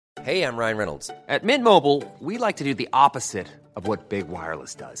Hey, I'm Ryan Reynolds. At Mint Mobile, we like to do the opposite of what Big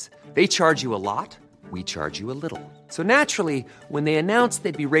Wireless does. They charge you a lot, we charge you a little. So naturally, when they announced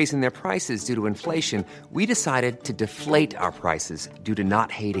they'd be raising their prices due to inflation, we decided to deflate our prices due to not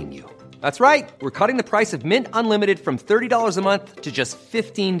hating you. That's right. We're cutting the price of Mint Unlimited from $30 a month to just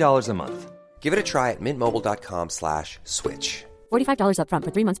 $15 a month. Give it a try at mintmobile.com/switch. $45 up front for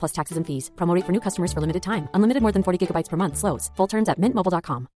 3 months plus taxes and fees. Promo rate for new customers for limited time. Unlimited more than 40 gigabytes per month. Slows full terms at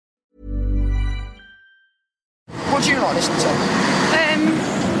mintmobile.com. What do you like listening to?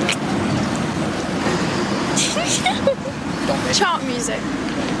 Chart music.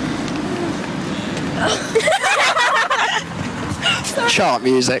 Chart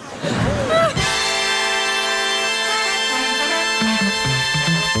music.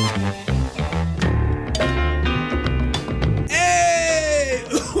 Hey!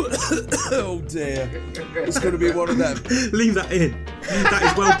 Oh dear. It's going to be one of them. Leave that in. That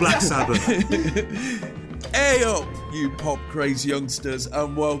is well Black Sabbath. Hey up, you pop-crazed youngsters,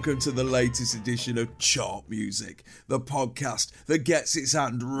 and welcome to the latest edition of Chart Music, the podcast that gets its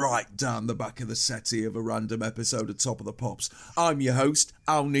hand right down the back of the settee of a random episode of Top of the Pops. I'm your host,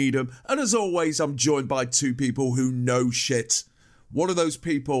 Al Needham, and as always, I'm joined by two people who know shit. One of those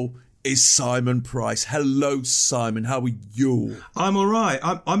people is Simon Price. Hello, Simon. How are you? I'm all right.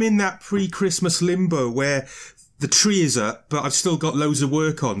 I'm in that pre-Christmas limbo where the tree is up, but I've still got loads of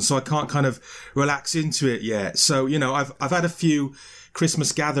work on, so I can't kind of relax into it yet. So, you know, I've had a few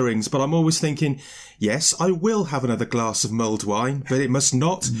Christmas gatherings, but I'm always thinking, yes, I will have another glass of mulled wine, but it must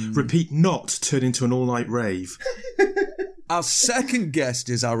not, repeat, not turn into an all-night rave. Our second guest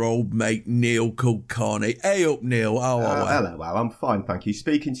is our old mate, Neil Kulkarni. Hey up, Neil. How are we? Hello, Al. I'm fine, thank you.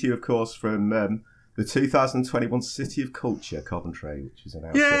 Speaking to you, of course, from the 2021 City of Culture, Coventry, which is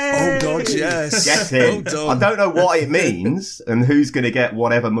announced. Oh, God, yes. Get in. Well done. I don't know what it means and who's going to get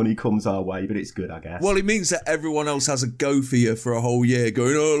whatever money comes our way, but it's good, I guess. Well, it means that everyone else has a go for you for a whole year,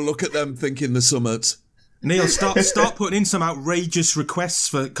 going, oh, look at them thinking the summit. Neil, start putting in some outrageous requests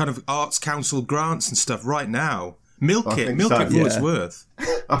for kind of Arts Council grants and stuff right now. Milk it for all it's worth.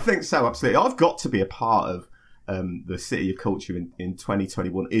 I think so, absolutely. I've got to be a part of the City of Culture in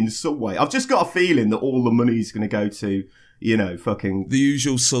 2021 in some way. I've just got a feeling that all the money's going to go to, you know, fucking... the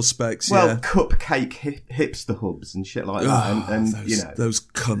usual suspects, well, cupcake hipster hubs and shit like that. And those, you know. those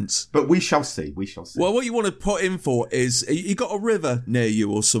cunts. But we shall see. Well, what you want to put in for is, you got a river near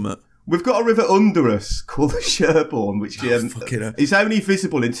you or something? We've got a river under us called the Sherborne, which is only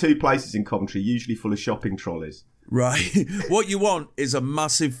visible in two places in Coventry, usually full of shopping trolleys. Right. What you want is a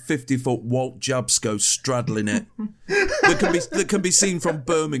massive 50-foot Walt Jabsco straddling it that can be seen from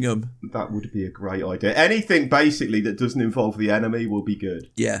Birmingham. That would be a great idea. Anything, basically, that doesn't involve the enemy will be good.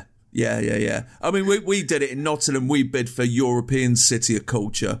 Yeah. I mean, we did it in Nottingham. We bid for European City of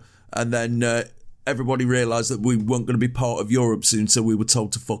Culture, and then everybody realised that we weren't going to be part of Europe soon, so we were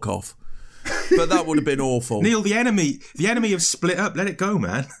told to fuck off. But that would have been awful. Neil, the enemy have split up. Let it go,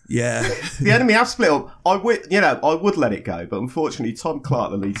 man. Yeah. The enemy have split up. I would let it go, but unfortunately, Tom Clark,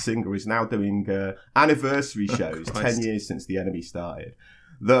 the lead singer, is now doing anniversary shows, 10 years since the enemy started,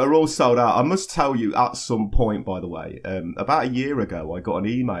 that are all sold out. I must tell you, at some point, by the way, about a year ago, I got an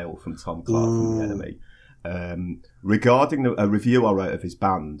email from Tom Clark from the enemy. Regarding a review I wrote of his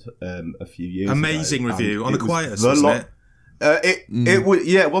band a few years ago. Amazing review on the Quietus, wasn't it?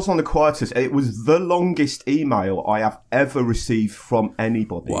 It was on the Quietus. It was the longest email I have ever received from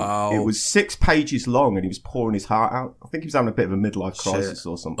anybody. Wow. It was 6 pages long and he was pouring his heart out. I think he was having a bit of a midlife crisis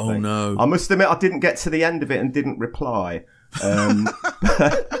or something. Oh, no. I must admit, I didn't get to the end of it and didn't reply.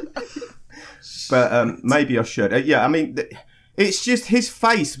 But maybe I should. I mean... It's just his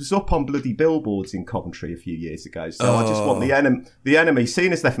face was up on bloody billboards in Coventry a few years ago. So I just want the enemy,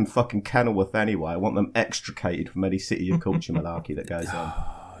 seeing as they're from fucking Kenilworth anyway, I want them extricated from any City of Culture malarkey that goes on.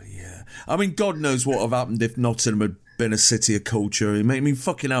 Oh, yeah. I mean, God knows what would have happened if Nottingham had been a City of Culture. I mean,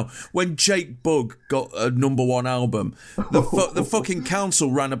 fucking hell. When Jake Bugg got a #1 album, the fucking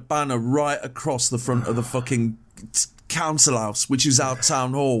council ran a banner right across the front of the fucking... council house, which is our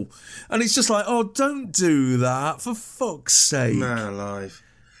town hall, and it's just like, oh, don't do that, for fuck's sake. Man alive.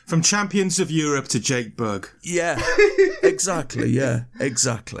 From Champions of Europe to Jake Bugg. Yeah, exactly.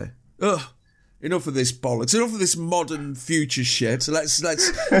 Ugh. Enough of this bollocks. Enough of this modern future shit. Let's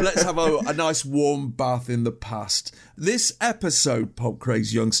have a nice warm bath in the past. This episode, Pop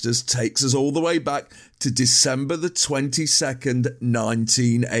Craze Youngsters, takes us all the way back to December the 22nd,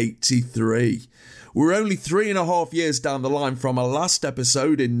 1983. We're only 3.5 years down the line from our last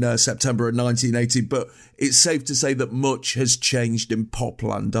episode in September of 1980, but it's safe to say that much has changed in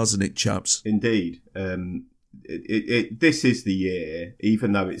Popland, hasn't it, chaps? Indeed. this is the year,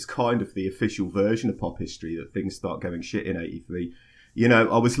 even though it's kind of the official version of pop history, that things start going shit in 83. You know,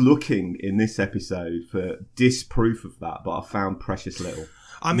 I was looking in this episode for disproof of that, but I found precious little.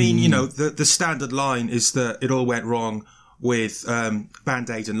 I mean, you know, the standard line is that it all went wrong with Band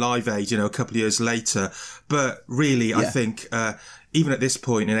Aid and Live Aid, you know, a couple of years later. But really, I think even at this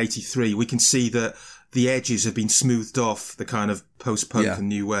point in 83, we can see that the edges have been smoothed off the kind of post-punk and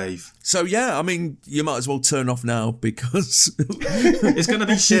new wave. So, yeah, I mean, you might as well turn off now because... it's going to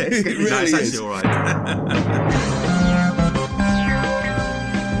be shit. It really is. Actually all right.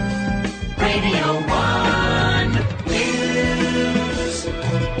 Radio 1 News.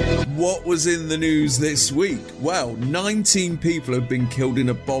 What was in the news this week? Well, 19 people have been killed in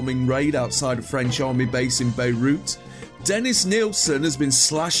a bombing raid outside a French army base in Beirut. Dennis Nielsen has been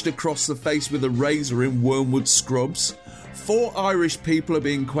slashed across the face with a razor in Wormwood Scrubs. 4 Irish people are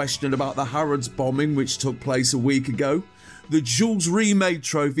being questioned about the Harrods bombing, which took place a week ago. The Jules Rimet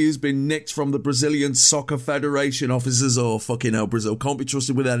trophy has been nicked from the Brazilian Soccer Federation officers. Oh, fucking hell, Brazil. Can't be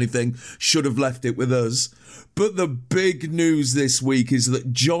trusted with anything. Should have left it with us. But the big news this week is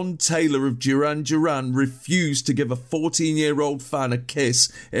that John Taylor of Duran Duran refused to give a 14-year-old fan a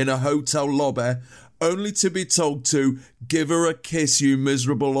kiss in a hotel lobby, only to be told to give her a kiss, you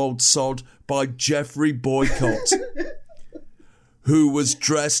miserable old sod, by Jeffrey Boycott, who was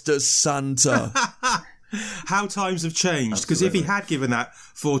dressed as Santa. How times have changed, because if he had given that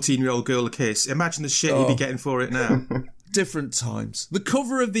 14-year-old girl a kiss, imagine the shit he'd be getting for it now. Different times. The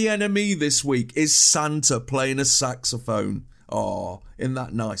cover of the NME this week is Santa playing a saxophone. Oh, isn't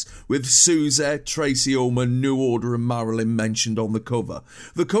that nice? With Suze, Tracy Ullman, New Order and Marilyn mentioned on the cover.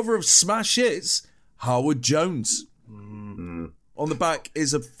 The cover of Smash Hits, Howard Jones. On the back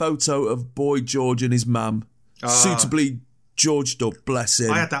is a photo of Boy George and his mum. Suitably Georged up, bless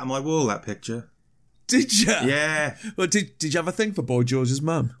him. I had that on my wall, that picture. Did you? Yeah. Well, did you have a thing for Boy George's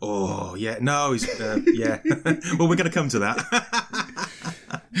mum? Oh, yeah. No, he's... yeah. Well, we're going to come to that.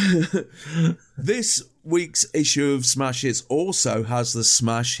 This week's issue of Smash Hits also has the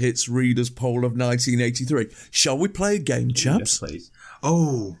Smash Hits Readers Poll of 1983. Shall we play a game, chaps? Yes, please.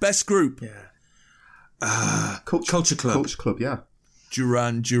 Oh. Best group? Yeah. Culture Club. Culture Club, yeah.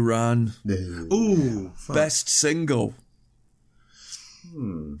 Duran Duran. No. Ooh. Fuck. Best single?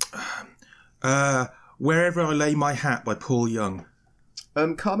 Wherever I Lay My Hat by Paul Young.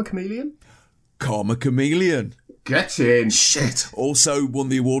 Karma Chameleon? Karma Chameleon. Get in. Shit. Also won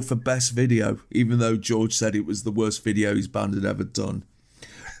the award for Best Video, even though George said it was the worst video his band had ever done.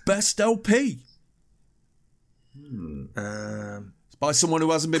 Best LP? It's by someone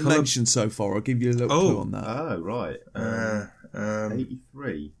who hasn't been mentioned so far. I'll give you a little clue on that. Oh, right.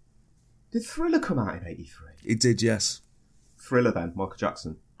 83. Did Thriller come out in 83? It did, yes. Thriller then, Michael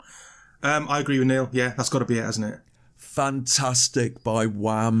Jackson. I agree with Neil. Yeah, that's got to be it, hasn't it? Fantastic by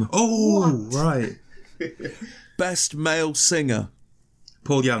Wham. Oh, right. Best male singer?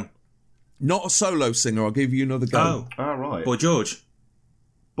 Paul Young. Not a solo singer. I'll give you another go. Oh, right. Boy George.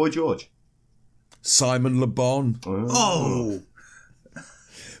 Boy George. Simon Le Bon. Oh.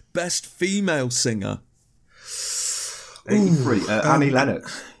 Best female singer? 83. Annie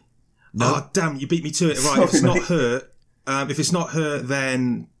Lennox. No. Oh, damn, you beat me to it. Right, if it's not her,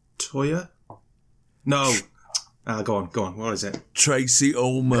 then Toya? No. Go on. What is it? Tracy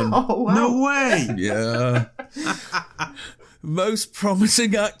Ullman. Oh, wow. No way. Yeah. Most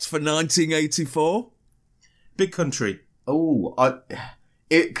promising act for 1984? Big Country. Oh,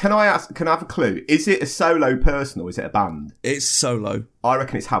 can I have a clue? Is it a solo person or is it a band? It's solo. I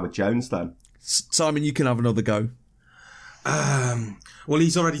reckon it's Howard Jones then. Simon, you can have another go. Well,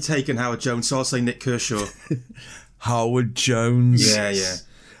 he's already taken Howard Jones, so I'll say Nick Kershaw. Howard Jones. Yeah.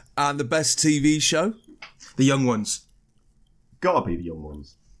 And the best TV show? The Young Ones. Gotta be the Young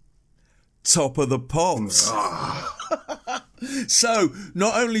Ones. Top of the Pops. So,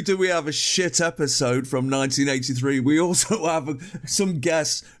 not only do we have a shit episode from 1983, we also have some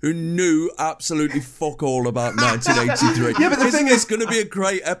guests who knew absolutely fuck all about 1983. Yeah, but the thing is, going to be a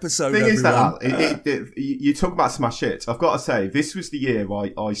great episode, thing everyone. is that you talk about Smash Hits. I've got to say, this was the year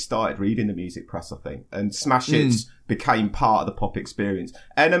I started reading the music press, I think, and Smash Hits became part of the pop experience.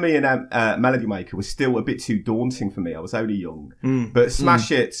 Enemy and Melody Maker was still a bit too daunting for me. I was only young. But Smash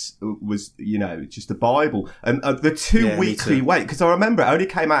Hits was, just a Bible. And the two-weekly wait, because I remember it only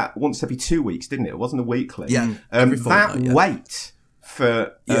came out once every 2 weeks, didn't it? It wasn't a weekly. Yeah. Wait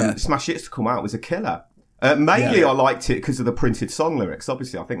for Smash Hits to come out was a killer. Mainly I liked it because of the printed song lyrics.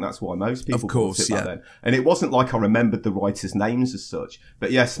 Obviously, I think that's why most people bought it back then. And it wasn't like I remembered the writers' names as such.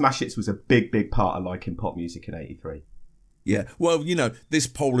 But yeah, Smash Hits was a big, big part of liking pop music in 83. Yeah, well, you know, this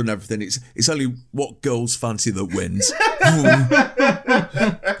poll and everything, it's only what girls fancy that wins.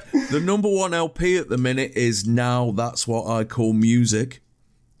 The number one LP at the minute is Now That's What I Call Music,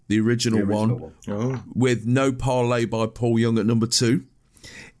 the original one. Oh. With No Parlay by Paul Young at number 2.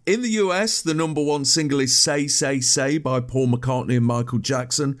 In the US, the number one single is Say, Say, Say by Paul McCartney and Michael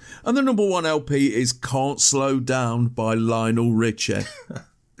Jackson. And the number one LP is Can't Slow Down by Lionel Richie.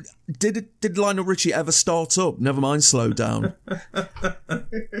 Did Lionel Richie ever start up? Never mind slow down.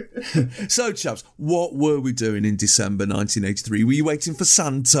 So, chaps, what were we doing in December 1983? Were you waiting for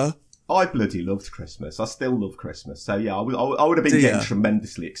Santa? I bloody loved Christmas. I still love Christmas. So yeah, I would have been getting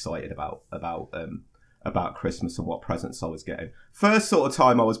tremendously excited about Christmas and what presents I was getting. First sort of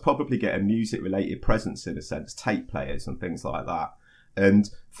time I was probably getting music related presents in a sense, tape players and things like that. And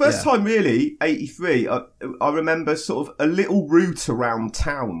first time really, 83, I remember sort of a little route around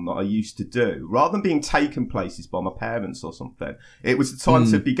town that I used to do. Rather than being taken places by my parents or something, it was the time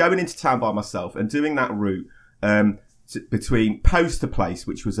to be going into town by myself and doing that route between Poster Place,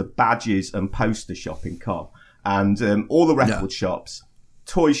 which was a badges and poster shop in Cobb, and all the record shops,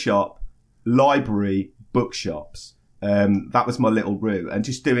 toy shop, library, bookshops. That was my little route, and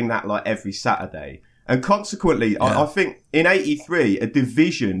just doing that like every Saturday. And consequently, I think in 83, a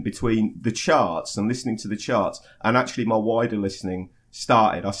division between the charts and listening to the charts and actually my wider listening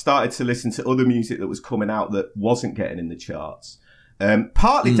started. I started to listen to other music that was coming out that wasn't getting in the charts.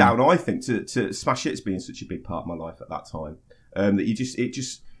 Partly down, I think, to Smash Hits being such a big part of my life at that time. That it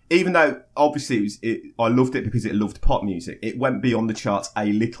just, even though obviously I loved it because it loved pop music, it went beyond the charts a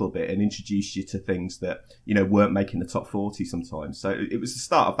little bit and introduced you to things that, you know, weren't making the top 40 sometimes. So it was the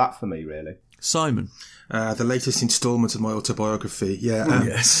start of that for me, really. Simon. The latest instalment of my autobiography. Yeah.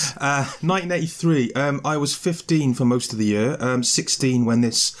 Yes. 1983. I was 15 for most of the year. 16 when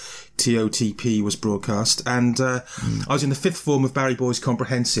this TOTP was broadcast, and I was in the 5th form of Barry Boys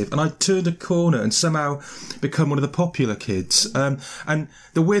Comprehensive, and I turned a corner and somehow become one of the popular kids. And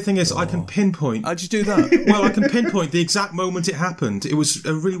the weird thing is, I can pinpoint. How'd you do that? Well, I can pinpoint the exact moment it happened. It was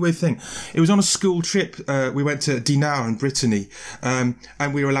a really weird thing. It was on a school trip. We went to Dinard in Brittany, and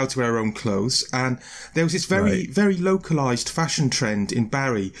we were allowed to wear our own clothes. And there was this very localised fashion trend in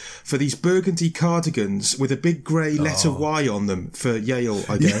Barry for these burgundy cardigans with a big grey letter Y on them for Yale,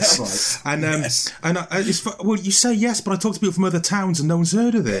 I guess. Right. And well, you say yes, but I talked to people from other towns and no one's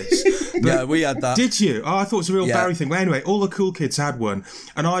heard of this. Yeah, we had that. Did you? Oh, I thought it was a real Barry thing. Well, anyway, all the cool kids had one,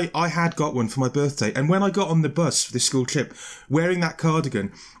 and I had got one for my birthday. And when I got on the bus for this school trip, wearing that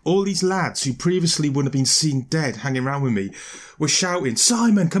cardigan, all these lads who previously wouldn't have been seen dead hanging around with me were shouting,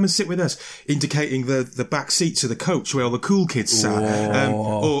 "Simon, come and sit with us," indicating the back seats of the coach where all the cool kids sat.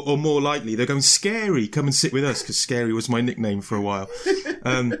 Or more likely, they're going, "Scary, come and sit with us," because Scary was my nickname for a while.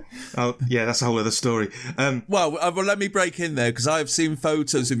 That's a whole other story. Well, let me break in there, because I have seen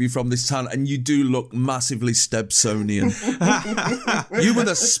photos of you from this town, and you do look massively Stebsonian. You were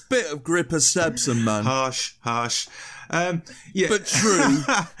the spit of Gripper Stebson, man. Harsh. But true.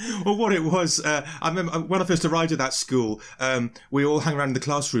 Well, what it was, I remember when I first arrived at that school, we all hung around in the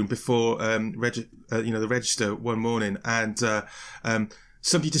classroom before the register one morning, and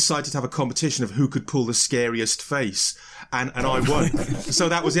somebody decided to have a competition of who could pull the scariest face, and I won. So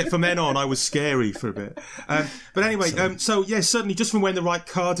that was it. From then on, I was scary for a bit. But anyway, suddenly, just from wearing the right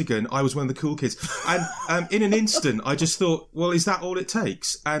cardigan, I was one of the cool kids. And in an instant, I just thought, well, is that all it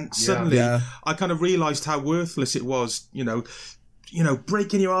takes? And suddenly, I kind of realised how worthless it was, you know,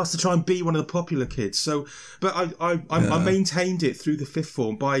 breaking your ass to try and be one of the popular kids. So, but I maintained it through the 5th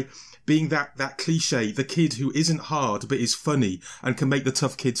form by being that cliche, the kid who isn't hard but is funny and can make the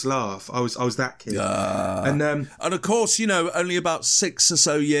tough kids laugh. I was that kid. And of course, you know, only about 6 or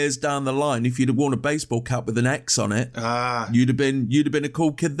so years down the line, if you'd have worn a baseball cap with an X on it, you'd have been a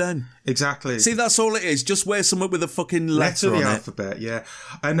cool kid then. Exactly. See, that's all it is. Just wear something with a fucking letter on the it. Alphabet, yeah.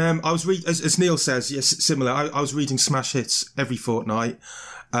 And I was reading, as Neil says, yes, similar. I was reading Smash Hits every fortnight.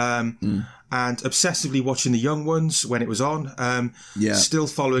 And obsessively watching the young ones when it was on. Still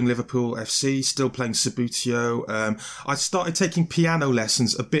following Liverpool FC, still playing Subbuteo. I started taking piano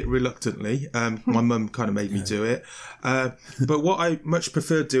lessons a bit reluctantly. My mum kind of made me do it. But what I much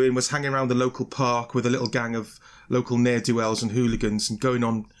preferred doing was hanging around the local park with a little gang of local ne'er-do-wells and hooligans and going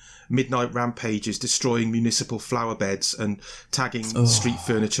on midnight rampages, destroying municipal flower beds and tagging street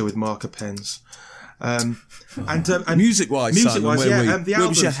furniture with marker pens. And music-wise, Simon, where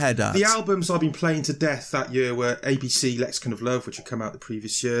was your head at? The albums I've been playing to death that year were ABC, Lexicon of Love, which had come out the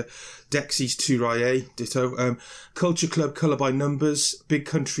previous year, Dexy's Tu Raye, ditto, Culture Club, Colour by Numbers, Big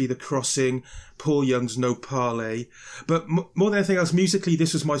Country, The Crossing, Paul Young's No Parley. But more than anything else, musically,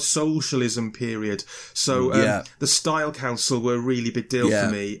 this was my socialism period. So the Style Council were a really big deal for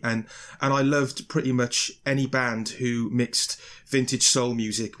me. And I loved pretty much any band who mixed vintage soul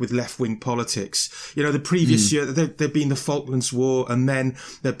music with left-wing politics. You know, the previous year, there'd been the Falklands War, and then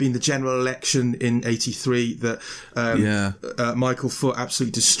there'd been the general election in 83 that Michael Foot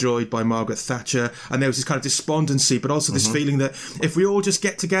absolutely destroyed by Margaret Thatcher. And there was this kind of despondency, but also this feeling that if we all just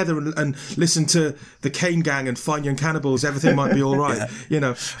get together and listen to the Kane Gang and Fine Young Cannibals, everything might be all right, you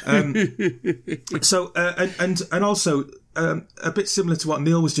know. So, and also, a bit similar to what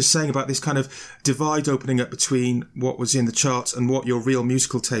Neil was just saying about this kind of divide opening up between what was in the charts and what your real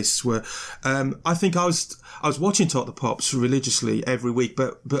musical tastes were. I think I was watching Top the Pops religiously every week,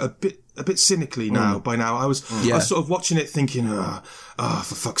 but a bit cynically now. By now, I was sort of watching it thinking,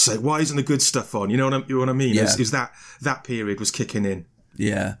 for fuck's sake, why isn't the good stuff on? You know what I mean? Yeah. Is that period was kicking in?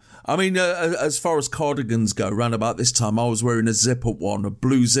 Yeah. I mean, as far as cardigans go, around about this time, I was wearing a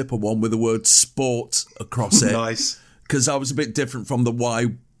blue zipper one with the word sport across it. Nice. Because I was a bit different from the Y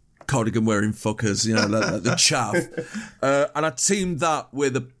cardigan wearing fuckers, you know, the chaff. And I teamed that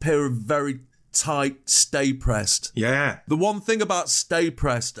with a pair of very tight Stay Pressed. Yeah. The one thing about Stay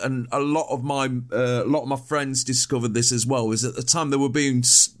Pressed, and a lot of my friends discovered this as well, is at the time they were being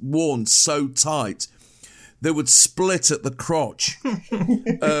worn so tight, they would split at the crotch,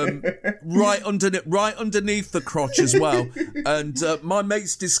 right underneath the crotch as well. And my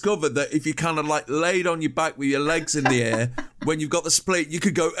mates discovered that if you kind of like laid on your back with your legs in the air, when you've got the split, you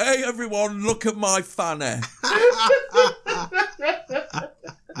could go, "Hey everyone, look at my fanny."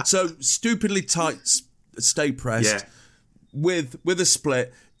 So stupidly tight Stay Pressed with a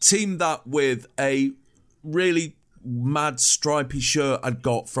split. Teamed that with a really mad stripy shirt I'd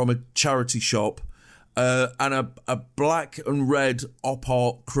got from a charity shop. And a black and red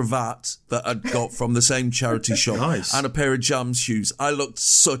op-art cravat that I'd got from the same charity shop. Nice. And a pair of jam shoes. I looked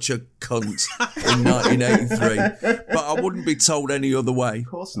such a cunt in 1983, but I wouldn't be told any other way. Of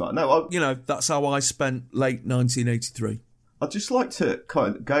course not. No, that's how I spent late 1983. I'd just like to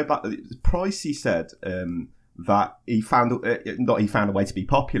kind of go back. Pricey said that he found a way to be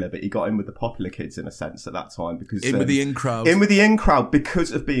popular, but he got in with the popular kids in a sense at that time because with the in crowd. In with the in crowd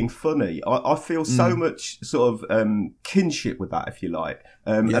because of being funny. I feel so much sort of kinship with that, if you like.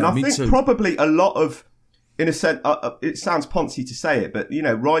 And I think too. Probably a lot of, in a sense, it sounds poncy to say it, but you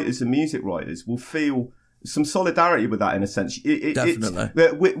know, writers and music writers will feel some solidarity with that in a sense.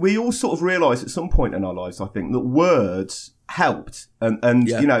 Definitely. We all sort of realise at some point in our lives, I think, that words helped and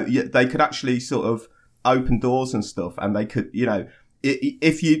you know, they could actually sort of open doors and stuff, and they could, you know,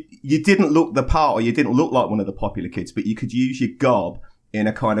 if you didn't look the part or you didn't look like one of the popular kids, but you could use your gob in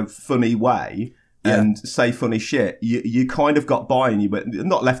a kind of funny way and say funny shit, you kind of got by and you were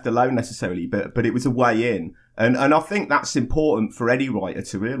not left alone necessarily, but it was a way in. And I think that's important for any writer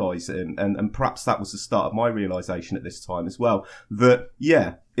to realise, and perhaps that was the start of my realisation at this time as well, that,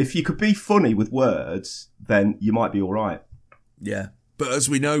 if you could be funny with words, then you might be all right. Yeah. But as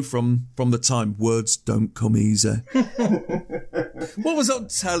we know from the time, words don't come easy. What was on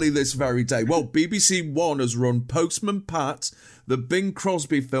telly this very day? Well, BBC One has run Postman Pat, the Bing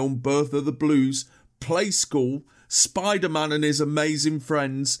Crosby film Birth of the Blues, Play School, Spider-Man and His Amazing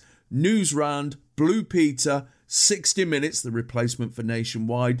Friends, Newsround, Blue Peter, 60 Minutes, the replacement for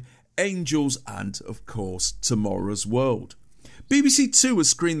Nationwide, Angels, and, of course, Tomorrow's World. BBC Two has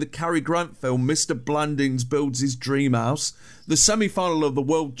screened the Cary Grant film Mr. Blandings Builds His Dream House, the semi-final of the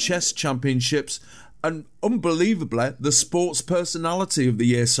World Chess Championships, and, unbelievably, the Sports Personality of the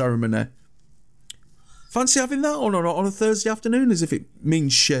Year ceremony. Fancy having that on a Thursday afternoon as if it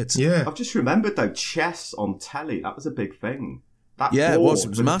means shit. Yeah. I've just remembered, though, chess on telly, that was a big thing. That it was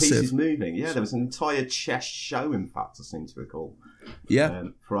massive. Pieces moving. Yeah, there was an entire chess show, in fact, I seem to recall. Yeah.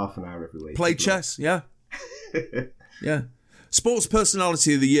 For half an hour every week. Play chess, yeah. Yeah. Sports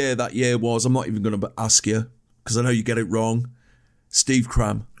Personality of the Year that year was, I'm not even going to ask you, because I know you get it wrong, Steve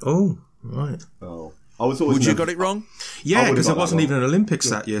Cram. Oh, right. Oh. I was always Would you got it wrong? Yeah, because there wasn't even an Olympics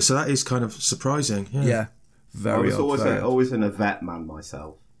that year, so that is kind of surprising. Yeah, very. I was always an Yvette man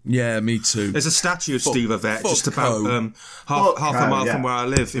myself. Yeah, me too. There's a statue of Steve Yvette just about half a mile from where I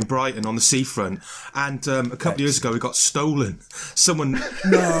live in Brighton on the seafront, and a couple of years ago it got stolen. Someone took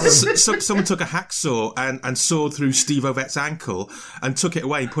a hacksaw and sawed through Steve Yvette's ankle and took it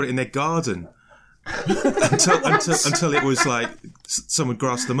away and put it in their garden until it was like someone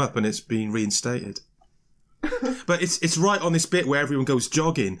grassed them up and it's been reinstated. But it's right on this bit where everyone goes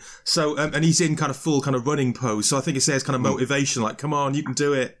jogging. So and he's in kind of full kind of running pose. So I think it says kind of motivation, like, come on, you can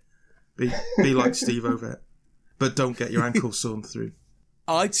do it. Be like Steve Ovett. But don't get your ankle sawn through.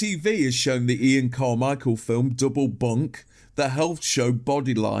 ITV has shown the Ian Carmichael film Double Bunk, the health show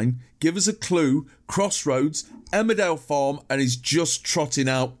Bodyline, Give Us a Clue, Crossroads, Emmerdale Farm, and is just trotting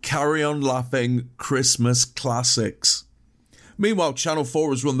out Carry On Laughing Christmas classics. Meanwhile, Channel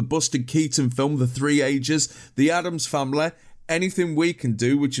 4 has run the Buster Keaton film The Three Ages, The Addams Family, Anything We Can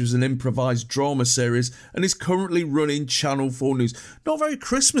Do, which was an improvised drama series, and is currently running Channel 4 News. Not very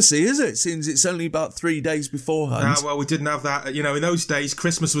Christmassy, is it? Since it's only about 3 days beforehand. Well, we didn't have that. You know, in those days,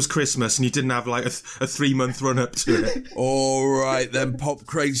 Christmas was Christmas, and you didn't have like a 3-month run-up to it. All right, then, pop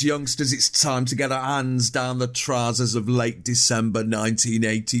craze youngsters, it's time to get our hands down the trousers of late December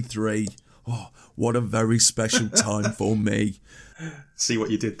 1983. Oh, what a very special time for me. See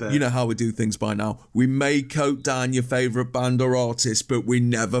what you did there. You know how we do things by now. We may coat down your favourite band or artist, but we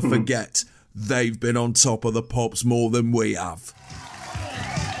never forget they've been on top of the pops more than we have.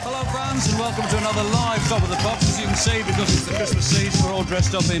 Hello fans, and welcome to another live Top of the Pops. As you can see, because it's the Christmas season, we're all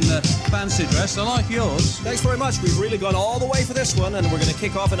dressed up in fancy dress. I like yours. Thanks very much. We've really gone all the way for this one, and we're going to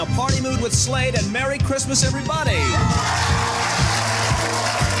kick off in a party mood with Slade, and Merry Christmas, everybody!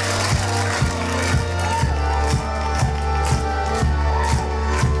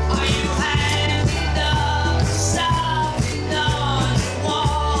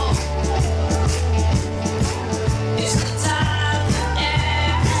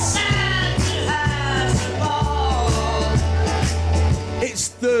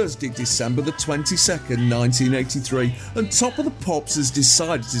 Thursday, December the 22nd, 1983, and Top of the Pops has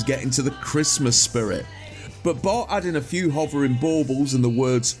decided to get into the Christmas spirit. But bar adding a few hovering baubles and the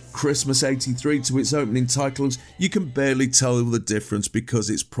words Christmas 83 to its opening titles, you can barely tell the difference because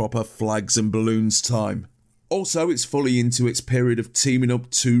it's proper flags and balloons time. Also, it's fully into its period of teaming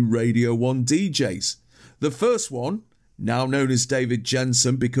up two Radio 1 DJs. The first one, now known as David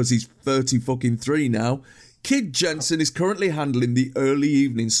Jensen because he's 33 now, Kid Jensen is currently handling the early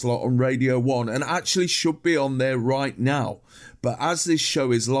evening slot on Radio 1 and actually should be on there right now. But as this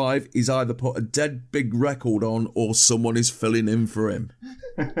show is live, he's either put a dead big record on or someone is filling in for him.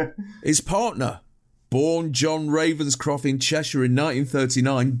 His partner, born John Ravenscroft in Cheshire in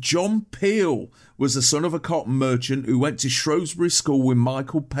 1939, John Peel was the son of a cotton merchant who went to Shrewsbury School with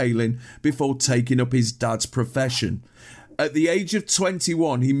Michael Palin before taking up his dad's profession. At the age of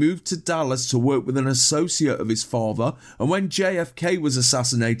 21, he moved to Dallas to work with an associate of his father, and when JFK was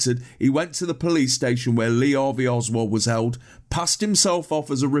assassinated, he went to the police station where Lee Harvey Oswald was held, passed himself off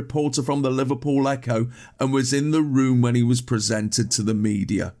as a reporter from the Liverpool Echo, and was in the room when he was presented to the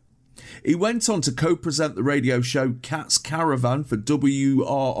media. He went on to co-present the radio show Cat's Caravan for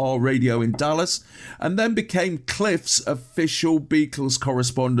WRR Radio in Dallas, and then became Cliff's official Beatles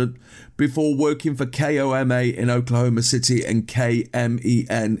correspondent before working for KOMA in Oklahoma City and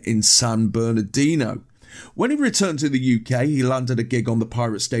KMEN in San Bernardino. When he returned to the UK, he landed a gig on the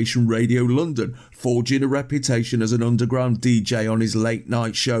pirate station Radio London, forging a reputation as an underground DJ on his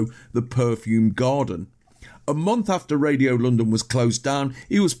late-night show, The Perfume Garden. A month after Radio London was closed down,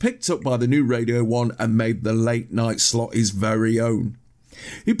 he was picked up by the new Radio 1 and made the late-night slot his very own.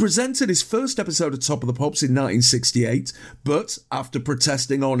 He presented his first episode of Top of the Pops in 1968, but after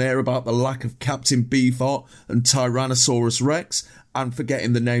protesting on air about the lack of Captain Beefheart and Tyrannosaurus Rex, and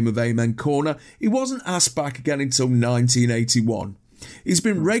forgetting the name of Amen Corner, he wasn't asked back again until 1981. He's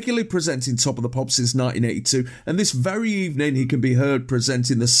been regularly presenting Top of the Pops since 1982, and this very evening he can be heard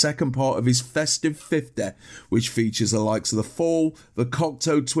presenting the second part of his Festive 50, which features the likes of The Fall, the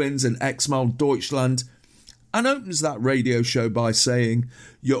Cocteau Twins and X-Mal Deutschland, and opens that radio show by saying,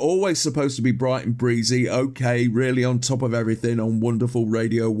 "You're always supposed to be bright and breezy, okay, really on top of everything on wonderful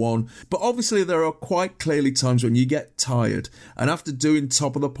Radio 1, but obviously there are quite clearly times when you get tired, and after doing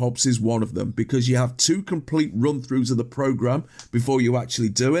Top of the Pops is one of them, because you have two complete run-throughs of the programme before you actually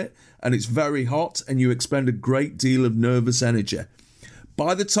do it, and it's very hot and you expend a great deal of nervous energy.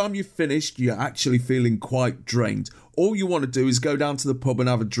 By the time you've finished, you're actually feeling quite drained. All you want to do is go down to the pub and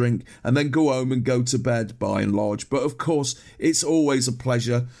have a drink and then go home and go to bed, by and large. But of course, it's always a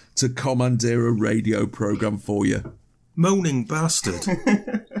pleasure to commandeer a radio programme for you." Moaning bastard.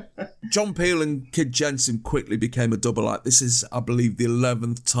 John Peel and Kid Jensen quickly became a double act. This is, I believe, the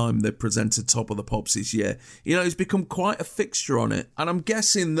 11th time they presented Top of the Pops this year. You know, he's become quite a fixture on it. And I'm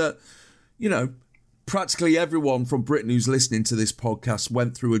guessing that, you know, practically everyone from Britain who's listening to this podcast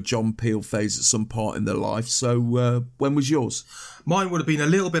went through a John Peel phase at some part in their life. So when was yours? Mine would have been a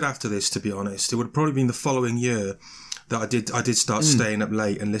little bit after this, to be honest. It would have probably been the following year that I did start staying up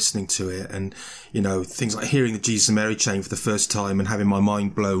late and listening to it, and you know, things like hearing the Jesus and Mary chain for the first time and having my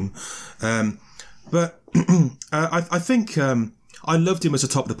mind blown. But I think I loved him as a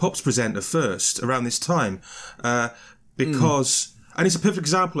Top of the Pops presenter first around this time because And it's a perfect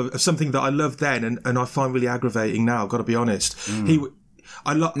example of something that I loved then and I find really aggravating now, I've got to be honest.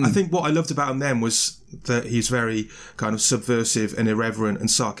 I think what I loved about him then was that he's very kind of subversive and irreverent and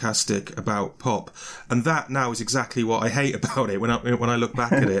sarcastic about pop. And that now is exactly what I hate about it when I look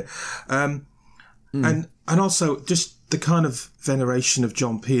back at it. And also just the kind of veneration of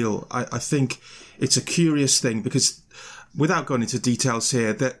John Peel. I think it's a curious thing because without going into details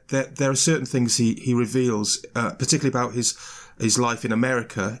here, that there are certain things he reveals, particularly about his life in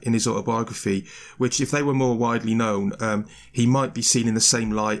America in his autobiography, which if they were more widely known, he might be seen in the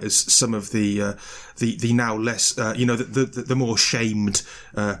same light as some of the now less, the more shamed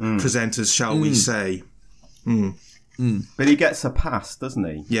presenters, shall we say. But he gets a pass, doesn't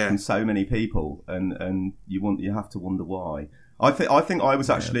he? Yeah. From so many people, and you have to wonder why. I think I was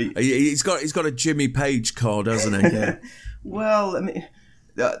actually. He's got a Jimmy Page card, hasn't he? Yeah. Well, I mean,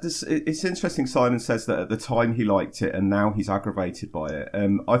 it's interesting. Simon says that at the time he liked it, and now he's aggravated by it.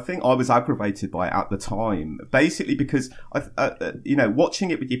 I think I was aggravated by it at the time, basically because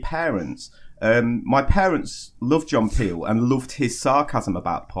watching it with your parents. My parents loved John Peel and loved his sarcasm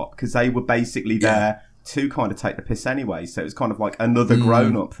about pop because they were basically there to kind of take the piss anyway. So it was kind of like another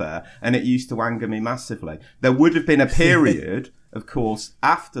grown up there, and it used to anger me massively. There would have been a period, of course,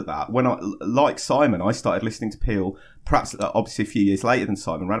 after that when like Simon, I started listening to Peel. Perhaps obviously a few years later than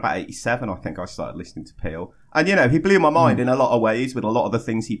Simon, around about 87, I think I started listening to Peel. And, he blew my mind in a lot of ways with a lot of the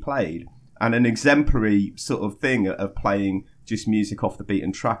things he played. And an exemplary sort of thing of playing just music off the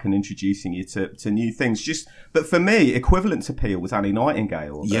beaten track and introducing you to new things. But for me, equivalent to Peel was Annie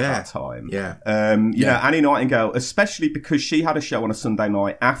Nightingale at that time. Yeah. Annie Nightingale, especially because she had a show on a Sunday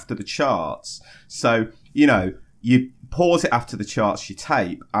night after the charts. So, you pause it after the charts, you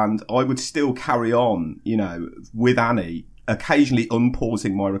tape, and I would still carry on, with Annie, occasionally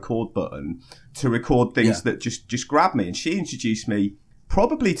unpausing my record button to record things that just grab me. And she introduced me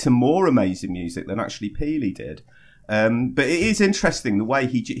probably to more amazing music than actually Peely did. But it is interesting the way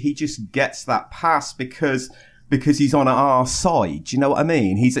he just gets that pass because he's on our side. Do you know what I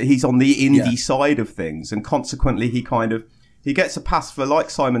mean? He's on the indie side of things, and consequently he gets a pass for, like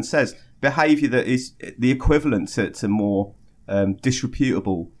Simon says, behaviour that is the equivalent to more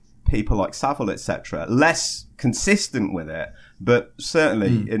disreputable people like Savile, etc. Less consistent with it, but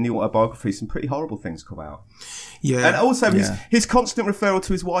certainly in the autobiography, some pretty horrible things come out. Yeah, and also his constant referral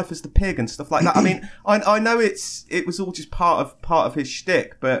to his wife as the pig and stuff like that. I mean, I know it was all just part of his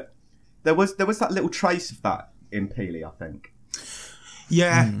shtick, but there was that little trace of that in Peely, I think.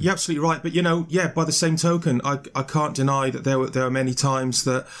 Yeah, you're absolutely right. But, by the same token, I can't deny that there were many times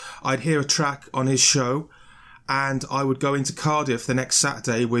that I'd hear a track on his show and I would go into Cardiff the next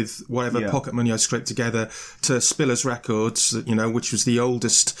Saturday with whatever pocket money I scraped together to Spillers Records, which was the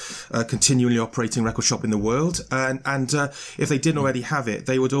oldest continually operating record shop in the world. And if they didn't already have it,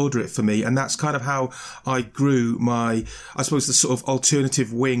 they would order it for me. And that's kind of how I grew the sort of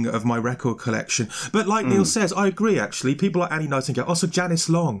alternative wing of my record collection. But like Neil says, I agree, actually. People like Annie Nightingale, also Janice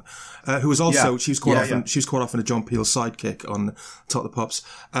Long, who was also, she was quite often a John Peel sidekick on Top of the Pops.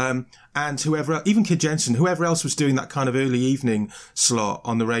 And whoever, even Kid Jensen, whoever else was doing that kind of early evening slot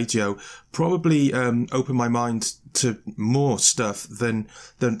on the radio, probably opened my mind to more stuff than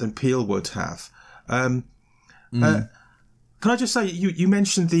Peel would have. Can I just say, you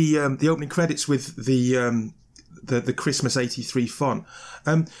mentioned the opening credits with the Christmas '83 font.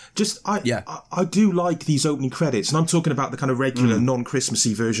 I do like these opening credits, and I'm talking about the kind of regular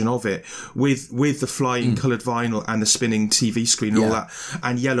non-Christmassy version of it with the flying coloured vinyl and the spinning TV screen and all that,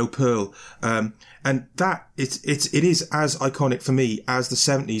 and Yellow Pearl. And that it is as iconic for me as the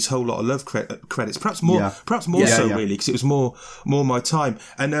 '70s Whole Lot of Love credits, perhaps more really, because it was more my time.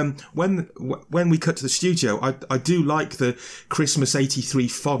 And when we cut to the studio, I do like the Christmas '83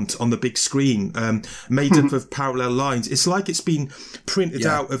 font on the big screen, made up of parallel lines. It's like it's been printed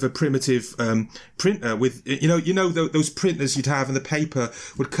out of a primitive printer with those printers you'd have, and the paper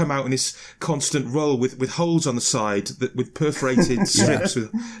would come out in this constant roll with holes on the side with perforated strips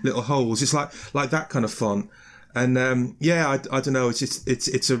with little holes. It's like that kind of font. And I don't know,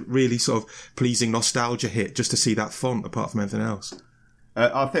 it's a really sort of pleasing nostalgia hit just to see that font apart from anything else.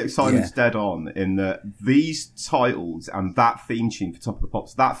 I think Simon's dead on in that these titles and that theme tune for Top of the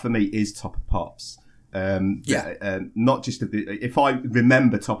Pops, that for me is Top of the Pops. Not just if I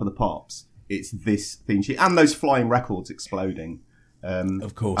remember Top of the Pops, it's this theme tune and those flying records exploding.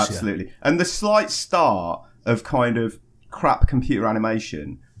 Of course, absolutely. And the slight start of kind of crap computer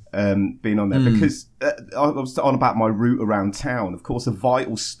animation being on there, because I was on about my route around town. Of course, a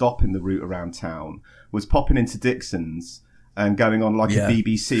vital stop in the route around town was popping into Dixon's and going on like a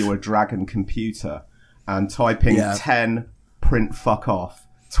BBC or a Dragon computer and typing 10 print fuck off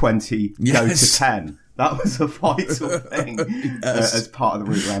 20 go to 10. That was a vital thing as part of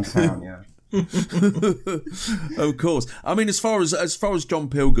the route around town, yeah. Of course. I mean, as far as John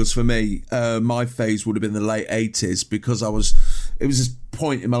Peel goes for me, my phase would have been the late 80s because it was this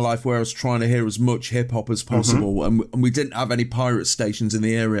point in my life where I was trying to hear as much hip hop as possible, and we didn't have any pirate stations in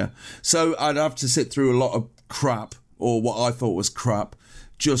the area, so I'd have to sit through a lot of crap, or what I thought was crap,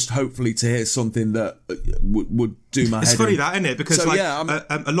 just hopefully to hear something that would do my head in. It's funny that, isn't it? Because so,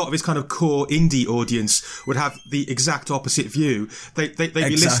 a lot of his kind of core indie audience would have the exact opposite view. They'd be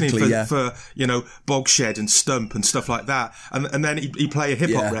listening for Bogshed and Stump and stuff like that, and then he'd play a hip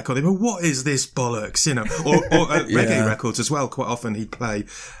hop record. They'd go, "What is this bollocks?" Or reggae records as well. Quite often he'd play,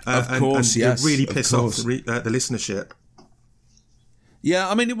 and it'd really piss off the listenership. Yeah,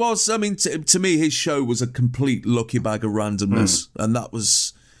 I mean, it was. I mean, to me, his show was a complete lucky bag of randomness, and that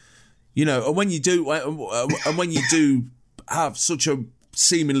was, and when you do have such a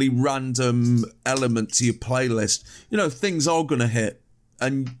seemingly random element to your playlist, things are going to hit,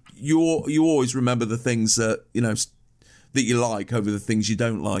 and you always remember the things that that you like over the things you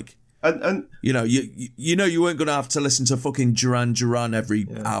don't like. And you weren't going to have to listen to fucking Duran Duran every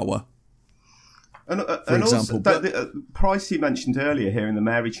hour. And also, Price you mentioned earlier hearing the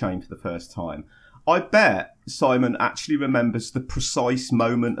Mary Chain for the first time. I bet Simon actually remembers the precise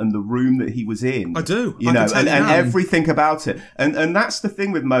moment and the room that he was in. I do. And everything about it. And that's the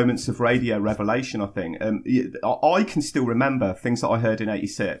thing with moments of radio revelation, I think. I can still remember things that I heard in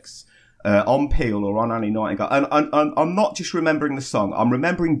 86 on Peel or on Annie Nightingale. And I'm not just remembering the song. I'm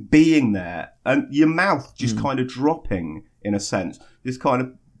remembering being there and your mouth just kind of dropping, in a sense. This kind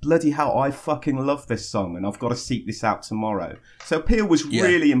of, bloody hell, I fucking love this song and I've got to seek this out tomorrow. So Peel was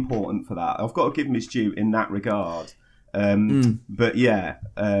really important for that. I've got to give him his due in that regard. But the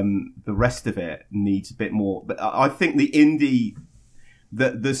rest of it needs a bit more. But I think the indie,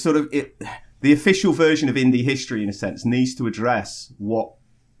 the sort of, the official version of indie history, in a sense, needs to address what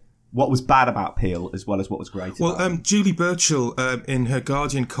was bad about Peel as well as what was great about him. Julie Burchill, in her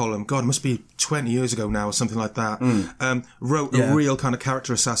Guardian column, God, it must be 20 years ago now or something like that, wrote a real kind of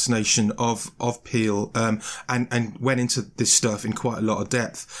character assassination of Peel, and went into this stuff in quite a lot of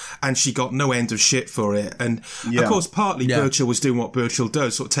depth. And she got no end of shit for it. And of course, partly Burchill was doing what Burchill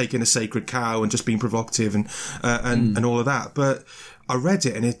does, sort of taking a sacred cow and just being provocative and all of that. But I read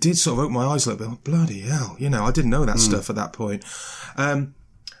it and it did sort of open my eyes a little bit. Bloody hell, I didn't know that stuff at that point.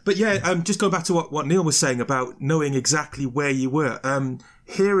 But just going back to what Neil was saying about knowing exactly where you were,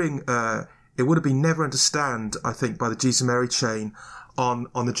 hearing It Would Have Been Never Understand, I think, by the Jesus and Mary Chain on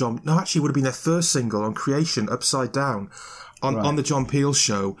the John... No, actually, it would have been their first single on Creation, Upside Down, on the John Peel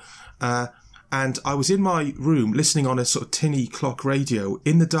show. And I was in my room listening on a sort of tinny clock radio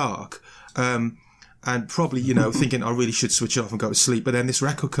in the dark, and probably, thinking I really should switch it off and go to sleep. But then this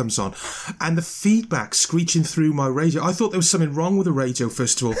record comes on and the feedback screeching through my radio. I thought there was something wrong with the radio,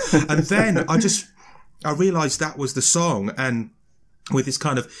 first of all. And then I realised that was the song. And with this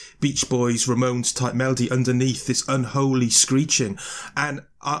kind of Beach Boys, Ramones type melody underneath this unholy screeching. And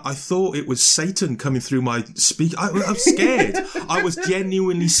I thought it was Satan coming through my speaker. I was scared. I was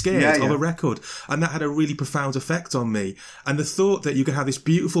genuinely scared of a record. And that had a really profound effect on me. And the thought that you could have this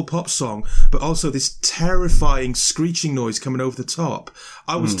beautiful pop song, but also this terrifying screeching noise coming over the top.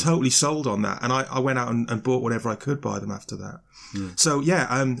 I was totally sold on that. And I went out and bought whatever I could buy them after that. So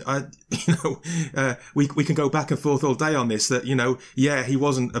we can go back and forth all day on this. That he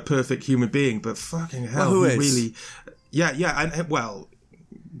wasn't a perfect human being, but fucking hell, well, he really, and well,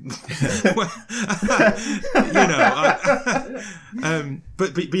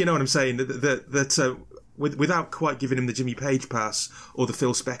 but you know what I'm saying. That without quite giving him the Jimmy Page pass or the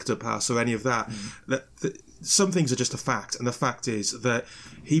Phil Spector pass or any of that, that some things are just a fact, and the fact is that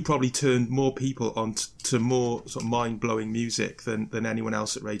he probably turned more people on to more sort of mind-blowing music than anyone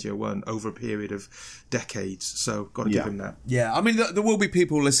else at Radio 1 over a period of decades. So, got to give him that. Yeah, I mean, there will be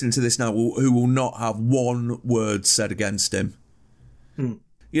people listening to this now who will not have one word said against him.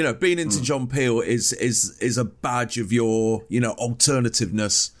 Being into John Peel is a badge of your,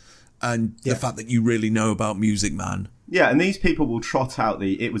 alternativeness and the fact that you really know about music, man. Yeah, and these people will trot out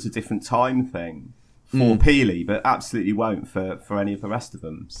the "it was a different time" thing for Peely, but absolutely won't for any of the rest of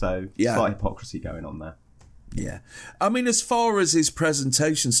them. So slight hypocrisy going on there. Yeah. I mean, as far as his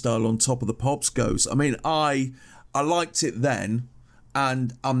presentation style on Top of the Pops goes, I mean, I liked it then,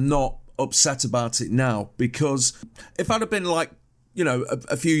 and I'm not upset about it now, because if I'd have been like,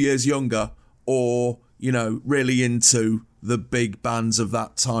 a few years younger, or, really into the big bands of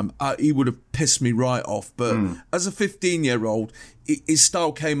that time. He would have pissed me right off. But as a 15-year-old, his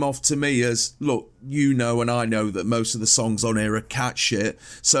style came off to me as, look, you know and I know that most of the songs on here are cat shit.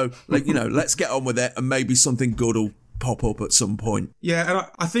 So, let's get on with it and maybe something good will pop up at some point. Yeah, and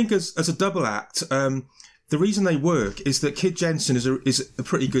I think as a double act, the reason they work is that Kid Jensen is a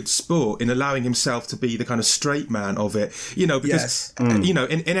pretty good sport in allowing himself to be the kind of straight man of it. Because,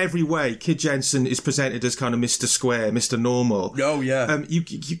 in every way, Kid Jensen is presented as kind of Mr. Square, Mr. Normal. Oh, yeah. You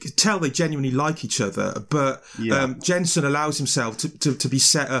can tell they genuinely like each other, but Jensen allows himself to be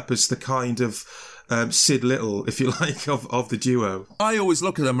set up as the kind of Sid Little, if you like, of the duo. I always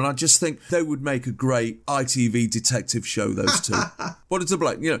look at them and I just think they would make a great ITV detective show, those two. What is it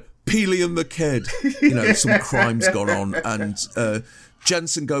like? Peely and the Kid, some crime's gone on, and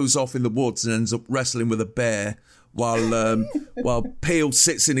Jensen goes off in the woods and ends up wrestling with a bear while Peel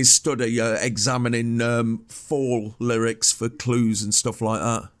sits in his study examining Fall lyrics for clues and stuff like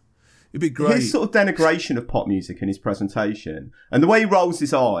that. It'd be great. His sort of denigration of pop music in his presentation and the way he rolls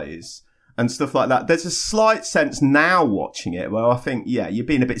his eyes and stuff like that, there's a slight sense now watching it where I think, you're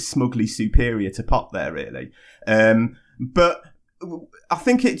being a bit smugly superior to pop there, really. But I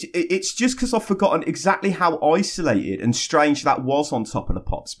think it's just because I've forgotten exactly how isolated and strange that was on Top of the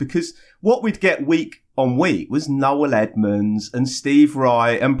Pops, because what we'd get week on week was Noel Edmonds and Steve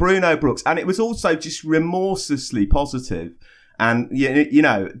Wright and Bruno Brooks, and it was also just remorselessly positive. And,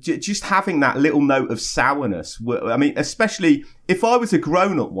 just having that little note of sourness. I mean, especially if I was a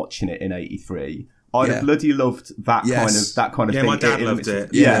grown-up watching it in 83, I'd have bloody loved that kind of thing. My dad loved it.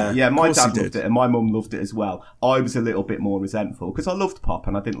 Yeah, my dad loved it, and my mum loved it as well. I was a little bit more resentful because I loved pop,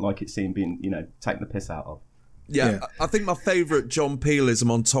 and I didn't like it being taken the piss out of. Yeah, I think my favourite John Peelism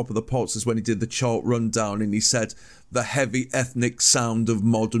on Top of the Pops is when he did the chart rundown and he said, the heavy ethnic sound of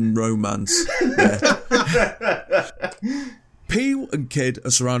modern romance. Peel and Kid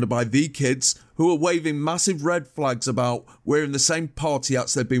are surrounded by the kids who are waving massive red flags about wearing the same party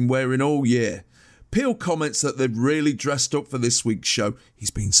hats they've been wearing all year. Peel comments that they've really dressed up for this week's show.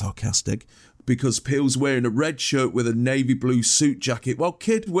 He's being sarcastic because Peel's wearing a red shirt with a navy blue suit jacket while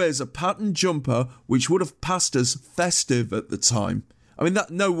Kid wears a patterned jumper which would have passed as festive at the time. I mean,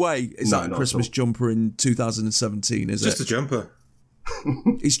 no way is that a Christmas jumper in 2017, is it? Just a jumper.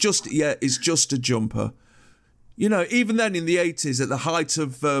 It's just a jumper. Even then in the 80s, at the height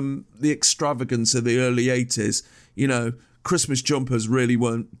of the extravagance of the early 80s, Christmas jumpers really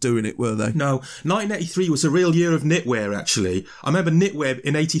weren't doing it, were they? No. 1983 was a real year of knitwear, actually. I remember knitwear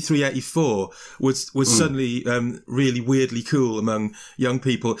in 83, 84 was suddenly really weirdly cool among young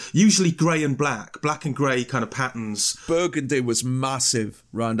people. Usually grey and black and grey kind of patterns. Burgundy was massive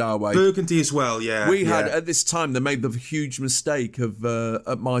round our way. Burgundy as well, yeah. We had, at this time, they made the huge mistake of,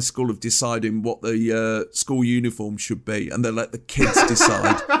 at my school, of deciding what the school uniform should be, and they let the kids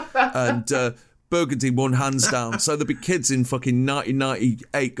decide. And Burgundy won hands down. So there'd be kids in fucking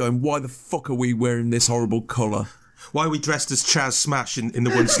 1998 going, why the fuck are we wearing this horrible colour? Why are we dressed as Chaz Smash in the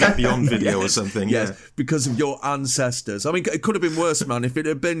One Step Beyond video or something? Yes, because of your ancestors. I mean, it could have been worse, man. If it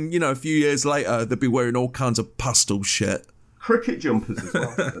had been, a few years later, they'd be wearing all kinds of pastel shit. Cricket jumpers as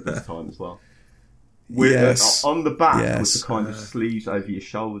well at this time as well. With, on the back with the kind of sleeves over your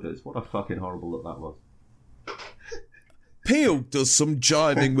shoulders. What a fucking horrible look that was. Peel does some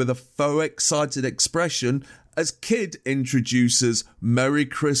jiving with a faux excited expression as Kid introduces Merry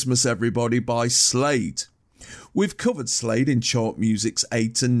Christmas Everybody by Slade. We've covered Slade in Chart Music's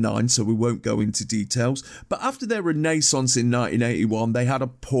 8 and 9, so we won't go into details, but after their renaissance in 1981, they had a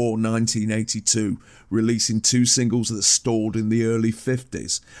poor 1982, releasing 2 singles that stalled in the early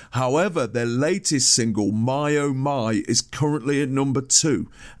 50s. However, their latest single, My Oh My, is currently at number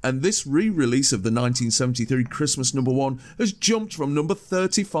 2, and this re-release of the 1973 Christmas number 1 has jumped from number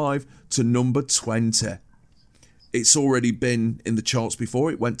 35 to number 20. It's already been in the charts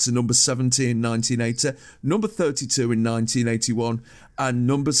before. It went to number 70 in 1980, number 32 in 1981, and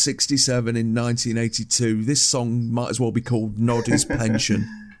number 67 in 1982. This song might as well be called Noddy's Pension.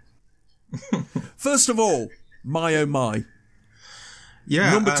 First of all, My Oh My.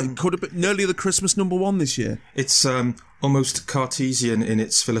 Yeah. Could have been nearly the Christmas number 1 this year. It's almost Cartesian in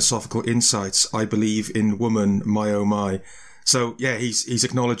its philosophical insights. I believe in woman, my oh my. So yeah, he's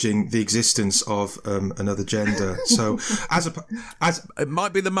acknowledging the existence of another gender. So as it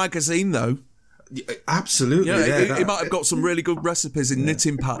might be the magazine though. Absolutely, he might have got some really good recipes in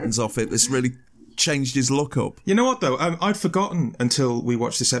knitting patterns off it. That's really changed his look up. You know what though? I'd forgotten until we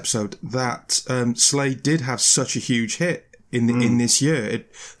watched this episode that Slade did have such a huge hit in this year.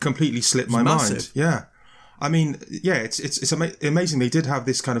 It completely slipped my mind. Yeah. I mean, yeah, it's amazing. They did have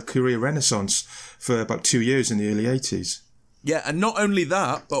this kind of career renaissance for about 2 years in the early 80s. Yeah, and not only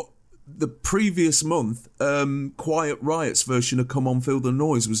that, but the previous month, Quiet Riot's version of Come On Feel the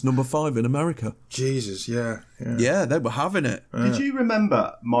Noise was number 5 in America. Jesus, yeah. Yeah, they were having it. Did you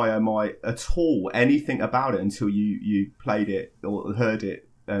remember My Oh My at all, anything about it until you played it or heard it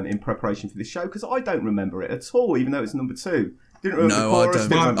in preparation for this show? Because I don't remember it at all, even though it's number 2. Didn't remember the chorus. I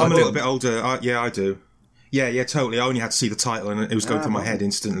don't. I'm a little bit older. I do. Yeah, totally. I only had to see the title and it was going through my head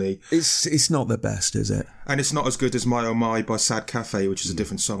instantly. It's not the best, is it? And it's not as good as My Oh My by Sad Cafe, which is a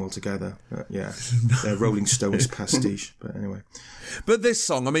different song altogether. Yeah, they're Rolling Stones pastiche. But anyway. But this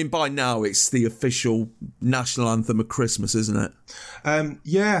song, I mean, by now it's the official national anthem of Christmas, isn't it?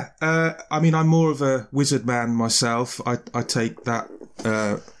 I mean, I'm more of a Wizard man myself. I take that,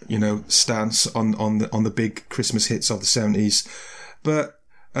 stance on the big Christmas hits of the 70s. But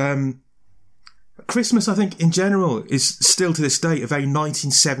Christmas, I think, in general, is still to this day a very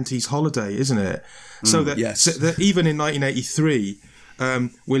 1970s holiday, isn't it? So that even in 1983,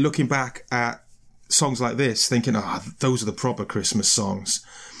 we're looking back at songs like this, thinking, those are the proper Christmas songs.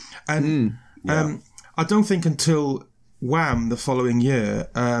 And I don't think until Wham! The following year,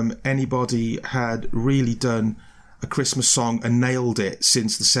 anybody had really done a Christmas song and nailed it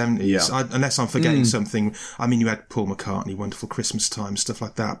since the 70s. Unless I'm forgetting something. I mean, you had Paul McCartney, Wonderful Christmas Time, stuff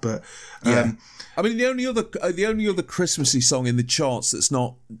like that. But I mean, the only other Christmassy song in the charts that's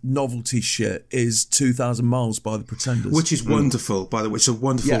not novelty shit is 2,000 Miles by the Pretenders, which is wonderful, by the way. It's a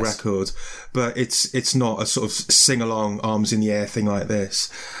wonderful record, but it's not a sort of sing along, arms in the air thing like this.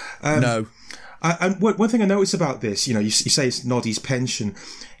 No. And one thing I notice about this, you say it's Noddy's pension.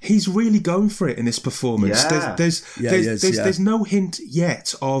 He's really going for it in this performance. Yeah. There's no hint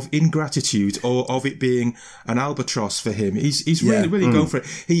yet of ingratitude or of it being an albatross for him. He's really going for it.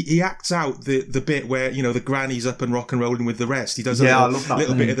 He acts out the bit where, the granny's up and rock and rolling with the rest. He does a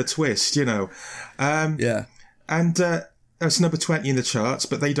little bit of the twist, And it's number 20 in the charts,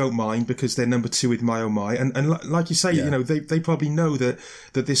 but they don't mind because they're number 2 with My Oh My. And like you say, they probably know that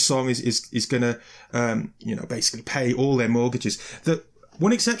this song is going to, basically pay all their mortgages. The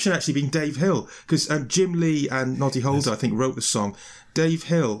one exception actually being Dave Hill, because Jim Lee and Noddy Holder, I think, wrote the song. Dave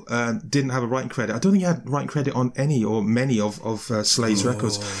Hill didn't have a writing credit. I don't think he had writing credit on any or many of Slay's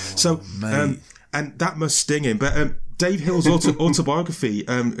records. So, and that must sting him. But Dave Hill's autobiography,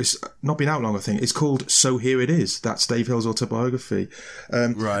 it's not been out long, I think. It's called So Here It Is. That's Dave Hill's autobiography.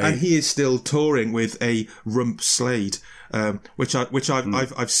 Right. And he is still touring with a rump Slade, which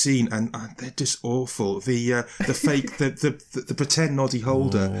I've seen, and they're just awful. The fake, the pretend Noddy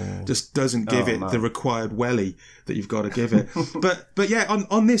Holder just doesn't give it the required welly that you've got to give it. But yeah,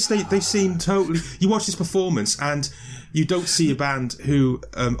 on this, they seem totally... You watch this performance and you don't see a band who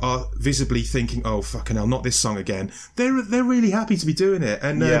are visibly thinking, oh, fucking hell, not this song again. They're really happy to be doing it.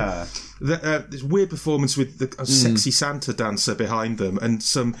 And this weird performance with the sexy Santa dancer behind them and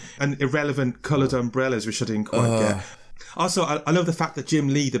irrelevant coloured umbrellas, which I didn't quite get. Also, I love the fact that Jim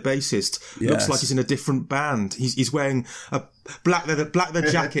Lee, the bassist, looks like he's in a different band. He's wearing a black leather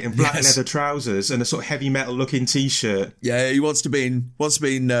jacket and black leather trousers and a sort of heavy metal looking t-shirt. Yeah, he wants to be in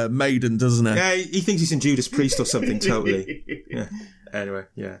Maiden, doesn't he? Yeah, he thinks he's in Judas Priest or something. Totally. Yeah. Anyway,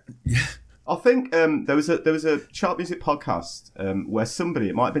 yeah. I think there was a chart music podcast where somebody,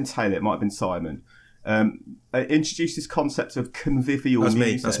 it might have been Taylor, it might have been Simon, introduced this concept of convivial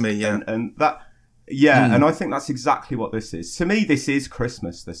music. That's me. Yeah, and that. Yeah, and I think that's exactly what this is. To me, this is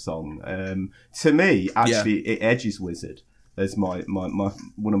Christmas, this song. To me, actually, it edges Wizard as my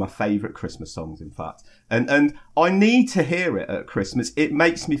one of my favourite Christmas songs, in fact. And I need to hear it at Christmas. It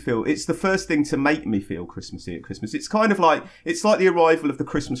makes me feel... It's the first thing to make me feel Christmassy at Christmas. It's kind of like... It's like the arrival of the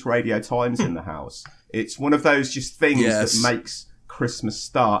Christmas Radio Times in the house. It's one of those just things that makes Christmas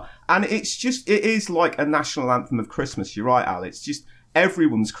start. And it is like a national anthem of Christmas. You're right, Al. It's just...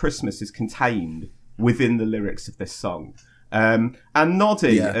 Everyone's Christmas is contained within the lyrics of this song. And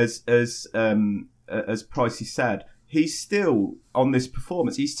Noddy, as Pricey said, he's still on this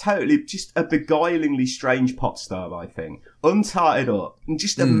performance. He's totally just a beguilingly strange pop star, I think. Untied up. And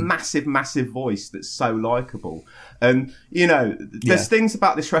just a massive, massive voice that's so likeable. And, there's things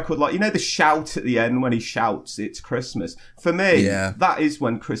about this record, like, the shout at the end when he shouts, "It's Christmas." For me, that is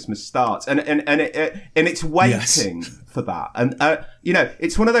when Christmas starts. And it's waiting for that. And,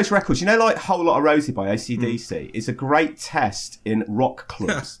 it's one of those records, like Whole Lotta Rosie by AC/DC is a great test in rock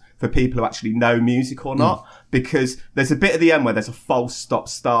clubs. For people who actually know music or not, because there's a bit at the end where there's a false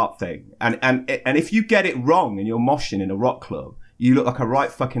stop-start thing. And if you get it wrong and you're moshing in a rock club, you look like a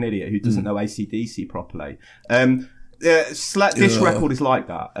right fucking idiot who doesn't know AC/DC properly. This record is like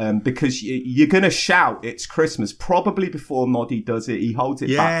that, because you're going to shout "It's Christmas" probably before Noddy does it. He holds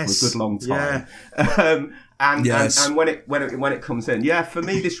it back for a good long time. And, yes. and when it comes in, yeah, for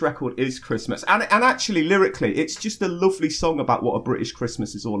me this record is Christmas, and actually lyrically, it's just a lovely song about what a British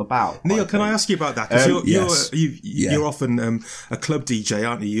Christmas is all about. Neil, can I ask you about that? Because yes. you're often a club DJ,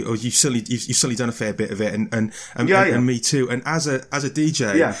 aren't you? Or you've certainly done a fair bit of it, and me too. And as a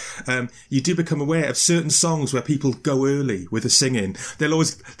DJ, you do become aware of certain songs where people go early with the singing.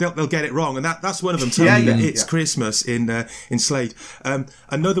 They'll get it wrong, and that's one of them. Tell me that it's Christmas in Slade.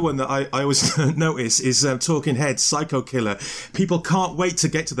 Another one that I always notice is Talking Heads, Psycho Killer. People can't wait to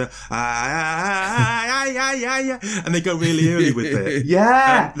get to the and they go really early with it.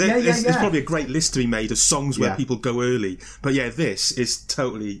 There's probably a great list to be made of songs where people go early. But yeah, this is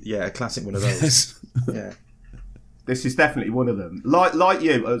totally a classic one of those. Yeah. This is definitely one of them. Like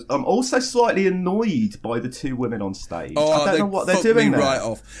you, I'm also slightly annoyed by the two women on stage. I don't know what they're doing there. Right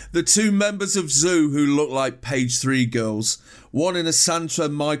off. The two members of Zoo who look like Page 3 girls, one in a Santa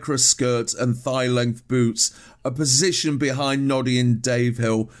micro skirt and thigh-length boots, are positioned behind Noddy and Dave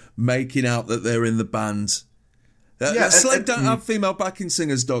Hill, making out that they're in the band. Slade don't have female backing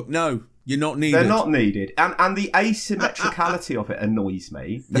singers, Doc. No. You're not needed. They're not needed. And the asymmetricality of it annoys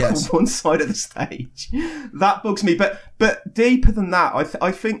me. They're on one side of the stage. That bugs me. But deeper than that,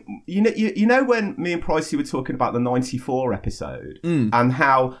 I think, you know when me and Pricey were talking about the 94 episode and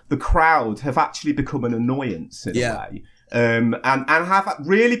how the crowd have actually become an annoyance in a way. And have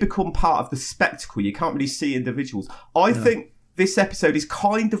really become part of the spectacle. You can't really see individuals. I think this episode is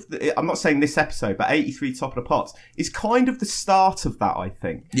kind of, I'm not saying this episode, but 83 Top of the Pops is kind of the start of that, I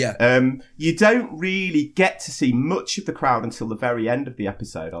think. Yeah. You don't really get to see much of the crowd until the very end of the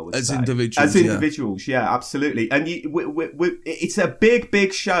episode, I would say. As individuals, yeah, absolutely. And it's a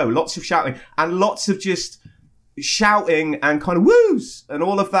big show, lots of shouting and lots of just shouting and kind of woos and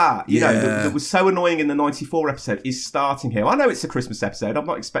all of that, you know, that was so annoying in the 94 episode is starting here. I know it's a Christmas episode. I'm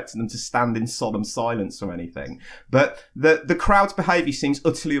not expecting them to stand in solemn silence or anything, but the crowd's behaviour seems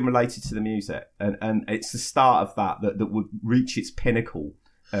utterly unrelated to the music, and it's the start of that would reach its pinnacle.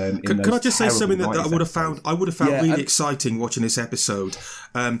 Can I just say something that I would have found really exciting watching this episode?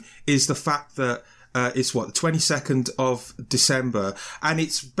 Is the fact that it's the 22nd of December, and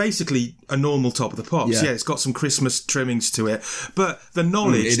it's basically a normal Top of the Pops. Yeah, it's got some Christmas trimmings to it, but the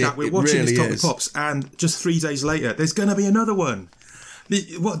knowledge that we're watching this Top of the Pops, and just 3 days later, there's going to be another one.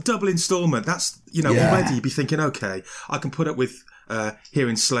 What double instalment? That's already you'd be thinking, okay, I can put up with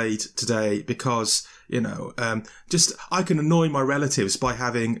hearing Slade today because just I can annoy my relatives by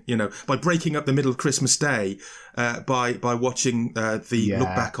having by breaking up the middle of Christmas Day by watching the look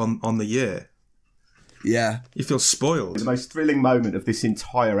back on the year. Yeah. You feel spoiled. The most thrilling moment of this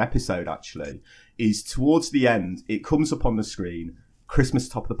entire episode, actually, is towards the end, it comes up on the screen, Christmas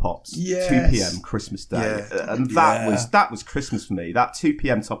Top of the Pops, 2 p.m. Christmas Day. Yeah. And that was Christmas for me. That 2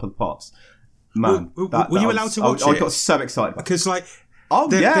 p.m. Top of the Pops. Man. Were you allowed to watch it? I got so excited. Because, there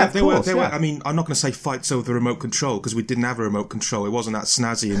were, I mean, I'm not going to say fights over the remote control because we didn't have a remote control. It wasn't that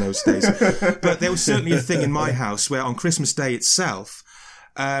snazzy in those days. But there was certainly a thing in my house where on Christmas Day itself,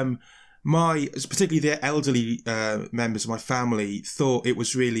 particularly the elderly members of my family thought it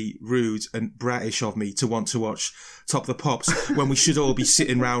was really rude and bratish of me to want to watch Top of the Pops when we should all be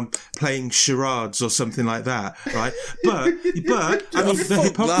sitting round playing charades or something like that, right? But I mean, the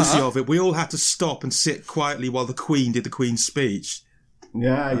hypocrisy of it, we all had to stop and sit quietly while the Queen did the Queen's speech.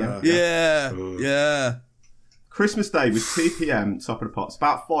 Yeah. Christmas Day was 2 p.m. Top of the Pops,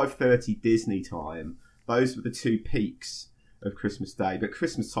 about 5:30 Disney time. Those were the two peaks of Christmas Day, but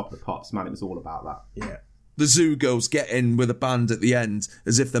Christmas Top of the Pops, man, it was all about that. Yeah. The Zoo Girls get in with a band at the end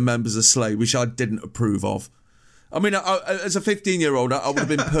as if they're members of Slade, which I didn't approve of. I mean, as a 15-year-old, I would have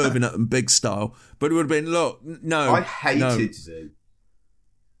been perving at them big style, but it would have been, look, no. I hated Zoo.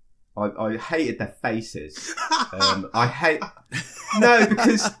 I hated their faces.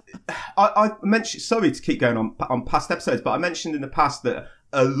 Because I mentioned, sorry to keep going on past episodes, but I mentioned in the past that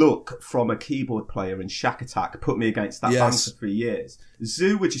a look from a keyboard player in Shack Attack put me against that band for 3 years.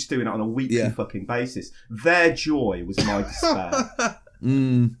 Zoo were just doing it on a weekly fucking basis. Their joy was my despair.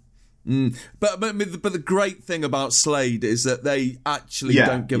 But the great thing about Slade is that they actually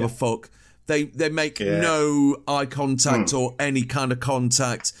don't give a fuck. They make no eye contact or any kind of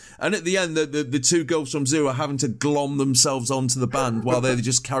contact. And at the end, the two girls from Zoo are having to glom themselves onto the band while they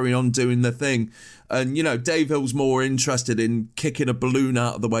just carry on doing their thing. And, Dave Hill's more interested in kicking a balloon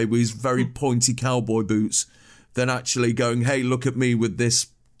out of the way with his very pointy cowboy boots than actually going, hey, look at me with this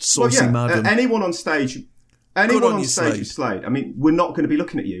saucy madam. Anyone on stage with Slade, I mean, we're not going to be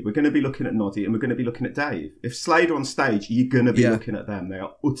looking at you. We're going to be looking at Noddy and we're going to be looking at Dave. If Slade are on stage, you're going to be looking at them. They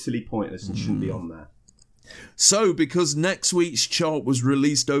are utterly pointless and shouldn't be on there. So, because next week's chart was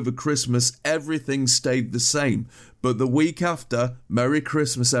released over Christmas, everything stayed the same. But the week after, Merry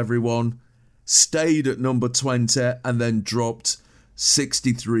Christmas Everyone stayed at number 20 and then dropped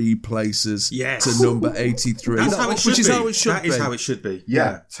 63 places to number 83. That's how it should be. That is how it should be.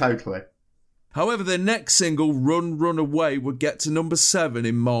 Yeah, totally. However, their next single, Run, Run Away, would get to number 7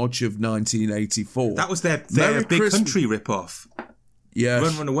 in March of 1984. That was their Big Country rip-off. Yes.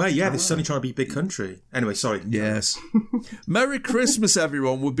 Run, Run Away. Yeah, they're suddenly trying to be Big Country. Anyway, sorry. Yes. Merry Christmas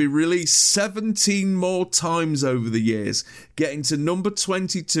Everyone would be released 17 more times over the years, getting to number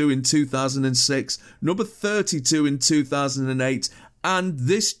 22 in 2006, number 32 in 2008, and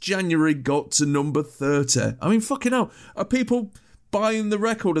this January got to number 30. I mean, fucking hell. Are people buying the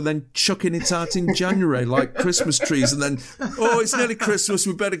record and then chucking it out in January like Christmas trees and then, oh, it's nearly Christmas,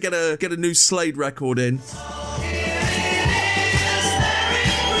 we better get a new Slade record in?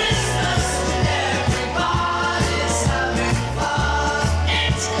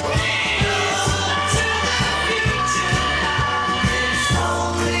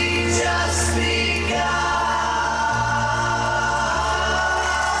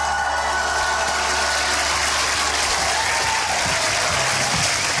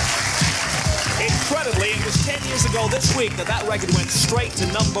 This week that record went straight to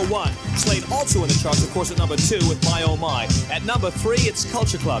number 1. Slade also in the charts, of course, at number 2 with My Oh My. At number 3, it's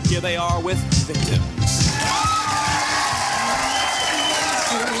Culture Club. Here they are with Victims.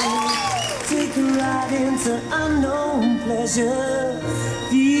 Take a ride into unknown pleasure.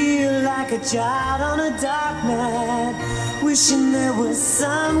 Feel like a child on a dark night, wishing there was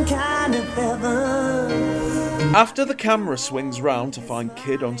some kind of heaven. After the camera swings round to find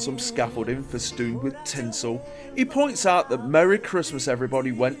Kid on some scaffolding festooned with tinsel, he points out that Merry Christmas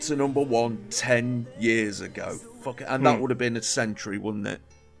Everybody went to number 1 10 years ago. Fuck it. And that would have been a century, wouldn't it?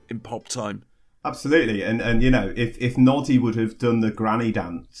 In pop time. Absolutely. And you know, if Noddy would have done the granny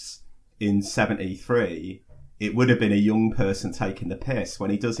dance in 73, it would have been a young person taking the piss.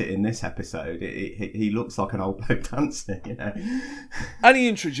 When he does it in this episode, he looks like an old bloke dancing, you know. And he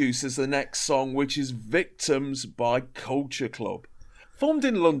introduces the next song, which is Victims by Culture Club. Formed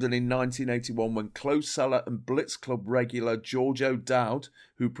in London in 1981 when Close Cellar and Blitz Club regular George O'Dowd,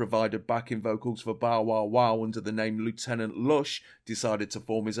 who provided backing vocals for Bow Wow Wow under the name Lieutenant Lush, decided to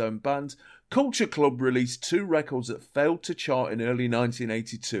form his own band, Culture Club released 2 records that failed to chart in early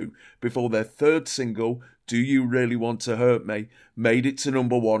 1982 before their third single, Do You Really Want to Hurt Me, made it to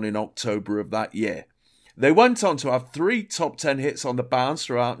number 1 in October of that year. They went on to have 3 top 10 hits on the bounce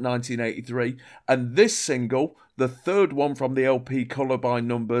throughout 1983, and this single, the third one from the LP Colourblind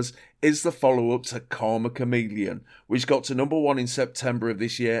Numbers, is the follow-up to Karma Chameleon, which got to number 1 in September of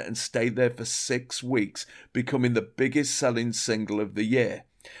this year and stayed there for 6 weeks, becoming the biggest selling single of the year.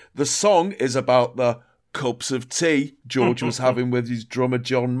 The song is about the cups of tea George was having with his drummer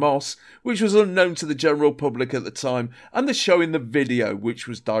John Moss, which was unknown to the general public at the time, and the show in the video, which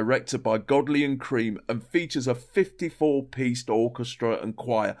was directed by Godley and Cream and features a 54-piece orchestra and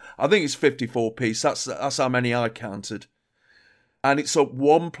choir. I think it's 54-piece, that's how many I counted. And it's up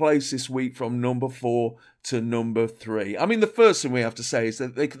 1 place this week from number 4 to number 3. I mean, the first thing we have to say is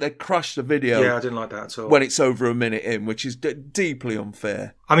that they crashed the video. Yeah, I didn't like that at all. When it's over a minute in, which is deeply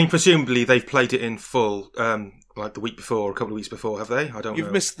unfair. I mean, presumably they've played it in full, like the week before or a couple of weeks before, have they? I don't know.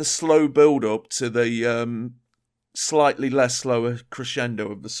 You've missed the slow build-up to the slightly less slower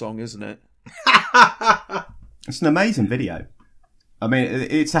crescendo of the song, isn't it? It's an amazing video. I mean,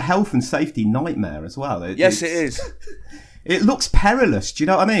 it's a health and safety nightmare as well. Yes, it is. It looks perilous. Do you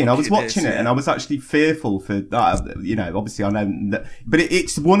know what I mean? I was watching it and I was actually fearful for that. You know, obviously I know that, but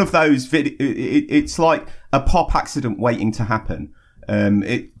it's one of those it's like a pop accident waiting to happen.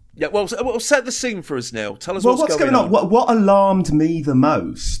 Yeah, well, set the scene for us, Neil. Tell us what's going on. What alarmed me the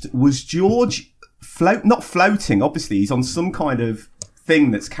most was George not floating. Obviously, he's on some kind of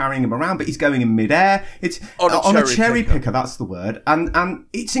thing that's carrying him around, but he's going in midair. It's on a cherry picker. That's the word. And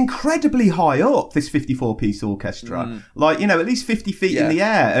it's incredibly high up, this 54-piece orchestra. Like, you know, at least 50 feet in the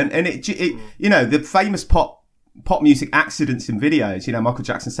air. And it you know, the famous pop music accidents in videos, you know, Michael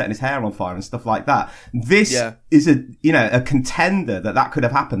Jackson setting his hair on fire and stuff like that. This is a contender that could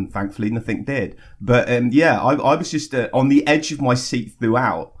have happened. Thankfully, nothing did. But I was just on the edge of my seat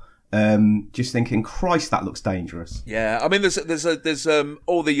throughout. Just thinking, Christ, that looks dangerous. Yeah, I mean, there's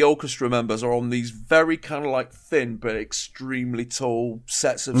all the orchestra members are on these very kind of like thin but extremely tall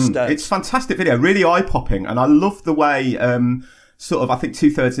sets of steps. It's a fantastic video, really eye-popping, and I love the way sort of, I think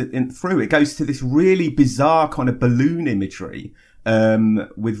 2/3 through, it goes to this really bizarre kind of balloon imagery.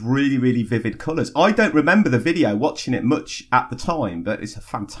 with really, really vivid colours. I don't remember the video, watching it much at the time, but it's a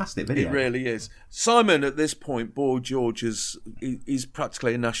fantastic video. It really is. Simon, at this point, Boy George he's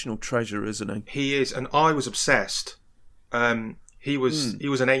practically a national treasure, isn't he? He is, and I was obsessed. He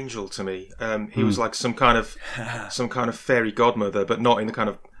was an angel to me. He was like some kind of fairy godmother, but not in the kind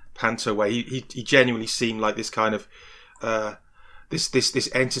of panto way. He genuinely seemed like this kind of this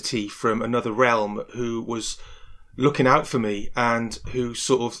entity from another realm who was looking out for me, and who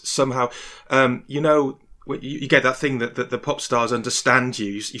sort of somehow, you get that thing that the pop stars understand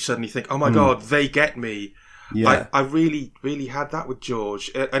you. You suddenly think, oh my God, they get me. Yeah. I really, really had that with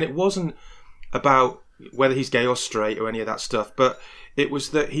George. And it wasn't about whether he's gay or straight or any of that stuff, but it was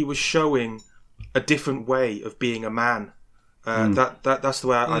that he was showing a different way of being a man. That's the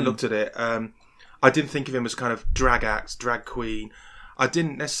way I looked at it. I didn't think of him as kind of drag act, drag queen. I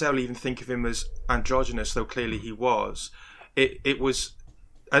didn't necessarily even think of him as androgynous, though clearly he was. It was,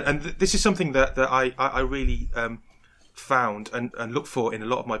 and this is something that I really found and looked for in a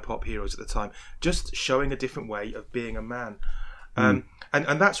lot of my pop heroes at the time, just showing a different way of being a man. And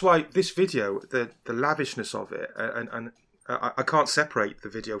that's why this video, the lavishness of it, and I can't separate the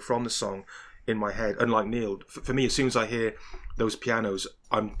video from the song in my head, unlike Neil. For me, as soon as I hear those pianos,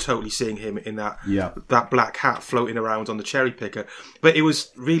 I'm totally seeing him in that black hat floating around on the cherry picker. But it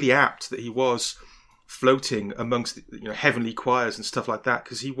was really apt that he was floating amongst heavenly choirs and stuff like that,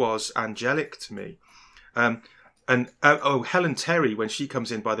 because he was angelic to me. Helen Terry, when she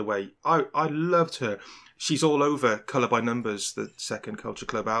comes in, by the way, I loved her. She's all over Colour by Numbers, the second Culture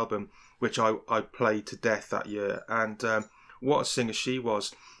Club album, which I played to death that year. And what a singer she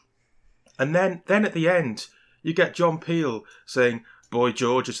was. And then at the end, you get John Peel saying, Boy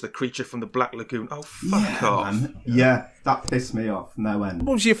George is the creature from the Black Lagoon. Oh, fuck off. Man. Yeah, that pissed me off. No end.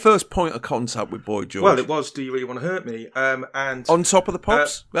 What was your first point of contact with Boy George? Well, it was, Do You Really Want to Hurt Me? And On Top of the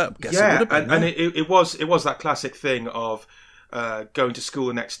Pops? It would have been, and it was that classic thing of going to school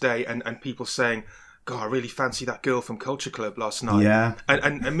the next day and people saying, God, I really fancy that girl from Culture Club last night. Yeah.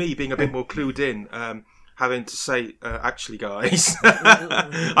 And me being a bit more clued in, having to say, actually, guys,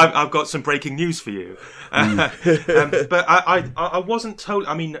 I've got some breaking news for you. But I wasn't told.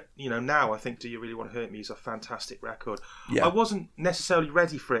 I mean, now I think Do You Really Want to Hurt Me is a fantastic record. Yeah. I wasn't necessarily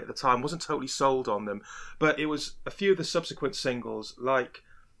ready for it at the time. Wasn't totally sold on them. But it was a few of the subsequent singles, like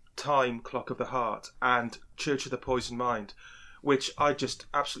Time, Clock of the Heart, and Church of the Poisoned Mind, which I just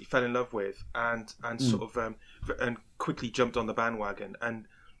absolutely fell in love with, and sort of and quickly jumped on the bandwagon, and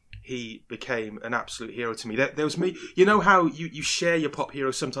he became an absolute hero to me. There was me. You know how you share your pop hero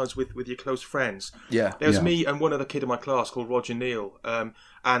sometimes with your close friends? Yeah. There was me and one other kid in my class called Roger Neal, and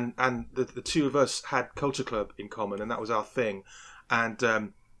the two of us had Culture Club in common, and that was our thing. And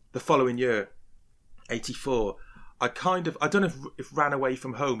the following year, 84, I don't know if Ran Away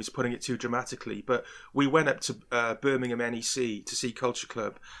From Home is putting it too dramatically, but we went up to Birmingham NEC to see Culture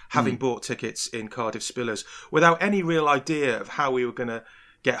Club, having bought tickets in Cardiff Spillers, without any real idea of how we were going to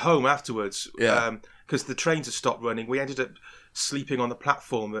get home afterwards, because the trains had stopped running. We ended up sleeping on the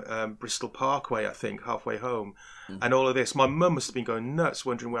platform at Bristol Parkway, I think, halfway home, and all of this. My mum must have been going nuts,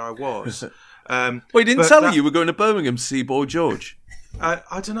 wondering where I was. Well, he didn't tell her you were going to Birmingham to see Boy George. I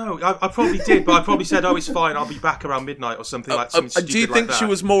don't know. I probably did, but I probably said, "Oh, it's fine. I'll be back around midnight" or something like that. Do you think she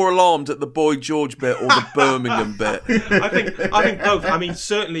was more alarmed at the Boy George bit or the Birmingham bit? I think both. I mean,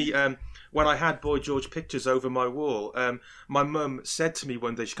 certainly. When I had Boy George pictures over my wall, my mum said to me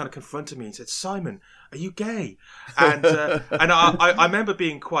one day, she kind of confronted me and said, "Simon, are you gay?" And I remember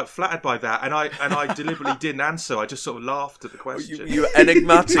being quite flattered by that, and I deliberately didn't answer. I just sort of laughed at the question. You were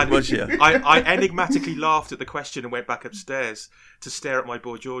enigmatic, was you? I enigmatically laughed at the question and went back upstairs to stare at my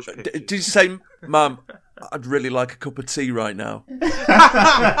Boy George pictures. Did you say, "Mum, I'd really like a cup of tea right now"?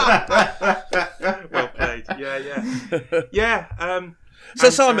 Well played. Yeah. So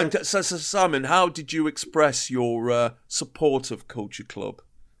Simon, how did you express your support of Culture Club?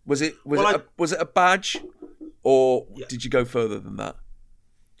 Was it a badge, or did you go further than that?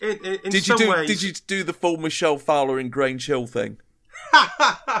 Did you do the full Michelle Fowler in Grange Hill thing?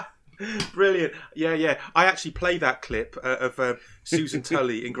 Brilliant. Yeah. I actually play that clip of Susan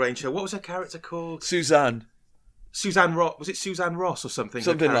Tully in Grange Hill. What was her character called? Suzanne Ross. Was it Suzanne Ross or something?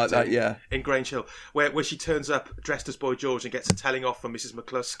 Something like that, yeah. In Grange Hill, where she turns up dressed as Boy George and gets a telling off from Mrs.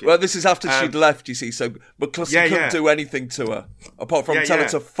 McCluskey. Well, this is after she'd left, you see, so McCluskey couldn't do anything to her, apart from tell her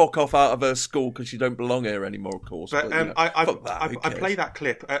to fuck off out of her school because she don't belong here anymore, of course. But I play that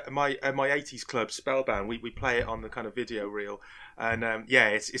clip at my 80s club, Spellbound. We play it on the kind of video reel. And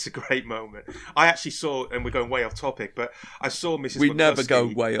it's a great moment. I actually saw, and we're going way off topic, but I saw Mrs. We McCluskey. never go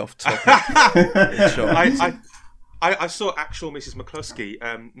way off topic. I saw actual Mrs. McCluskey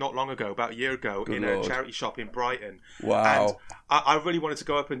not long ago, about a year ago, in a charity shop in Brighton. Wow. And I really wanted to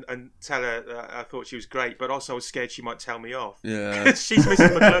go up and tell her that I thought she was great, but also I was scared she might tell me off. Yeah. She's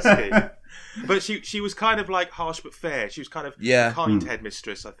Mrs. McCluskey. But she was kind of like harsh but fair. She was kind of a kind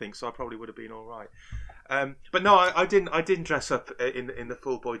headmistress, I think, so I probably would have been all right. But no, I didn't dress up in the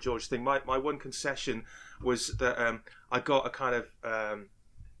full Boy George thing. My one concession was that I got a kind of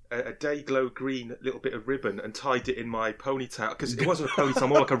a day glow green little bit of ribbon and tied it in my ponytail, because it wasn't a ponytail,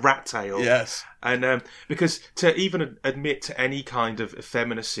 more like a rat tail. Yes. And because to even admit to any kind of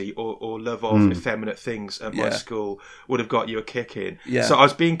effeminacy or love of effeminate things at my school would have got you a kick in. Yeah. So I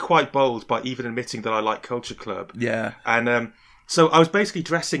was being quite bold by even admitting that I like Culture Club. Yeah. And so I was basically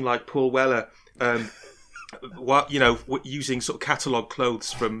dressing like Paul Weller. Using sort of catalogue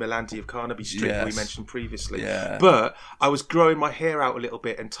clothes from Melandi of Carnaby Street that we mentioned previously. Yeah. But I was growing my hair out a little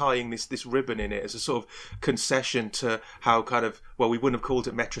bit and tying this ribbon in it as a sort of concession to how kind of, well, we wouldn't have called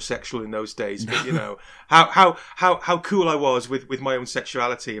it metrosexual in those days, but you know, how cool I was with my own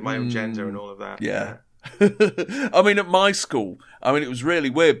sexuality and my own gender and all of that. Yeah. I mean, at my school, it was really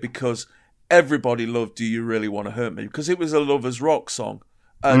weird because everybody loved Do You Really Want to Hurt Me? Because it was a lovers rock song.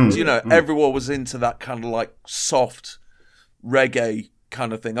 And, everyone was into that kind of like soft reggae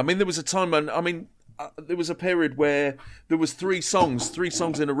kind of thing. I mean, there was a time when, there was a period where there was three songs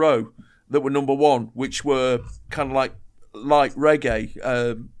in a row that were number one, which were kind of like light reggae.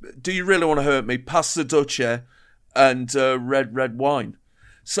 Do You Really Want to Hurt Me? Pass the Dutcher and Red, Red Wine.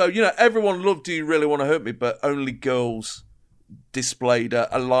 So, everyone loved Do You Really Want to Hurt Me? But only girls displayed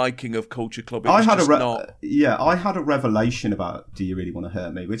a liking of Culture Club. I had a revelation about Do You Really Want to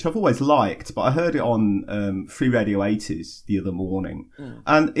Hurt Me, which I've always liked, but I heard it on Free Radio 80s the other morning,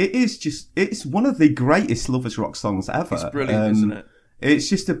 and it's one of the greatest lovers rock songs ever. It's brilliant, isn't it? It's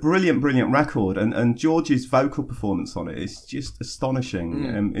just a brilliant record, and George's vocal performance on it is just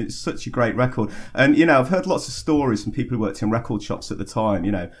astonishing. It's such a great record, and I've heard lots of stories from people who worked in record shops at the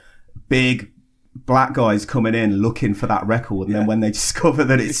time. Big black guys coming in looking for that record, and then when they discover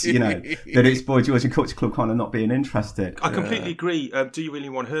that it's that it's Boy George and Culture Club, kind of not being interested. I completely agree. Do You Really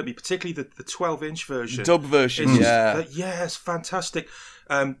Want to Hurt Me? Particularly the 12-inch version, dub version. It's fantastic.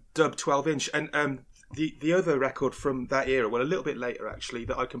 Dub 12-inch, and the other record from that era, well, a little bit later actually,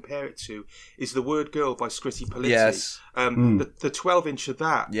 that I compare it to is The Word Girl by Scritti Politti. Yes. The 12-inch of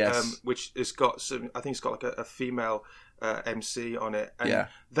that, which has got some, I think it's got like a female MC on it, and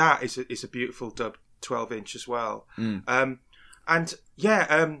that is a beautiful dub 12-inch as well. You're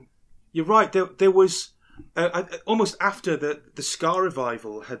right. There was almost after the ska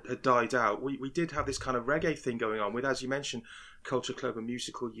revival had died out, we did have this kind of reggae thing going on with, as you mentioned, Culture Club and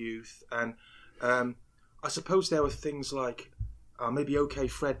Musical Youth, and I suppose there were things like maybe OK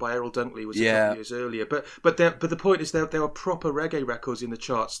Fred by Errol Dunkley was a couple of years earlier, but the point is there were proper reggae records in the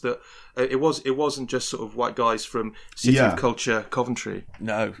charts that it wasn't just sort of white guys from City of Culture, Coventry.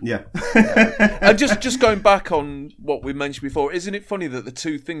 No, no. And just going back on what we mentioned before, isn't it funny that the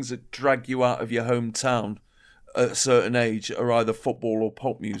two things that drag you out of your hometown at a certain age are either football or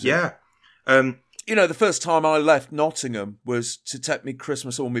pop music? Yeah. The first time I left Nottingham was to take me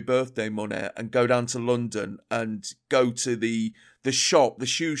Christmas or my birthday money and go down to London and go to the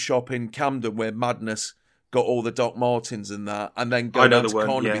shoe shop in Camden where Madness got all the Doc Martens and that, and then go down to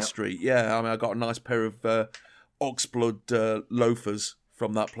Carnaby Street. Yeah, I got a nice pair of Oxblood loafers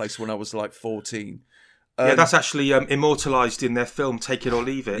from that place when I was like 14. That's actually immortalised in their film Take It or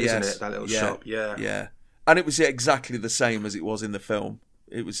Leave It, isn't it? That little shop. Yeah. And it was exactly the same as it was in the film.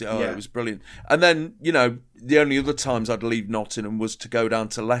 It was it was brilliant. And then, the only other times I'd leave Nottingham was to go down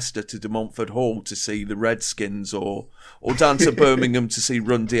to Leicester to De Montfort Hall to see the Redskins, or down to Birmingham to see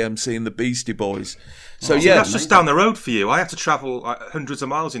Run DMC and the Beastie Boys. So that's just down the road for you. I have to travel hundreds of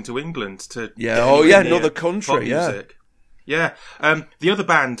miles into England to another country. Music. Yeah. The other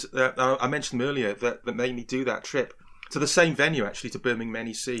band that I mentioned earlier that made me do that trip to the same venue, actually, to Birmingham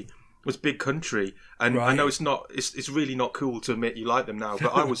NEC, was Big Country, and I know it's really not cool to admit you like them now,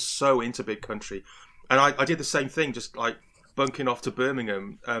 but I was so into Big Country, and I did the same thing, just like bunking off to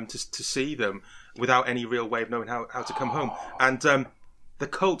Birmingham to see them without any real way of knowing how to come home. And the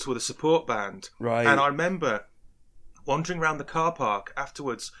Cults were the support band, right? And I remember wandering around the car park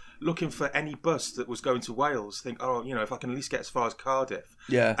afterwards, looking for any bus that was going to Wales. Think, if I can at least get as far as Cardiff.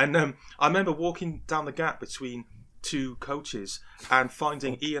 Yeah. And I remember walking down the gap between two coaches and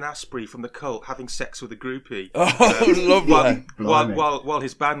finding Ian Astbury from the Cult having sex with a groupie. Lovely. While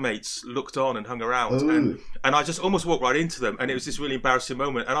his bandmates looked on and hung around, and I just almost walked right into them, and it was this really embarrassing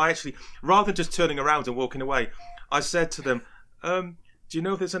moment. And I actually, rather than just turning around and walking away, I said to them, do you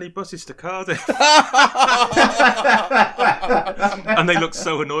know if there's any buses to Cardiff? And they looked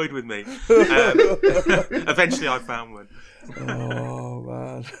so annoyed with me. Eventually I found one. Oh,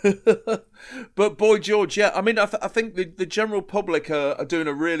 man. But Boy George, yeah, I mean, I think the general public are doing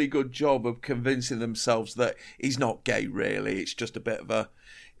a really good job of convincing themselves that he's not gay, really. It's just a bit of a...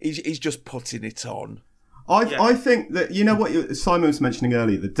 He's just putting it on. I think that, you know what Simon was mentioning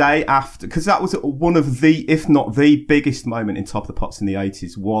earlier, the day after, because that was one of the, if not the biggest moment in Top of the Pops in the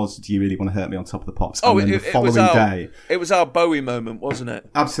 80s was Do You Really Want to Hurt Me on Top of the Pops? Oh, and then the following day. It was our Bowie moment, wasn't it?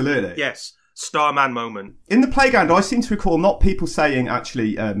 Absolutely. Yes. Starman moment. In the playground, I seem to recall not people saying,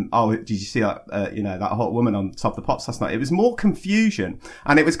 actually, oh, did you see that, that hot woman on Top of the Pops last night? It was more confusion.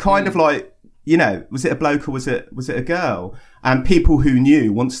 And it was kind of like, was it a bloke or was it a girl? And people who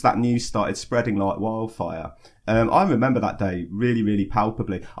knew, once that news started spreading like wildfire, I remember that day really, really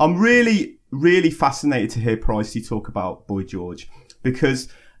palpably. I'm really, really fascinated to hear Pricey talk about Boy George, because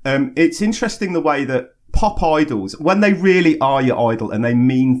it's interesting the way that pop idols, when they really are your idol and they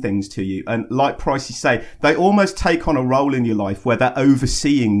mean things to you, and like Pricey say, they almost take on a role in your life where they're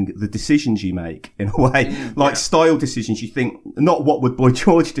overseeing the decisions you make in a way, style decisions. You think, not what would Boy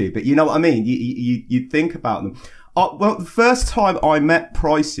George do, but you know what I mean? You think about them. Well, the first time I met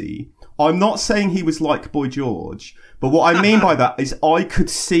Pricey, I'm not saying he was like Boy George, but what I mean by that is I could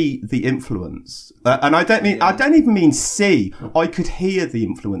see the influence. And I don't even mean see. I could hear the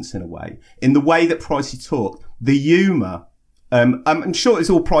influence in a way, in the way that Pricey talked, the humour. I'm sure it's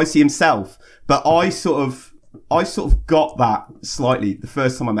all Pricey himself, but I sort of got that slightly the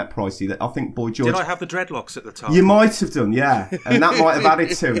first time I met Pricey, that I think Boy George... Did I have the dreadlocks at the time? You might have done, yeah. And that might have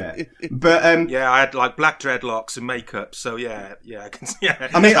added to it. But yeah, I had like black dreadlocks and makeup, so yeah, I can see. Yeah.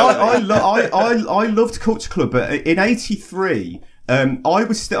 I mean, I loved Culture Club, but in '83... I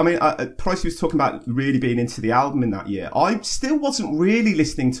was still, Pricey was talking about really being into the album in that year. I still wasn't really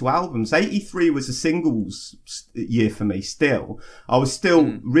listening to albums. 83 was a singles year for me still. I was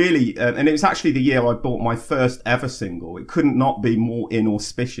still really, and it was actually the year I bought my first ever single. It couldn't not be more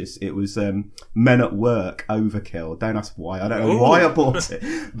inauspicious. It was Men at Work, Overkill. Don't ask why. I don't know why I bought it.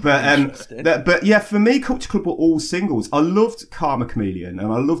 But yeah, for me, Culture Club were all singles. I loved Karma Chameleon,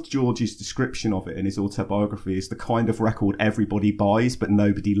 and I loved George's description of it in his autobiography as the kind of record everybody buys but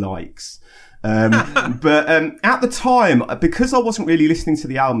nobody likes. But at the time, because I wasn't really listening to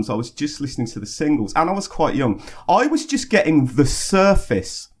the albums, I was just listening to the singles, and I was quite young. I was just getting the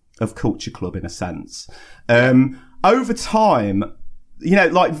surface of Culture Club in a sense. Over time,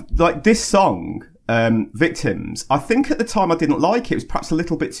 like this song, Victims, I think at the time I didn't like it. It was perhaps a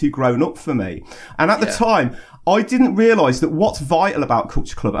little bit too grown up for me. And at the time, I didn't realise that what's vital about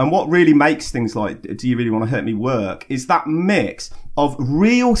Culture Club and what really makes things like Do You Really Want to Hurt Me work is that mix of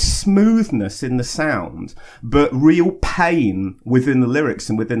real smoothness in the sound, but real pain within the lyrics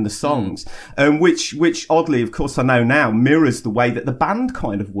and within the songs, which oddly, of course, I know now mirrors the way that the band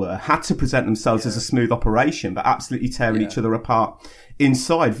kind of had to present themselves as a smooth operation, but absolutely tearing each other apart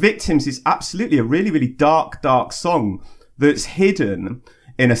inside. Victims is absolutely a really, really dark, dark song that's hidden,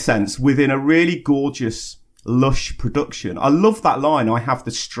 in a sense, within a really gorgeous, lush production. I love that line, I have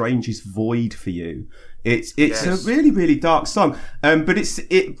the strangest void for you. It's a really, really dark song. But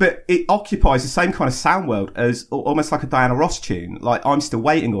it occupies the same kind of sound world as almost like a Diana Ross tune, like I'm Still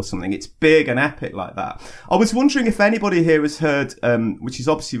Waiting or something. It's big and epic like that. I was wondering if anybody here has heard, which is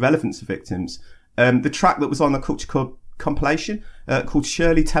obviously relevant to Victims, the track that was on the Culture Club compilation, called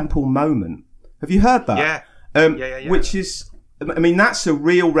Shirley Temple Moment. Have you heard that? Yeah. Which is, that's a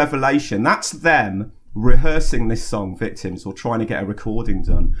real revelation. That's them rehearsing this song, Victims, or trying to get a recording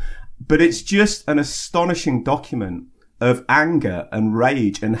done. But it's just an astonishing document of anger and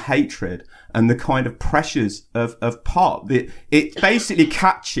rage and hatred and the kind of pressures of pop. It basically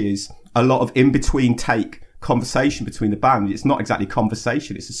catches a lot of in-between take conversation between the band. It's not exactly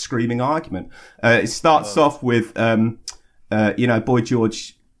conversation, it's a screaming argument. It starts off with, Boy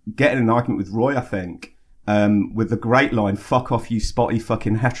George getting an argument with Roy, I think. With the great line, "Fuck off, you spotty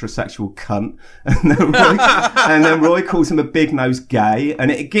fucking heterosexual cunt," and then Roy calls him a big-nosed gay,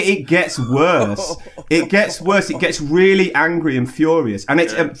 and it gets worse. It gets worse. It gets really angry and furious, and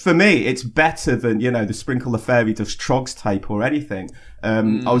it's for me, it's better than the Sprinkle the Fairy Dust Trogs tape or anything.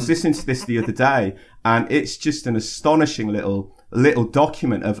 I was listening to this the other day, and it's just an astonishing little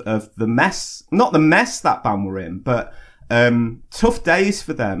document of the mess, not the mess that band were in, but tough days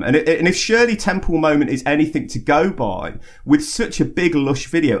for them. And if Shirley Temple Moment is anything to go by, with such a big lush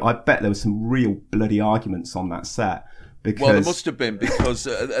video, I bet there were some real bloody arguments on that set. Well, there must have been, because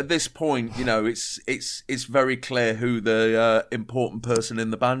at this point, it's very clear who the important person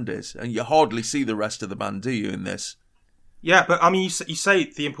in the band is, and you hardly see the rest of the band, do you, in this? Yeah, but I mean, you say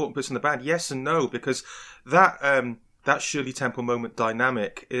the important person in the band. Yes and no, because that Shirley Temple Moment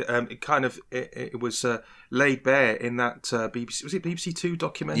dynamic, it was laid bare in that BBC, was it BBC Two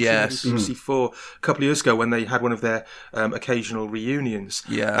documentary? Yes. Maybe BBC Four, a couple of years ago when they had one of their occasional reunions.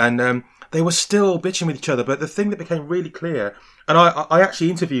 Yeah. And they were still bitching with each other, but the thing that became really clear, and I actually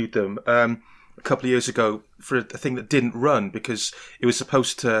interviewed them a couple of years ago for a thing that didn't run because it was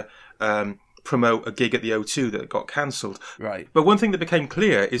supposed to promote a gig at the O2 that got cancelled. Right. But one thing that became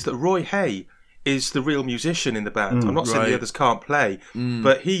clear is that Roy Hay is the real musician in the band. I'm not saying the others can't play,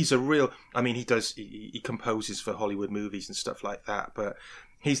 but he's a real... I mean, he composes for Hollywood movies and stuff like that, but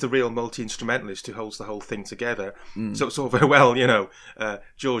he's the real multi-instrumentalist who holds the whole thing together. So it's all very well,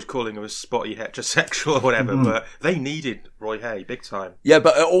 George calling him a spotty heterosexual or whatever, but they needed Roy Hay big time. Yeah,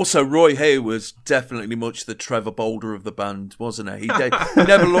 but also Roy Hay was definitely much the Trevor Bolder of the band, wasn't he? He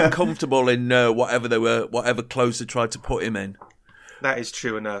never looked comfortable in whatever clothes they tried to put him in. That is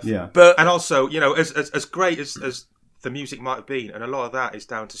true enough. Yeah. And also, as great as the music might have been, and a lot of that is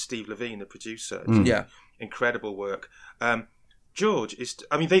down to Steve Levine, the producer. Yeah. Incredible work. George is...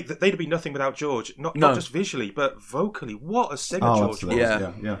 I mean, they'd have been nothing without George. Not just visually, but vocally. What a singer George was.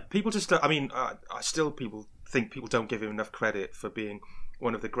 Yeah. People just... I still think people don't give him enough credit for being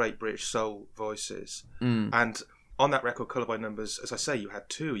one of the great British soul voices. And on that record, Colour by Numbers, as I say, you had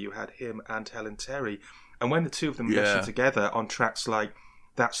two. You had him and Helen Terry. And when the two of them listened together on tracks like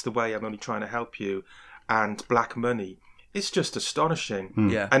That's the Way, I'm Only Trying to Help You, and Black Money, it's just astonishing.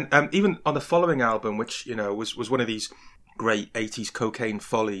 Yeah. And even on the following album, which, was one of these great 80s cocaine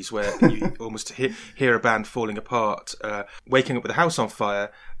follies where you almost hear a band falling apart, Waking Up with a House on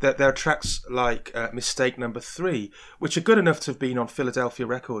Fire, there are tracks like Mistake Number 3, which are good enough to have been on Philadelphia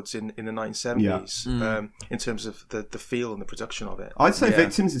Records in the 1970s, in terms of the feel and the production of it. I'd say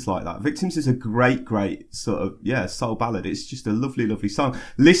Victims is like that. Victims is a great sort of, soul ballad. It's just a lovely, lovely song.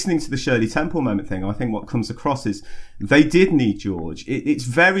 Listening to the Shirley Temple Moment thing, I think what comes across is they did need George. It's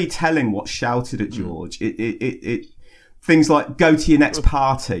very telling what's shouted at George. Things like go to your next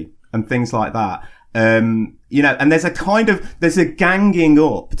party and things like that. And there's a ganging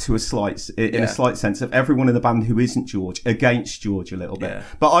up to a slight sense of everyone in the band who isn't George against George a little bit. Yeah.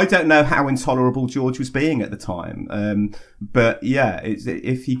 But I don't know how intolerable George was being at the time. But yeah,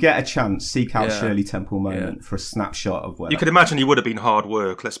 if you get a chance, seek out Shirley Temple Moment for a snapshot of where you could imagine he would have been hard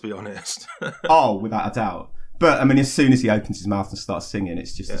work. Let's be honest. Oh, without a doubt. But, I mean, as soon as he opens his mouth and starts singing,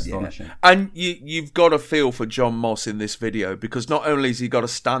 it's just astonishing. Yeah. And you've got to feel for John Moss in this video, because not only has he got to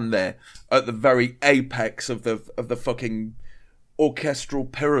stand there at the very apex of the fucking orchestral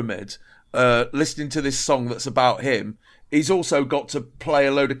pyramid, listening to this song that's about him, he's also got to play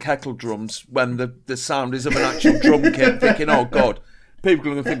a load of kettle drums when the sound is of an actual drum kit, thinking, oh, God, people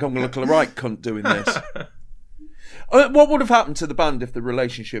are going to think I'm going to look like a right cunt doing this. What would have happened to the band if the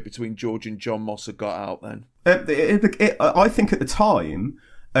relationship between George and John Moss had got out then? I think at the time,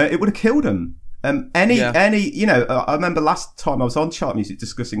 it would have killed them. I remember last time I was on Chart Music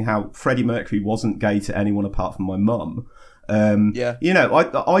discussing how Freddie Mercury wasn't gay to anyone apart from my mum.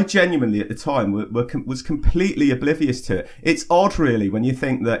 I genuinely at the time was completely oblivious to it. It's odd, really, when you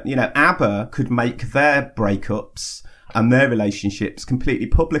think that, ABBA could make their breakups and their relationships completely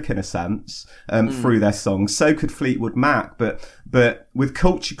public in a sense, through their songs. So could Fleetwood Mac, but with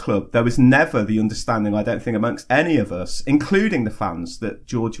Culture Club, there was never the understanding, I don't think, amongst any of us, including the fans, that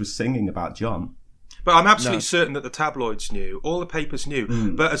George was singing about John. But I'm absolutely certain that the tabloids knew, all the papers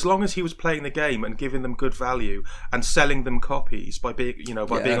knew. But as long as he was playing the game and giving them good value and selling them copies by being, being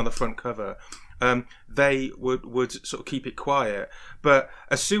on the front cover, they would sort of keep it quiet. But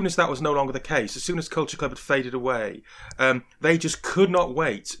as soon as that was no longer the case, as soon as Culture Club had faded away, they just could not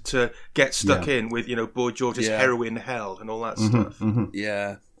wait to get stuck in with, Boy George's Heroin Hell and all that stuff. Mm-hmm.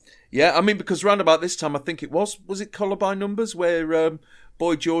 Yeah. Yeah, I mean, because round about this time, I think it was it Colour by Numbers, where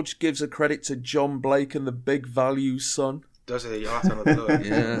Boy George gives a credit to John Blake and the Big Value Son. Does he? I'll have to have a look.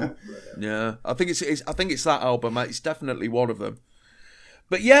 Yeah. I think it's that album. It's definitely one of them.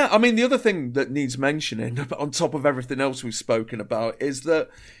 But yeah, I mean, the other thing that needs mentioning, on top of everything else we've spoken about, is that,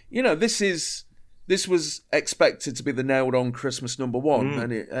 this was expected to be the nailed-on Christmas number one,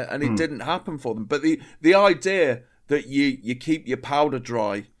 and it didn't happen for them. But the idea that you keep your powder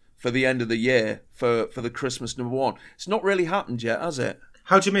dry for the end of the year for the Christmas number one, it's not really happened yet, has it?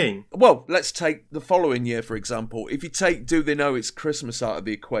 How do you mean? Well, let's take the following year, for example. If you take Do They Know It's Christmas out of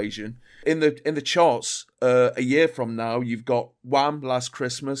the equation, in the charts a year from now, you've got Wham! Last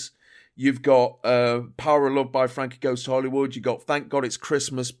Christmas, you've got Power of Love by Frankie Goes to Hollywood, you've got Thank God It's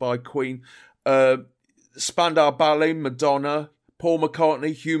Christmas by Queen, Spandau Ballet, Madonna, Paul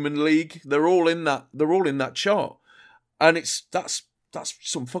McCartney, Human League. They're all in that chart. and that's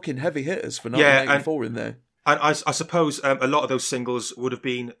some fucking heavy hitters for 1984 in there. And I suppose a lot of those singles would have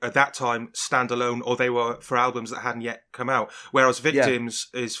been, at that time, standalone, or they were for albums that hadn't yet come out. Whereas Victims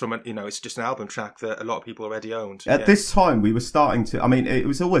is from, it's just an album track that a lot of people already owned. At this time, we were starting to, it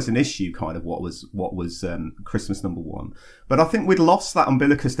was always an issue, kind of, what was Christmas number one. But I think we'd lost that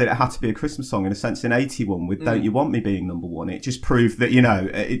umbilicus that it had to be a Christmas song, in a sense, in 81 with Don't You Want Me being number one. It just proved that,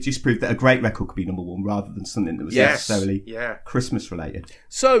 that a great record could be number one rather than something that was necessarily Christmas related.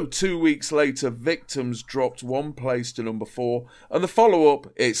 So, 2 weeks later, Victims dropped one place to number 4, and the follow-up,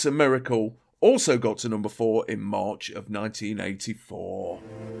 It's a Miracle, also got to number 4 in March of 1984.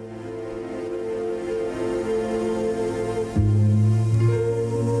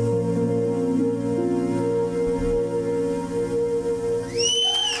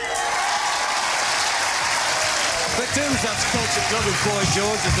 Victims, that's Culture Club with Boy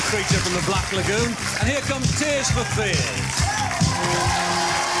George as the creature from the Black Lagoon, and here comes Tears for Fears.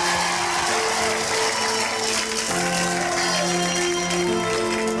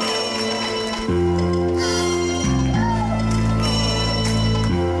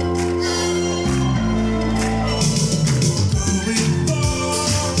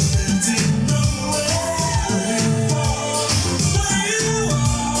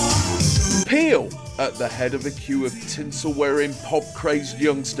 Peel, at the head of a queue of tinsel-wearing, pop-crazed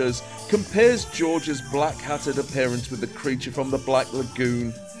youngsters, compares George's black-hatted appearance with the creature from the Black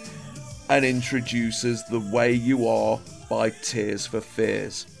Lagoon and introduces The Way You Are by Tears for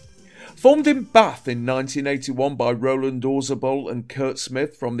Fears. Formed in Bath in 1981 by Roland Orzabal and Kurt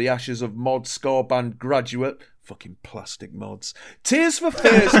Smith from the ashes of mod ska band Graduate, fucking plastic mods, Tears for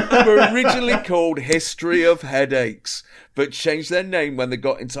Fears were originally called History of Headaches, but changed their name when they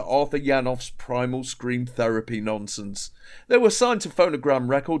got into Arthur Janoff's Primal Scream Therapy nonsense. They were signed to Phonogram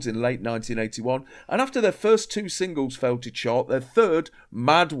Records in late 1981, and after their first 2 singles failed to chart, their third,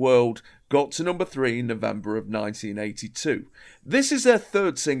 Mad World, got to number 3 in November of 1982. This is their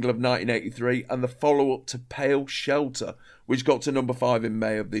third single of 1983 and the follow-up to Pale Shelter, which got to number 5 in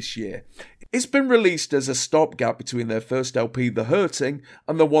May of this year. It's been released as a stopgap between their first LP, The Hurting,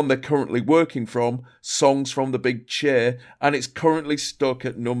 and the one they're currently working from, Songs from the Big Chair, and it's currently stuck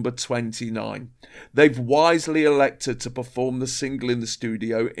at number 29. They've wisely elected to perform the single in the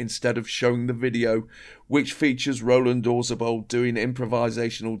studio instead of showing the video, which features Roland Orzabal doing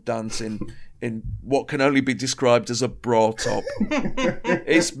improvisational dancing in what can only be described as a bra top.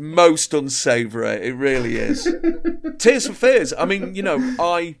 It's most unsavoury, it really is. Tears for Fears,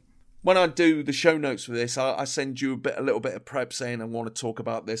 when I do the show notes for this, I send you a little bit of prep saying I want to talk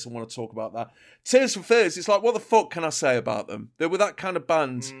about this, I want to talk about that. Tears for Fears, it's like, what the fuck can I say about them? They were that kind of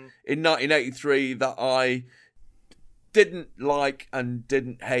band in 1983 that I didn't like and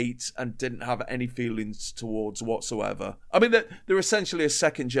didn't hate and didn't have any feelings towards whatsoever. I mean, they're essentially a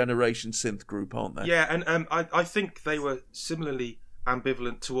second-generation synth group, aren't they? Yeah, and I think they were similarly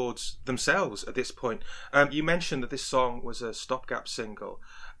ambivalent towards themselves at this point. You mentioned that this song was a stopgap single,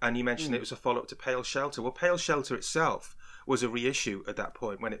 and you mentioned it was a follow-up to Pale Shelter. Well, Pale Shelter itself was a reissue at that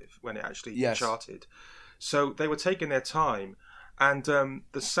point when it actually charted. So they were taking their time, and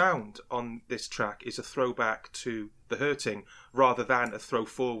the sound on this track is a throwback to The Hurting rather than a throw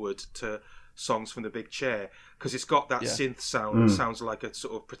forward to Songs from the Big Chair, because it's got that synth sound that sounds like a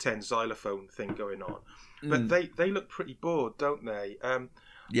sort of pretend xylophone thing going on. But they look pretty bored, don't they?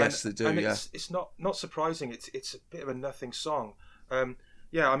 Yes, they do. And it's not surprising. It's a bit of a nothing song.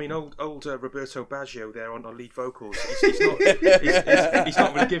 Old Roberto Baggio there on lead vocals. He's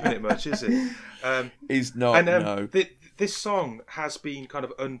not really giving it much, is he? He's not. No. This song has been kind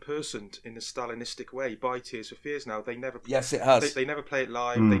of unpersoned in a Stalinistic way by Tears for Fears. Now they never. Yes, it has. They never play it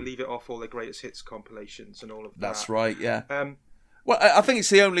live. They leave it off all their greatest hits compilations and all of that. That's right. Yeah. Well, I think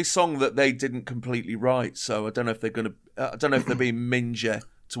it's the only song that they didn't completely write. So I don't know if they're going to. I don't know if they're being mingy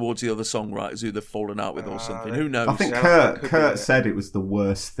towards the other songwriters who they've fallen out with or something. Who knows? I think Kurt said it was the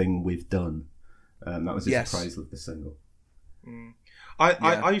worst thing we've done. That was his appraisal of the single.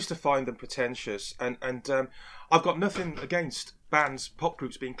 I used to find them pretentious, and I've got nothing against bands, pop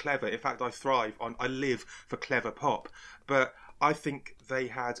groups being clever. In fact, I live for clever pop. But I think they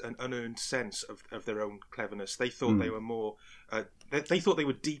had an unearned sense of their own cleverness. They thought they were more. They thought they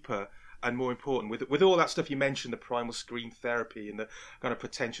were deeper and more important. With all that stuff you mentioned, the Primal Scream Therapy and the kind of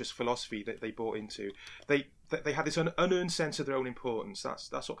pretentious philosophy that they bought into, they had this unearned sense of their own importance.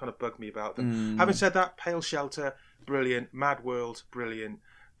 That's what kind of bugged me about them. Having said that, Pale Shelter, brilliant. Mad World, brilliant.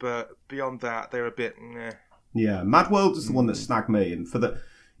 But beyond that, they're a bit. Yeah, Mad World is the one that snagged me, and for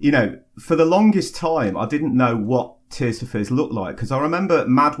the longest time, I didn't know what Tears for Fears looked like, because I remember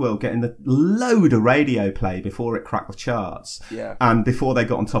Mad World getting the load of radio play before it cracked the charts, and before they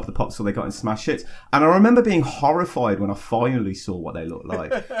got on Top of the Pops, so they got in Smash Hits. And I remember being horrified when I finally saw what they looked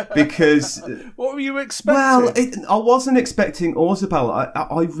like, because what were you expecting? Well, I wasn't expecting Orzabal.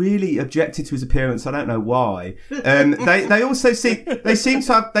 I really objected to his appearance. I don't know why. They also seem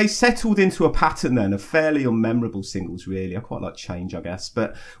to have settled into a pattern then of fairly unmemorable singles. Really, I quite like Change, I guess,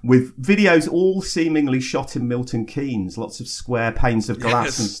 but with videos all seemingly shot in Milton Keynes. Lots of square panes of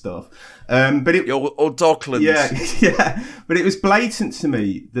glass and stuff. But it or Docklands. Yeah. But it was blatant to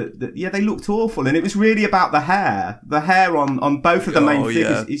me that they looked awful, and it was really about the hair. The hair on both of the main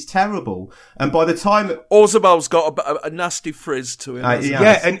figures is terrible. And by the time Orzabal's got a nasty frizz to him.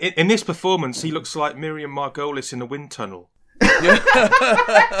 And in this performance, he looks like Miriam Margolyes in the wind tunnel.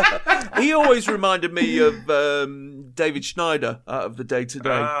 He always reminded me of David Schneider out of The Day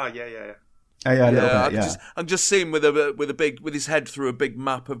Today. Yeah, I'm just seeing with his head through a big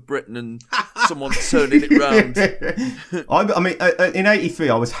map of Britain and someone turning it round. I mean, in '83,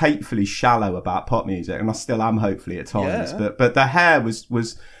 I was hatefully shallow about pop music, and I still am, hopefully at times. Yeah. But the hair was.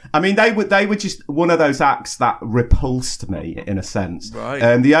 I mean, they were just one of those acts that repulsed me in a sense.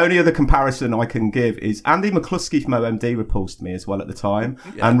 Right. The only other comparison I can give is Andy McCluskey from OMD repulsed me as well at the time,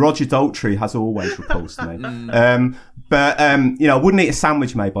 and Roger Daltrey has always repulsed me. But I wouldn't eat a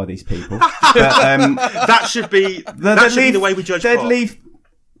sandwich made by these people. But, that should be the way we judge pop.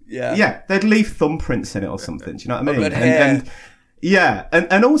 They'd leave thumbprints in it or something. Do you know what I mean?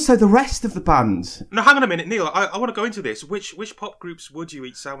 And also the rest of the band. No, hang on a minute, Neil. I want to go into this. Which pop groups would you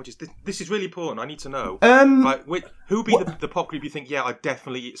eat sandwiches? This is really important. I need to know. Who would be the pop group you think? Yeah, I'd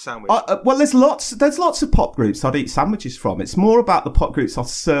definitely eat a sandwich. Well, there's lots of pop groups I'd eat sandwiches from. It's more about the pop groups I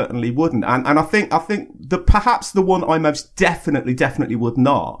certainly wouldn't. And I think perhaps the one I most definitely would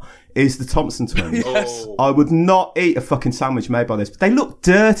not is the Thompson Twins. Yes. I would not eat a fucking sandwich made by this. But they look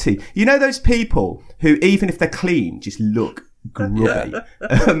dirty. You know those people who, even if they're clean, just look grubby.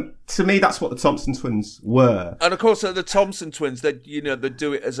 To me, that's what the Thompson Twins were. And of course, the Thompson Twins, they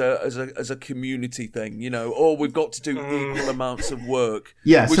do it as a community thing. We've got to do equal amounts of work.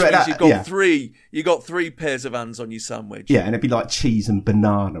 Yeah, which so means you got three pairs of hands on your sandwich. Yeah, and it'd be like cheese and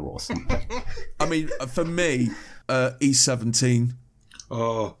banana or something. I mean, for me, E17.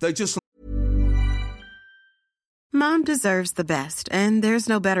 Oh, they just. Mom deserves the best, and there's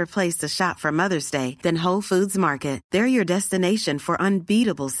no better place to shop for Mother's Day than Whole Foods Market. They're your destination for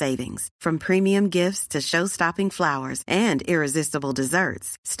unbeatable savings, from premium gifts to show-stopping flowers and irresistible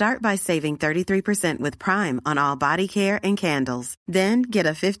desserts. Start by saving 33% with Prime on all body care and candles. Then get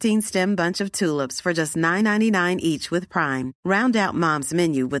a 15-stem bunch of tulips for just $9.99 each with Prime. Round out Mom's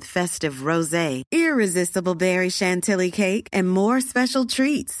menu with festive rosé, irresistible berry chantilly cake, and more special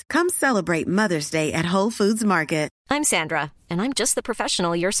treats. Come celebrate Mother's Day at Whole Foods Market. I'm Sandra, and I'm just the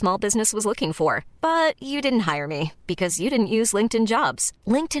professional your small business was looking for. But you didn't hire me because you didn't use LinkedIn Jobs.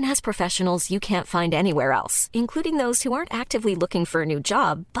 LinkedIn has professionals you can't find anywhere else, including those who aren't actively looking for a new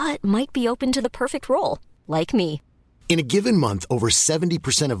job, but might be open to the perfect role, like me. In a given month, over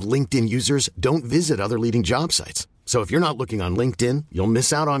 70% of LinkedIn users don't visit other leading job sites. So if you're not looking on LinkedIn, you'll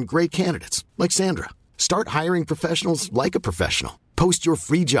miss out on great candidates like Sandra. Start hiring professionals like a professional. Post your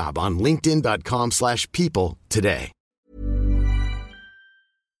free job on linkedin.com/people today.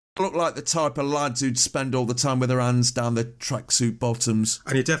 Look like the type of lads who'd spend all the time with their hands down their tracksuit bottoms.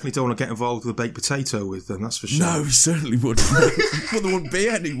 And you definitely don't want to get involved with a baked potato with them, that's for sure. No, you certainly wouldn't. Well, there wouldn't be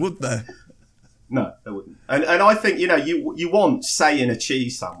any, would there? No, there wouldn't. And I think, you want, say, in a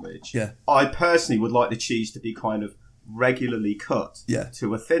cheese sandwich. Yeah. I personally would like the cheese to be kind of regularly cut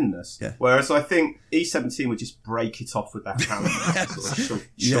to a thinness. Yeah. Whereas I think E17 would just break it off with that hammer. Sort of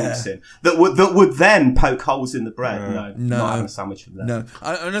chunks in. That would then poke holes in the bread. No, not having a sandwich from there. No.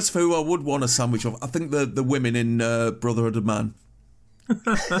 And as for who I would want a sandwich of, I think the women in Brotherhood of Man.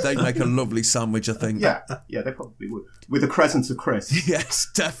 They'd make a lovely sandwich, I think. Yeah, they probably would. With a crescent of crisps. Yes,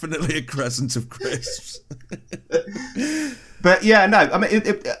 definitely a crescent of crisps. But yeah, no, I mean,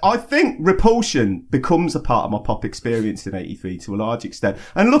 I think Repulsion becomes a part of my pop experience in '83 to a large extent.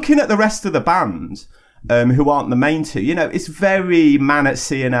 And looking at the rest of the band, who aren't the main two, it's very Man at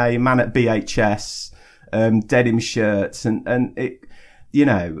CNA, Man at BHS, Denim Shirts, and it.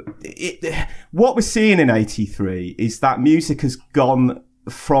 What we're seeing in '83 is that music has gone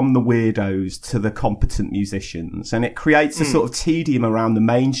from the weirdos to the competent musicians, and it creates a sort of tedium around the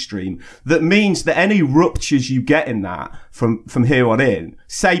mainstream that means that any ruptures you get in that from here on in,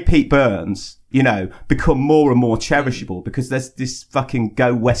 say Pete Burns, become more and more cherishable because there's this fucking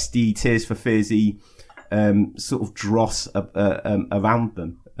Go Westy, Tears for Fearsy sort of dross around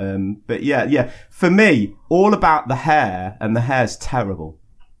them. But yeah. For me, all about the hair, and the hair's terrible.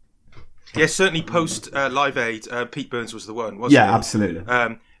 Yeah, certainly post Live Aid, Pete Burns was the one, wasn't he? Yeah, absolutely.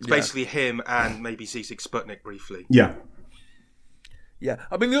 It's basically him and maybe Zizek Sputnik briefly. Yeah. Yeah,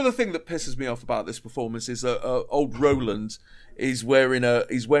 I mean, the other thing that pisses me off about this performance is old Roland is wearing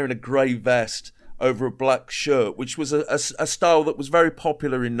a grey vest over a black shirt, which was a style that was very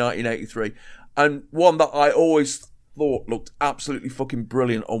popular in 1983, and one that I always thought looked absolutely fucking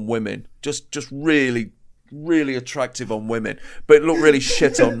brilliant on women. Just really, really attractive on women, but it looked really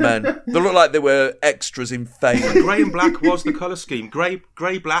shit on men. They looked like they were extras in Fame. Grey and black was the colour scheme. Grey,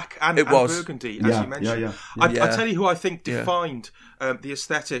 black, and burgundy, as you mentioned. Yeah. I tell you who I think defined the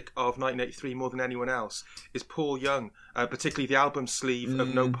aesthetic of 1983 more than anyone else is Paul Young, particularly the album sleeve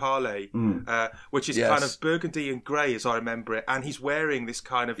of No Parley, which is kind of burgundy and grey, as I remember it, and he's wearing this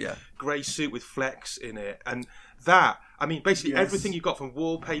kind of grey suit with flecks in it, and that, I mean, basically everything you got from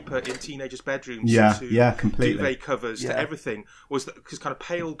wallpaper in teenagers' bedrooms to completely. duvet covers to everything was kind of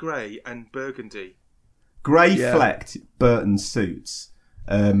pale grey and burgundy. Grey flecked Burton suits.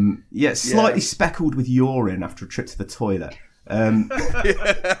 Slightly speckled with urine after a trip to the toilet.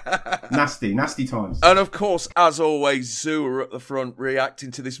 Nasty times. And of course, as always, Zoo are at the front reacting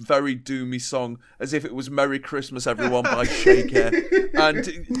to this very doomy song as if it was Merry Christmas Everyone by Shaker,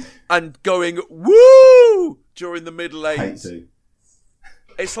 and going woo during the middle eight.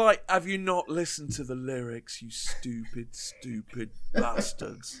 It's like, have you not listened to the lyrics, you stupid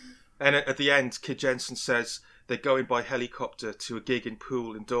bastards? And at the end, Kid Jensen says they're going by helicopter to a gig in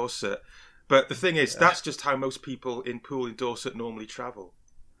Poole in Dorset. But the thing is, that's just how most people in Poole in Dorset normally travel.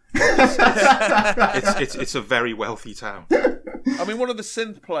 It's a very wealthy town. I mean, one of the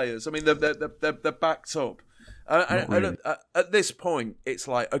synth players, I mean, they're backed up. And at this point, it's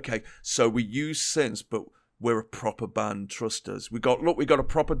like, okay, so we use synths, but we're a proper band, trust us. We got a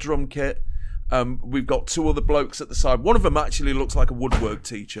proper drum kit. We've got two other blokes at the side. One of them actually looks like a woodwork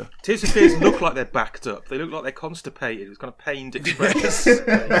teacher. Tears for Fears look like they're backed up. They look like they're constipated. It's kind of pained expression.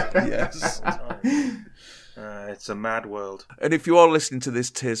 Yes. It's a mad world. And if you are listening to this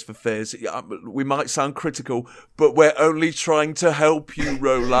Tears for Fears, we might sound critical, but we're only trying to help you,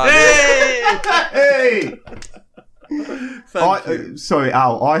 Roland. Hey! Sorry,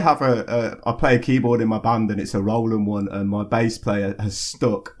 Al. I have I play a keyboard in my band, and it's a Roland one, and my bass player has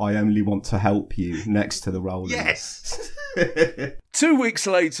stuck "I only want to help you" next to the Roland. Yes. 2 weeks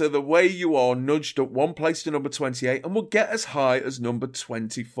later, The Way You Are nudged up one place to number 28 and will get as high as number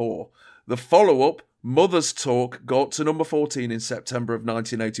 24. The follow-up, Mother's Talk, got to number 14 in September of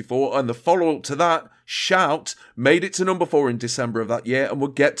 1984, and the follow-up to that, Shout, made it to number 4 in December of that year and will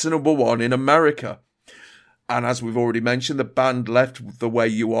get to number 1 in America. And as we've already mentioned, the band left The Way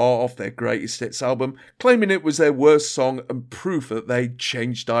You Are off their greatest hits album, claiming it was their worst song and proof that they'd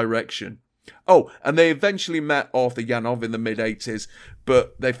changed direction. Oh, and they eventually met Arthur Yanov in the mid-80s,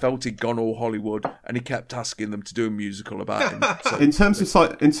 but they felt he'd gone all Hollywood, and he kept asking them to do a musical about him. So, in terms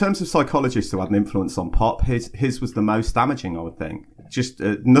of psychologists who had an influence on pop, his was the most damaging, I would think. Just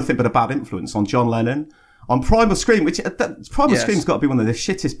nothing but a bad influence on John Lennon, on Primal Scream, which Primal Scream's got to be one of the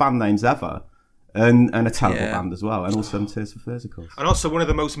shittest band names ever. And a terrible band as well, and also Tears for Fears, of course. And also one of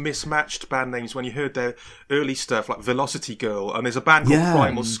the most mismatched band names when you heard their early stuff, like Velocity Girl, and there's a band called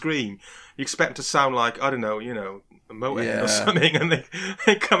Primal Scream. You expect them to sound like, I don't know, a Motorhead or something, and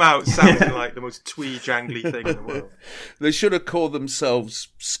they come out sounding like the most twee, jangly thing in the world. They should have called themselves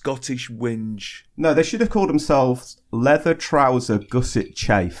Scottish Whinge. No, they should have called themselves Leather Trouser Gusset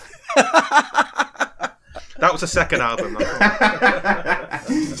Chafe. That was the second album.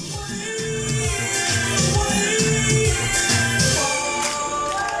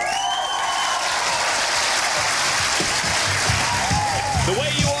 The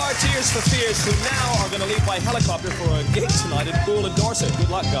Way You Are, Tears for Fears, who now are going to leave by helicopter for a gig tonight in Poole in Dorset. Good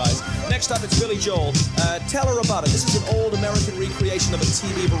luck, guys. Next up, it's Billy Joel. Tell Her About It. This is an old American recreation of a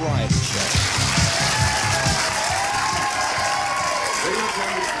TV variety show.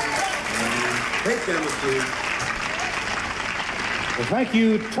 Take them, please. Well, thank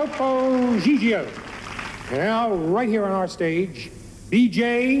you, Topo Gigio. Now, right here on our stage,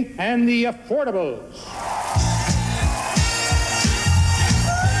 BJ and the Affordables.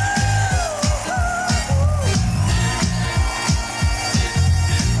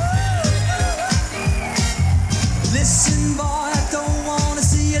 Listen, boy, I don't want to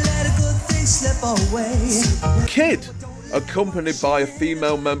see you let a good thing slip away. Kid, accompanied by a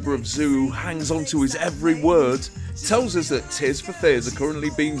female member of Zoo who hangs on to his every word, tells us that Tears for Fears are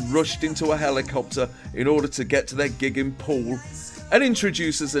currently being rushed into a helicopter in order to get to their gig in Poole, and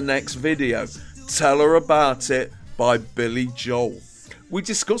introduces the next video, Tell Her About It by Billy Joel. We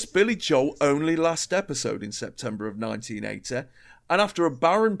discussed Billy Joel only last episode in September of 1980, and after a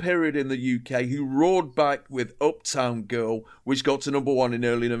barren period in the UK, he roared back with Uptown Girl, which got to number 1 in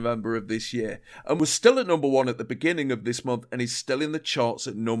early November of this year, and was still at number 1 at the beginning of this month, and is still in the charts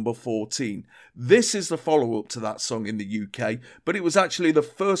at number 14. This is the follow-up to that song in the UK, but it was actually the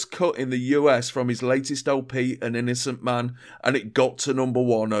first cut in the US from his latest LP, An Innocent Man, and it got to number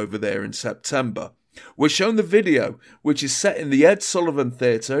 1 over there in September. We're shown the video, which is set in the Ed Sullivan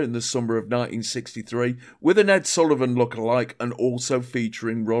Theatre in the summer of 1963, with an Ed Sullivan look-alike and also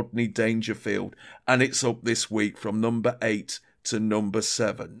featuring Rodney Dangerfield, and it's up this week from number 8 to number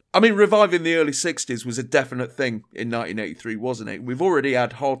 7. I mean, reviving the early 60s was a definite thing in 1983, wasn't it? We've already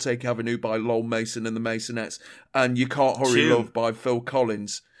had Heartache Avenue by Lowell Mason and the Masonettes, and You Can't Hurry Love by Phil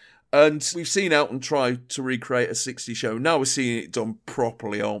Collins. And we've seen Elton try to recreate a 60s show. Now we're seeing it done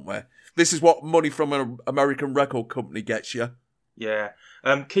properly, aren't we? This is what money from an American record company gets you. Yeah.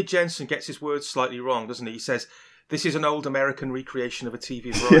 Kid Jensen gets his words slightly wrong, doesn't he? He says, this is an old American recreation of a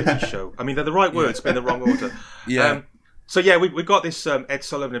TV variety show. I mean, they're the right words, but in the wrong order. Yeah. We've got this Ed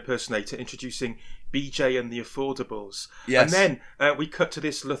Sullivan impersonator introducing BJ and the Affordables. Yes. And then we cut to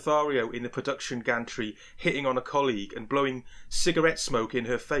this Lothario in the production gantry hitting on a colleague and blowing cigarette smoke in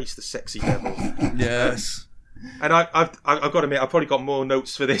her face, the sexy devil. Yes. And I've got to admit, I've probably got more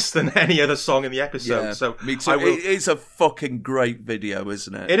notes for this than any other song in the episode. Yeah, so me too. It is a fucking great video,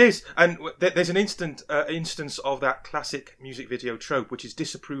 isn't it? It is. And there's an instance of that classic music video trope, which is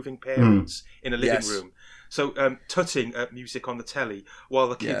disapproving parents in a living room. So tutting at music on the telly while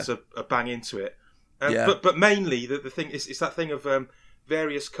the kids are banging into it. But mainly, the thing is that thing of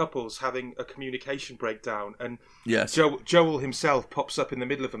various couples having a communication breakdown, and Joel himself pops up in the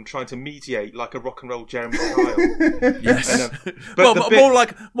middle of them trying to mediate like a rock and roll Jeremy Kyle. Yes, and, more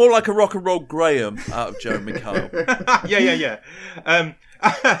like a rock and roll Graham out of Jeremy Kyle. yeah. And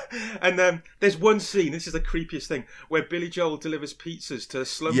there's one scene, this is the creepiest thing, where Billy Joel delivers pizzas to a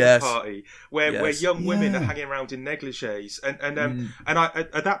slumber party where young women are hanging around in negligees, and I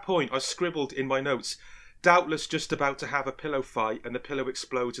at that point I scribbled in my notes, doubtless just about to have a pillow fight and the pillow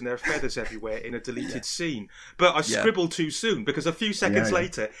explodes and there are feathers everywhere in a deleted scene. But I scribbled too soon because a few seconds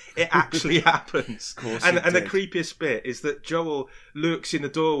later it actually happens. And the creepiest bit is that Joel lurks in the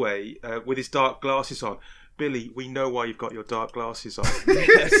doorway with his dark glasses on. Billy, we know why you've got your dark glasses on.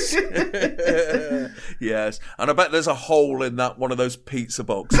 Yes. Yes. And I bet there's a hole in that one of those pizza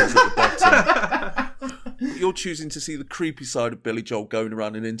boxes at the bottom. You're choosing to see the creepy side of Billy Joel going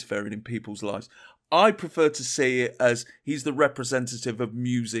around and interfering in people's lives. I prefer to see it as he's the representative of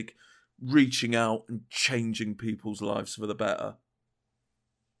music reaching out and changing people's lives for the better.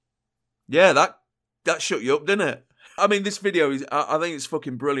 Yeah, that shut you up, didn't it? I mean, this video is, I think it's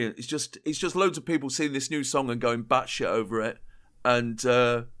fucking brilliant. It's just loads of people seeing this new song and going batshit over it. And,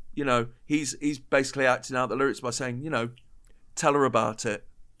 he's basically acting out the lyrics by saying, tell her about it.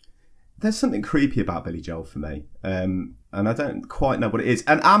 There's something creepy about Billy Joel for me. And I don't quite know what it is.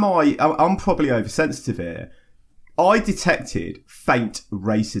 And I'm probably oversensitive here. I detected faint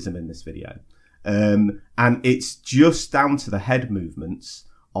racism in this video. And it's just down to the head movements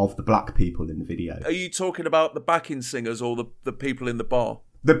of the black people in the video. Are you talking about the backing singers or the people in the bar?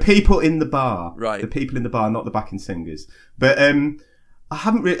 The people in the bar. Right. The people in the bar, not the backing singers. But I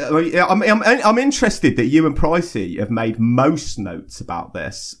haven't really... I'm interested that you and Pricey have made most notes about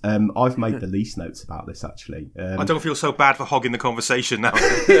this. I've made the least notes about this, actually. I don't feel so bad for hogging the conversation now.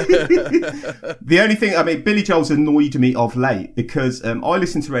 The only thing... Billy Joel's annoyed me of late because I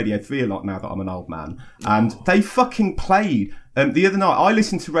listen to Radio 3 a lot now that I'm an old man. And they fucking played... the other night, I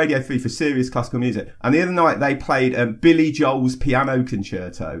listened to Radio 3 for serious classical music, and the other night they played Billy Joel's Piano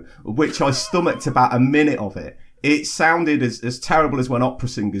Concerto, which I stomached about a minute of it. It sounded as terrible as when opera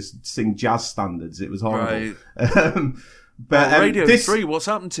singers sing jazz standards. It was horrible. Right. Radio 3, what's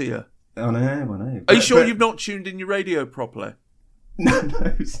happened to you? I know. Are you sure you've not tuned in your radio properly? No.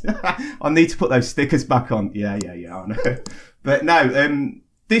 I need to put those stickers back on. Yeah, I know. But no,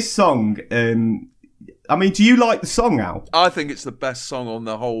 this song... do you like the song, Al? I think it's the best song on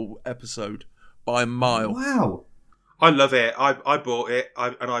the whole episode by a mile. Wow. I love it. I bought it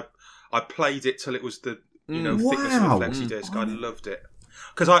and I played it till it was the thickness of a flexi disc. I loved it.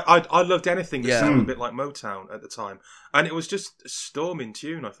 Because I loved anything that sounded a bit like Motown at the time. And it was just a storming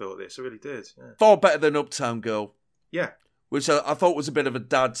tune, I thought this. I really did. Yeah. Far better than Uptown Girl. Yeah. Which I thought was a bit of a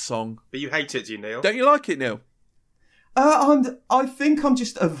dad song. But you hate it, do you, Neil? Don't you like it, Neil? I think I'm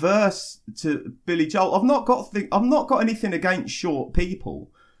just averse to Billy Joel. I've not got anything against short people,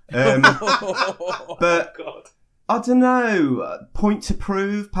 but God. I don't know, point to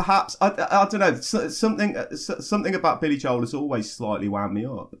prove, perhaps. I don't know. Something about Billy Joel has always slightly wound me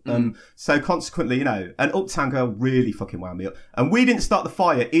up. So consequently, you know, and Uptown Girl really fucking wound me up. And We Didn't Start the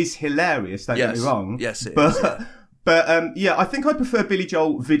Fire is hilarious, don't get me wrong. Yes, it is. Yeah. But I think I prefer Billy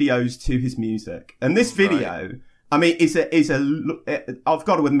Joel videos to his music. And this video, I mean, I've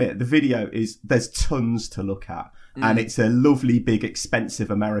got to admit, the video there's tons to look at. And it's a lovely, big,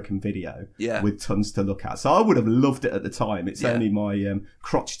 expensive American video with tons to look at. So I would have loved it at the time. It's only my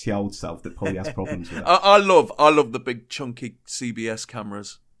crotchety old self that probably has problems with it. I love the big, chunky CBS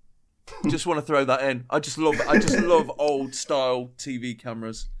cameras. Just want to throw that in. I just love old style TV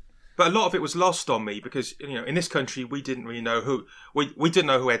cameras. But a lot of it was lost on me because, you know, in this country we didn't really know who we didn't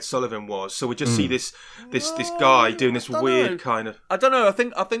know who Ed Sullivan was, so we just see this guy doing this weird kind of. I don't know. I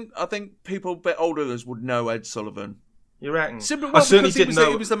think people a bit older than us would know Ed Sullivan. You reckon? I certainly didn't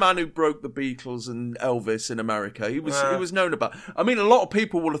know. He was the man who broke the Beatles and Elvis in America. He was known about. I mean, a lot of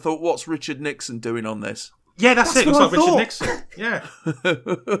people would have thought, "What's Richard Nixon doing on this?" Yeah, that's it. It was like Richard Nixon. Yeah.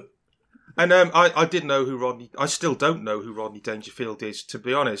 And I didn't know who Rodney. I still don't know who Rodney Dangerfield is, to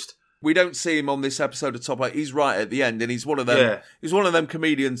be honest. We don't see him on this episode of Top 8. He's right at the end, and he's one of them. Yeah. He's one of them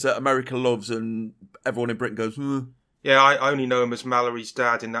comedians that America loves, and everyone in Britain goes. Yeah, I only know him as Mallory's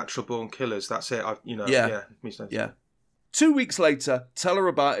dad in Natural Born Killers. That's it. Yeah. 2 weeks later, Tell Her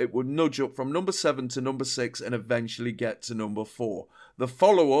About It would nudge up from number 7 to number 6 and eventually get to number 4. The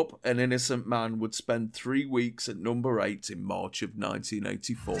follow-up, An Innocent Man, would spend 3 weeks at number 8 in March of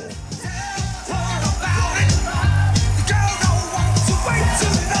 1984.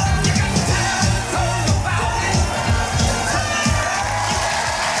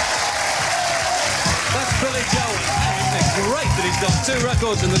 Great that he's got 2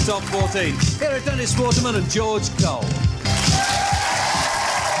 records in the top 14. Here are Dennis Waterman and George Cole.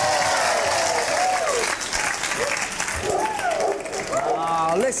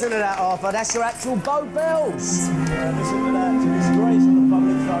 Oh, listen to that, Arthur. That's your actual Bow Bells. Yeah, listen to that. It's a disgrace on the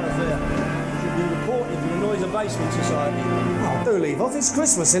public thoroughfare. It should be reported to the Noise Abatement Society. Oh, do leave off. It's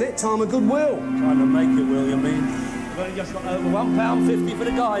Christmas, isn't it? Time of goodwill. Time to make it, will you mean? You've only just got over £1.50 for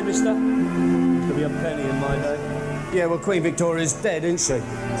the guy, mister. Used to be a penny in my day. Yeah, well, Queen Victoria's dead, isn't she?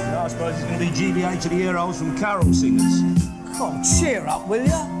 I suppose it's going to be GBH to the heroes from carol singers. Come on, cheer up, will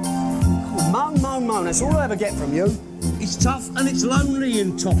ya? Moan. That's all I ever get from you. It's tough and it's lonely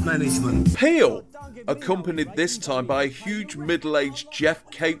in top management. Peel, accompanied this time by a huge middle-aged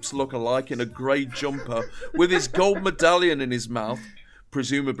Jeff Capes lookalike in a grey jumper with his gold medallion in his mouth,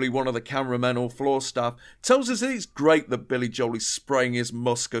 presumably one of the cameramen or floor staff, tells us that it's great that Billy Joel is spraying his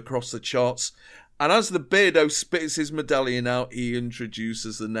musk across the charts. And as the beardo spits his medallion out, he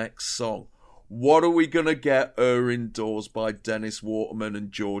introduces the next song. What Are We Gonna Get Her Indoors by Dennis Waterman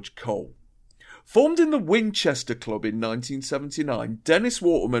and George Cole. Formed in the Winchester Club in 1979, Dennis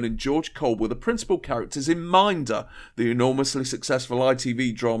Waterman and George Cole were the principal characters in Minder, the enormously successful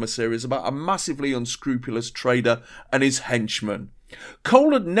ITV drama series about a massively unscrupulous trader and his henchmen.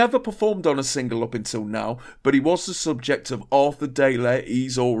 Cole had never performed on a single up until now, but he was the subject of Arthur Daly,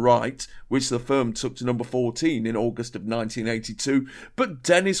 He's Alright, which the firm took to number 14 in August of 1982, but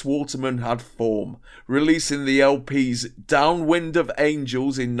Dennis Waterman had form, releasing the LPs Downwind of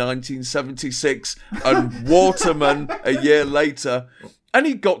Angels in 1976 and Waterman a year later, and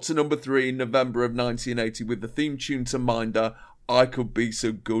he got to number 3 in November of 1980 with the theme tune to Minder, I Could Be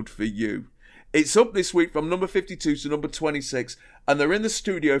So Good For You. It's up this week from number 52 to number 26, and they're in the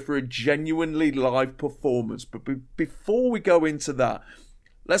studio for a genuinely live performance. But before we go into that,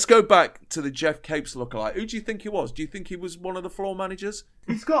 let's go back to the Jeff Capes lookalike. Who do you think he was? Do you think he was one of the floor managers?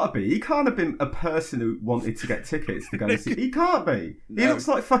 He's got to be. He can't have been a person who wanted to get tickets to go and see. He can't be. No. He looks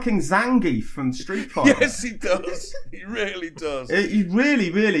like fucking Zangief from Street Fighter. Yes, he does. He really does. He's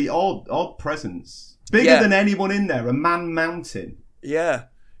really, really odd presence. Bigger than anyone in there. A man mountain. Yeah.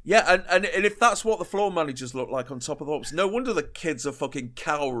 Yeah, and if that's what the floor managers look like on top of the hops, no wonder the kids are fucking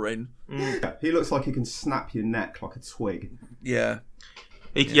cowering. Yeah, he looks like he can snap your neck like a twig. Yeah.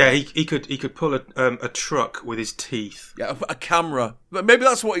 He could pull a truck with his teeth. Yeah, a camera. But maybe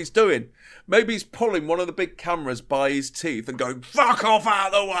that's what he's doing. Maybe he's pulling one of the big cameras by his teeth and going, fuck off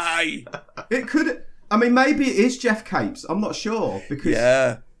out of the way! It could... I mean, maybe it is Jeff Capes. I'm not sure, because...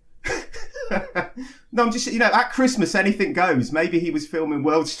 Yeah. No, I'm just, at Christmas anything goes. Maybe he was filming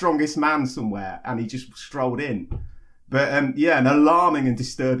World's Strongest Man somewhere and he just strolled in. But an alarming and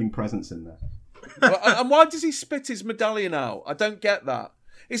disturbing presence in there. And why does he spit his medallion out? I don't get that.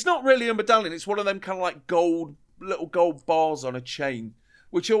 It's not really a medallion, it's one of them kind of like little gold bars on a chain,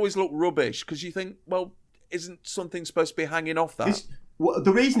 which always look rubbish because you think, well, isn't something supposed to be hanging off that? Well,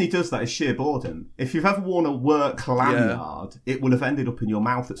 the reason he does that is sheer boredom. If you've ever worn a work lanyard, it will have ended up in your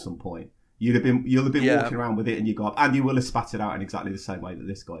mouth at some point. You'll have been walking around with it in your gob, and you will have spat it out in exactly the same way that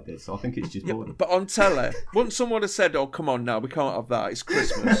this guy did. So I think it's just boredom. But on telly, once someone has said, "Oh, come on now, we can't have that. It's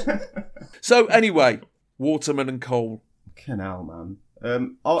Christmas." So anyway, Waterman and Cole. Canal, man. I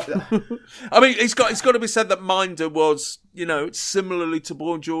mean, it's got to be said that Minder was, similarly to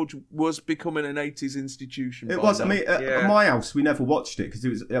Boy George, was becoming an 80s institution. It was. Now. I mean, at my house, we never watched it because it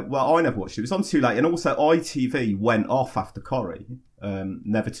was. Well, I never watched it. It was on too late, and also ITV went off after Corrie,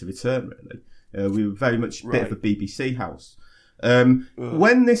 never to return. Really, we were very much a bit of a BBC house.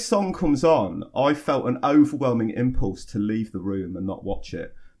 When this song comes on, I felt an overwhelming impulse to leave the room and not watch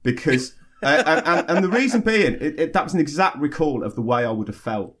it because. And the reason being, that was an exact recall of the way I would have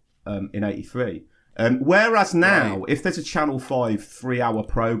felt in '83. Whereas now, if there's a Channel 5 3-hour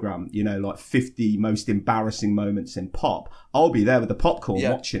programme, like 50 most embarrassing moments in pop, I'll be there with the popcorn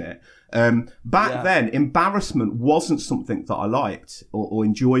watching it. Back then, embarrassment wasn't something that I liked or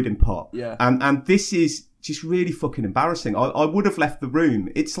enjoyed in pop. Yeah. And this is just really fucking embarrassing. I would have left the room.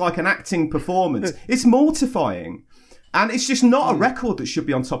 It's like an acting performance. It's mortifying. And it's just not a record that should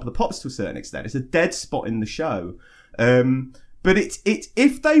be on top of the pops to a certain extent. It's a dead spot in the show. But it's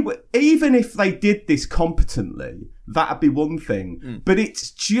if they did this competently, that'd be one thing. But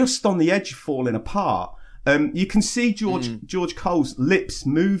it's just on the edge of falling apart. You can see George Cole's lips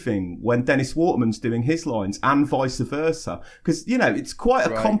moving when Dennis Waterman's doing his lines, and vice versa. Because it's quite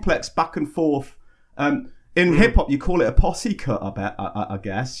a complex back and forth. In hip hop, you call it a posse cut. I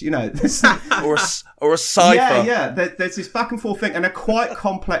guess or a cipher. Yeah. There's this back and forth thing, and they're quite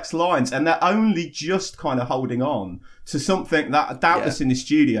complex lines, and they're only just kind of holding on to something that doubtless in the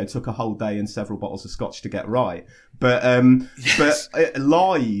studio took a whole day and several bottles of scotch to get right. But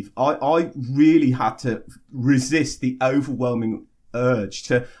live, I really had to resist the overwhelming urge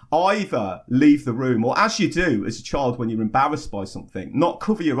to either leave the room or, as you do as a child when you're embarrassed by something, not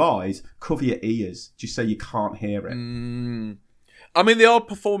cover your eyes, cover your ears, just so you can't hear it. I mean, they are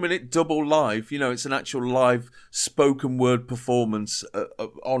performing it double live. It's an actual live spoken word performance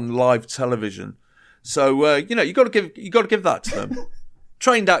on live television. So you got to give that to them.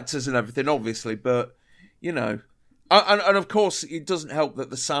 Trained actors and everything, obviously, but And of course, it doesn't help that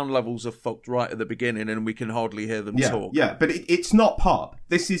the sound levels are fucked right at the beginning and we can hardly hear them talk. Yeah, but it's not pop.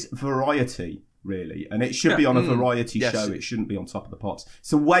 This is variety, really. And it should be on a variety show. It shouldn't be on Top of the Pops.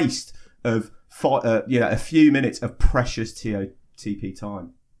 It's a waste of a few minutes of precious TP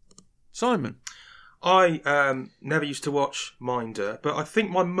time. Simon? I never used to watch Minder, but I think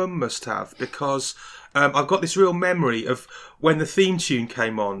my mum must have, because I've got this real memory of when the theme tune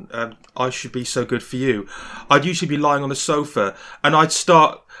came on, I Should Be So Good For You. I'd usually be lying on the sofa and I'd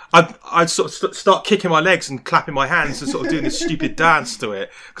sort of start kicking my legs and clapping my hands and sort of doing this stupid dance to it,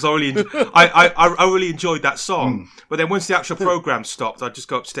 because I really enjoyed that song. But then once the actual programme stopped, I'd just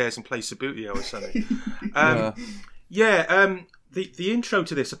go upstairs and play Subbuteo or something. The intro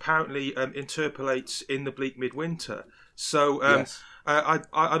to this apparently interpolates in the bleak midwinter. So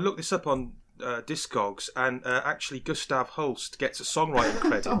I looked this up on Discogs, and actually Gustav Holst gets a songwriting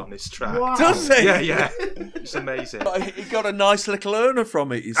credit on this track. Wow. Does he? Yeah. It's amazing. He got a nice little earner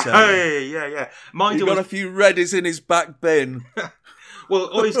from it, you say? Hey, yeah. He got a few reddies in his back bin. Well,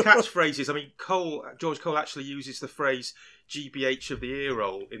 all his catchphrases, I mean, George Cole actually uses the phrase GBH of the ear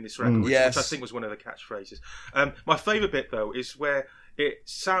roll in this record, which I think was one of the catchphrases. My favourite bit, though, is where it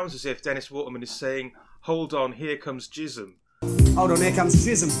sounds as if Dennis Waterman is saying, "Hold on, here comes Jism." Hold on, here comes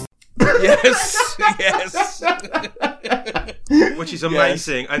Jism. Yes. Which is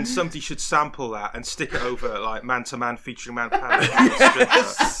amazing, and somebody should sample that and stick it over like Man to Man featuring Man Power.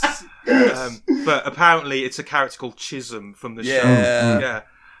 But apparently it's a character called Chisholm from the show.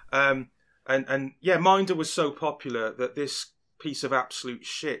 Minder was so popular that this piece of absolute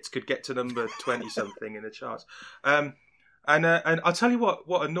shit could get to number 20 something in the charts. And I'll tell you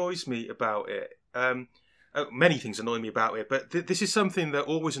what annoys me about it. Many things annoy me about it, but this is something that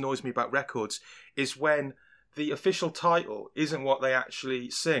always annoys me about records, is when the official title isn't what they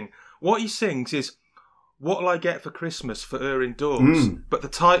actually sing. What he sings is, "What'll I get for Christmas for her indoors?" But the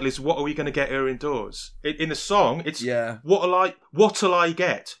title is, "What are we going to get her indoors?" In the song, it's what'll I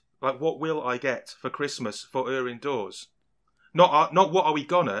get? Like, what will I get for Christmas for her indoors? Not what are we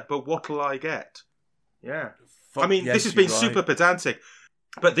gonna, but what'll I get? Yeah. I mean, this has been super pedantic,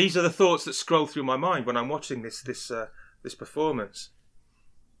 but these are the thoughts that scroll through my mind when I'm watching this performance.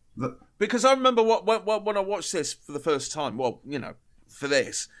 Because I remember when I watched this for the first time, for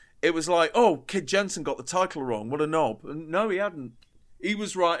this, it was like, oh, Kid Jensen got the title wrong. What a knob. And no, he hadn't. He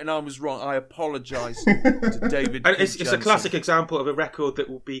was right and I was wrong. I apologise to David. And it's a classic example of a record that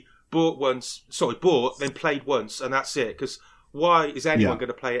will be bought, then played once, and that's it. Because why is anyone going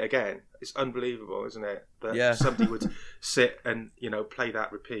to play it again? It's unbelievable, isn't it? That somebody would sit and, play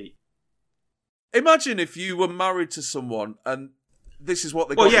that repeat. Imagine if you were married to someone and this is what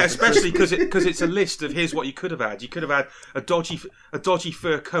they got. Well, yeah, especially because it's a list of here's what you could have had. You could have had a dodgy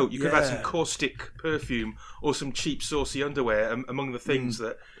fur coat. You could have had some caustic perfume or some cheap saucy underwear among the things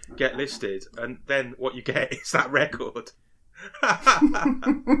that get listed. And then what you get is that record.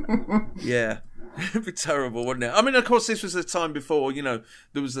 Yeah. It'd be terrible, wouldn't it? I mean, of course, this was the time before, there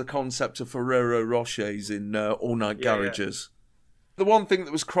was the concept of Ferrero Rochers in all-night garages. Yeah. The one thing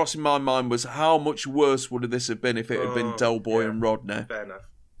that was crossing my mind was how much worse would this have been if it had been Del Boy and Rodney. Fair enough.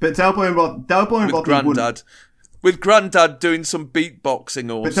 But Del Boy and Rodney Grandad. With Grandad doing some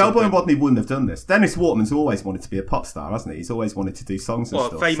beatboxing or But Del Boy and Rodney wouldn't have done this. Dennis Waterman's always wanted to be a pop star, hasn't he? He's always wanted to do songs and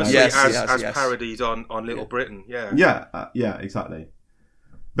stuff. Well, famously as parodied on Little Britain, Yeah, exactly.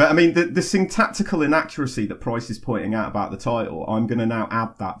 But, I mean, the syntactical inaccuracy that Price is pointing out about the title, I'm going to now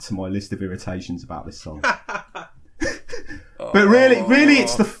add that to my list of irritations about this song. But really,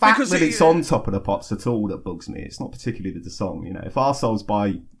 it's the fact that it's on Top of the Pops at all that bugs me. It's not particularly the song, If arseholes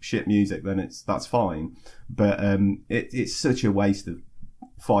buy shit music, then that's fine. But it's such a waste of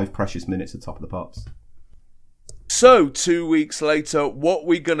 5 precious minutes at Top of the Pops. So, 2 weeks later, What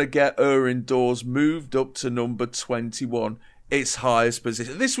We Gonna Get Her Indoors moved up to number 21, its highest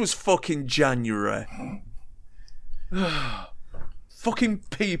position. This was fucking January. Fucking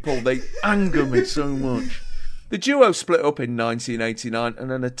people, they anger me so much. The duo split up in 1989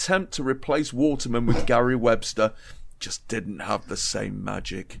 and an attempt to replace Waterman with Gary Webster just didn't have the same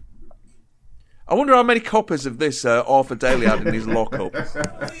magic. I wonder how many copies of this Arthur Daly had in his lockup. I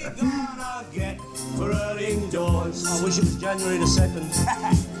wish it was January the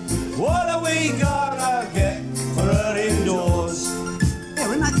 2nd. What are we gonna get for her indoors? Yeah,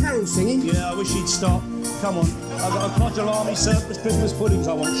 we're not carol singing. Yeah, I wish he'd stop. Come on. I've got a Codger Army surplus Christmas puddings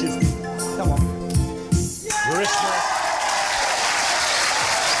I want shifting. Come on. Christmas.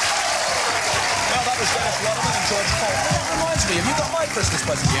 Well, that was Dennis Waterman and George Paul. That reminds me, have you got my Christmas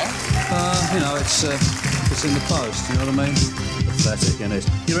present yet? It's in the post, you know what I mean? Pathetic, isn't it?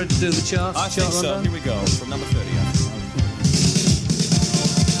 You ready to do the chart? I think so. Here we go. From number 30.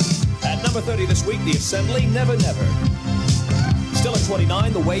 At number 30 this week, The Assembly, Never Never. Still at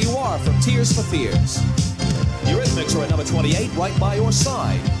 29, The Way You Are from Tears for Fears. The Eurythmics are at number 28, Right By Your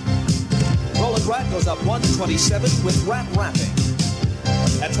Side. Roland Rat goes up 1 to 27 with Rat Rapping.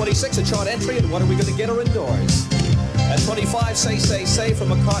 At 26, a chart entry, and What Are We Gonna Get Her Indoors? At 25, Say from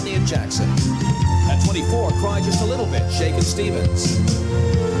McCartney and Jackson. At 24, Cry Just a Little Bit, Shakin' Stevens.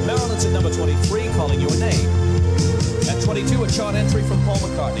 Maryland's at number 23, Calling Your Name. At 22, a chart entry from Paul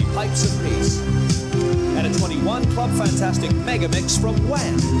McCartney, Pipes of Peace. And at 21, Club Fantastic Mega Mix from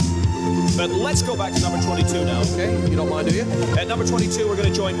Wham! But let's go back to number 22 now, okay? You don't mind, do you? At number 22, we're going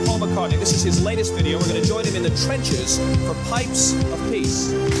to join Paul McCartney. This is his latest video. We're going to join him in the trenches for Pipes of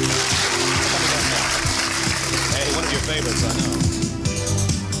Peace. Hey, one of your favorites, I know.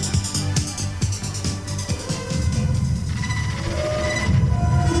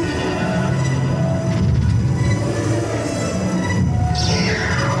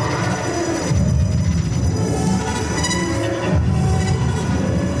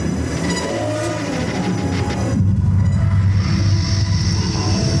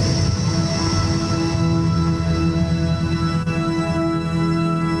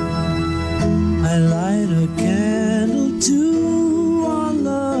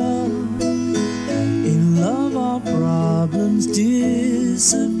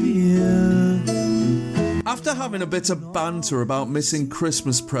 After having a bit of banter about missing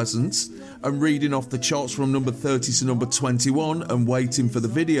Christmas presents and reading off the charts from number 30 to number 21 and waiting for the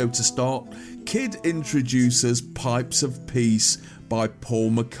video to start, Kid introduces Pipes of Peace by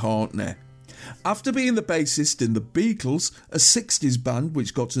Paul McCartney. After being the bassist in The Beatles, a 60s band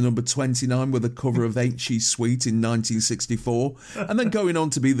which got to number 29 with a cover of Ain't She Sweet in 1964, and then going on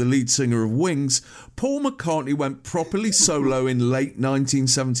to be the lead singer of Wings, Paul McCartney went properly solo in late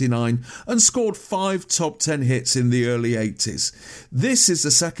 1979 and scored 5 top 10 hits in the early 80s. This is the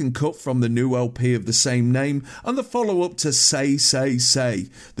second cut from the new LP of the same name and the follow-up to Say, Say, Say,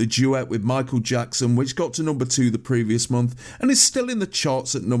 the duet with Michael Jackson which got to number 2 the previous month and is still in the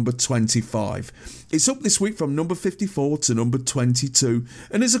charts at number 25. 5. It's up this week from number 54 to number 22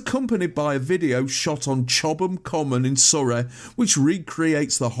 and is accompanied by a video shot on Chobham Common in Surrey, which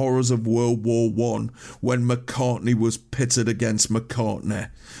recreates the horrors of World War I when McCartney was pitted against McCartney.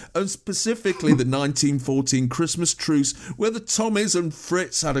 And specifically the 1914 Christmas truce, where the Tommies and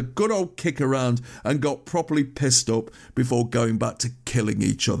Fritz had a good old kick around and got properly pissed up before going back to killing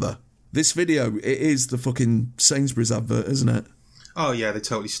each other. This video, it is the fucking Sainsbury's advert, isn't it? Oh yeah, they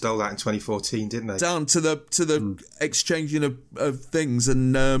totally stole that in 2014, didn't they? Down to the exchanging of things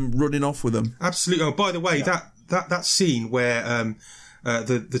and running off with them. Absolutely. Oh, by the way, that scene where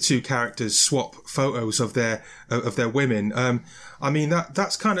the two characters swap photos of their women. I mean,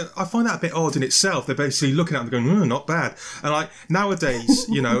 that's kind of, I find that a bit odd in itself. They're basically looking at them going, not bad. And like nowadays,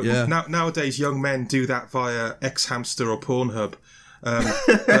 you know, nowadays young men do that via X-Hamster or Pornhub.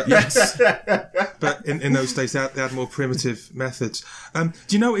 Yes, but in those days they had more primitive methods. Do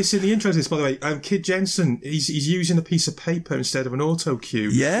you notice in the intro to this, by the way, Kid Jensen, he's using a piece of paper instead of an auto cue.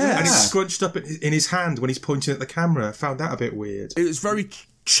 Yeah, and it's scrunched up in his hand when he's pointing at the camera. I found that a bit weird. It was very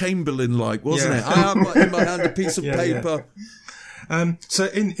Chamberlain-like, wasn't it? I have in my hand a piece of paper. So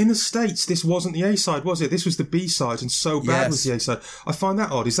in the States, this wasn't the A-side, was it? This was the B-side, and So Bad was the A-side. I find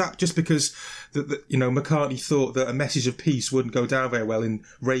that odd. Is that just because McCartney thought that A Message of Peace wouldn't go down very well in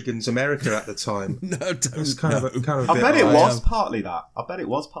Reagan's America at the time? No, I bet it was partly that.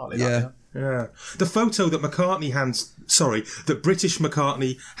 Yeah. The photo that that British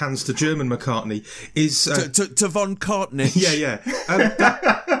McCartney hands to German McCartney is to Von Cartney. Yeah.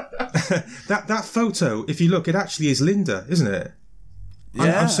 That photo, if you look, it actually is Linda, isn't it?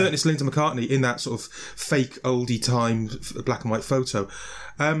 Yeah. I'm certain it's Linda McCartney in that sort of fake oldie time black and white photo.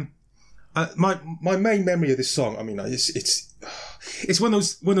 My main memory of this song, I mean, it's one of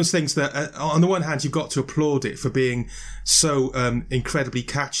those things that on the one hand you've got to applaud it for being so incredibly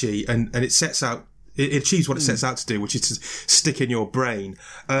catchy, and it sets out. It achieves what it sets out to do, which is to stick in your brain.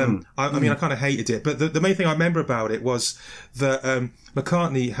 I mean, I kind of hated it, but the main thing I remember about it was that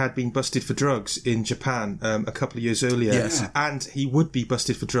McCartney had been busted for drugs in Japan a couple of years earlier, and he would be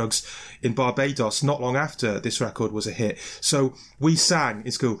busted for drugs in Barbados not long after this record was a hit. So we sang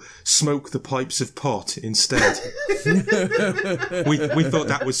in school, "Smoke the Pipes of Pot" instead. we thought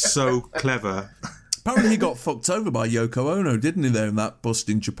that was so clever. Apparently he got fucked over by Yoko Ono, didn't he, there in that bust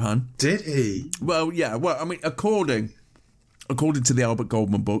in Japan? Did he? Well, yeah. Well, I mean, according to the Albert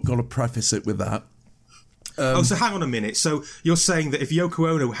Goldman book, got to preface it with that. So hang on a minute. So you're saying that if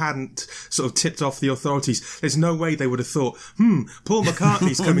Yoko Ono hadn't sort of tipped off the authorities, there's no way they would have thought, Paul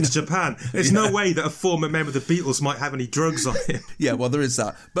McCartney's coming to Japan. There's no way that a former member of the Beatles might have any drugs on him. Yeah, well, there is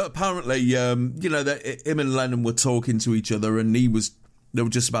that. But apparently, that him and Lennon were talking to each other, and they were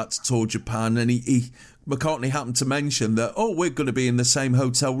just about to tour Japan, and McCartney happened to mention that, we're going to be in the same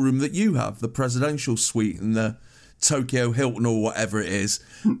hotel room that you have, the presidential suite in the Tokyo Hilton or whatever it is.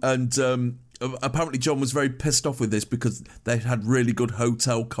 And apparently John was very pissed off with this because they had really good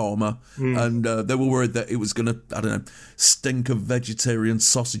hotel karma, and they were worried that it was going to, stink of vegetarian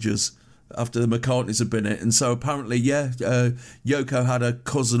sausages after the McCartneys had been in it. And so apparently, Yoko had a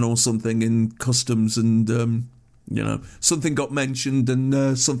cousin or something in customs, and something got mentioned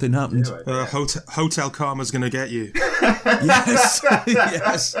and something happened. Hotel karma's going to get you.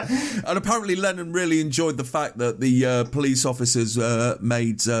 Yes. And apparently Lennon really enjoyed the fact that the police officers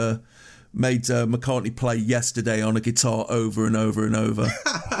made McCartney play Yesterday on a guitar over and over and over.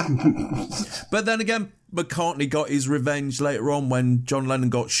 But then again, McCartney got his revenge later on when John Lennon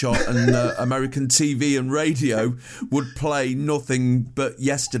got shot, and American TV and radio would play nothing but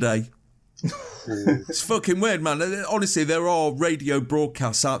Yesterday. It's fucking weird, man. Honestly, there are radio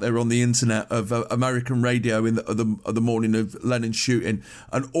broadcasts out there on the internet of American radio in the morning of Lennon's shooting,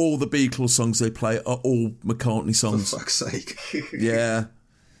 and all the Beatles songs they play are all McCartney songs. For fuck's sake. Yeah.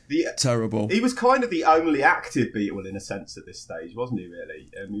 Terrible. He was kind of the only active Beatle in a sense at this stage, wasn't he, really?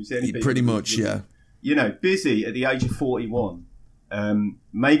 He was the only Beatle pretty much, yeah. Busy at the age of 41,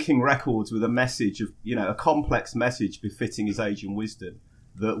 making records with a message of, a complex message befitting his age and wisdom,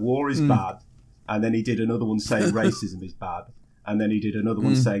 that war is bad. And then he did another one saying racism is bad. And then he did another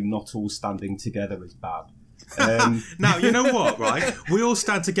one saying not all standing together is bad. Now, you know what, right? We all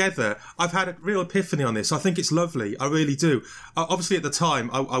stand together. I've had a real epiphany on this. I think it's lovely. I really do. Obviously, at the time,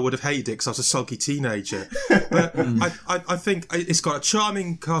 I would have hated it because I was a sulky teenager. But I think it's got a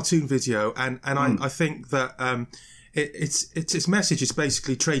charming cartoon video, and I think that its message is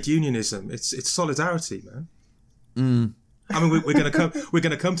basically trade unionism. It's solidarity, man. I mean, we're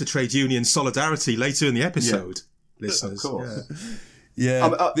going to come to trade union solidarity later in the episode, listeners. Of course. Yeah.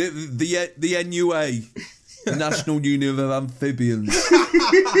 The NUA, the National Union of Amphibians.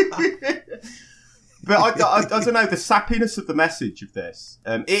 But I don't know, the sappiness of the message of this.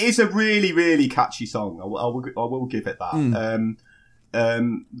 It is a really, really catchy song. I will give it that.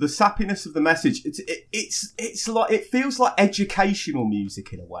 The sappiness of the message. It's like, it feels like educational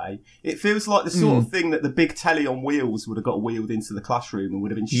music in a way. It feels like the sort of thing that the big telly on wheels would have got wheeled into the classroom and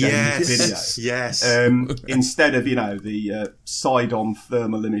would have been shown in the video. Yes. Instead of, the side-on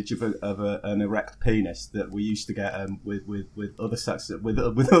thermal image of an erect penis that we used to get with other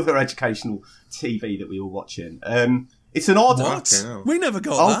with other educational TV that we were watching. It's an odd... What? We never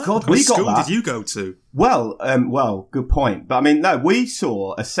got that. Oh, God, What we got school that. did you go to? Well, good point. But, I mean, no, we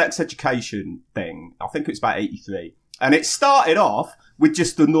saw a sex education thing, I think it was about 83, and it started off with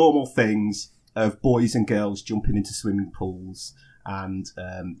just the normal things of boys and girls jumping into swimming pools, and,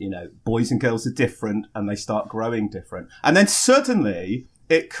 boys and girls are different, and they start growing different. And then suddenly,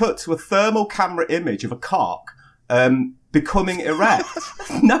 it cut to a thermal camera image of a cock, becoming erect.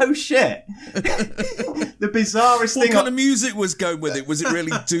 No shit. The bizarrest thing. What kind of music was going with it? Was it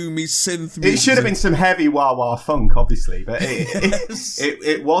really doomy synth music? It should have been some heavy wah-wah funk, obviously, but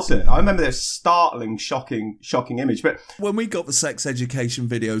it wasn't. I remember this startling, shocking image. But when we got the sex education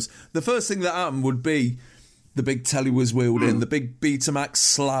videos, the first thing that happened would be the big telly was wheeled in, the big Betamax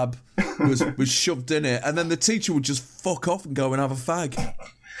slab was shoved in it, and then the teacher would just fuck off and go and have a fag.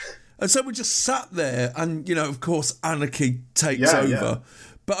 And so we just sat there and, of course, anarchy takes over. Yeah.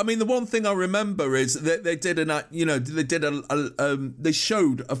 But, I mean, the one thing I remember is that they did they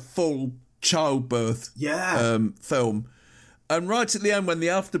showed a full childbirth film. And right at the end, when the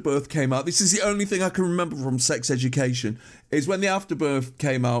afterbirth came out, this is the only thing I can remember from sex education, is when the afterbirth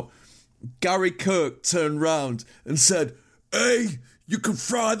came out, Gary Kirk turned round and said, "Hey, you can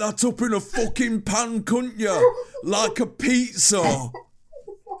fry that up in a fucking pan, couldn't you? Like a pizza."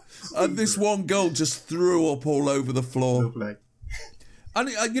 And this one girl just threw up all over the floor. Lovely. And,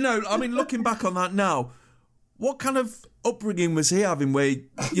 looking back on that now, what kind of upbringing was he having where,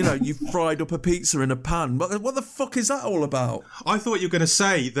 you fried up a pizza in a pan? What the fuck is that all about? I thought you were going to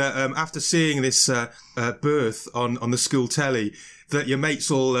say that after seeing this birth on the school telly, that your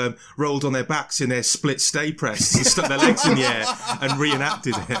mates all rolled on their backs in their split stay press and stuck their legs in the air and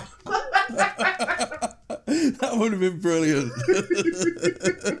reenacted it. That would have been brilliant.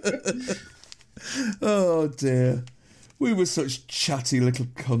 Oh dear. We were such chatty little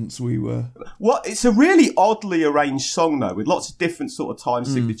cunts, we were. It's a really oddly arranged song, though, with lots of different sort of time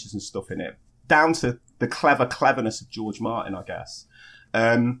signatures and stuff in it. Down to the cleverness of George Martin, I guess.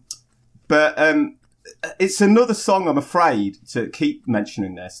 But it's another song, I'm afraid, to keep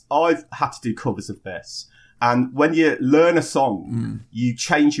mentioning this. I've had to do covers of this. And when you learn a song, you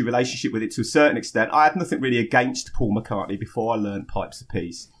change your relationship with it to a certain extent. I had nothing really against Paul McCartney before I learned Pipes of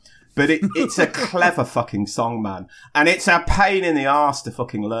Peace. But it's a clever fucking song, man. And it's a pain in the arse to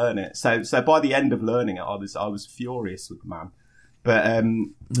fucking learn it. So by the end of learning it, I was furious with the man. But,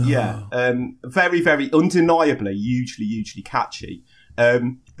 very, very undeniably, hugely catchy.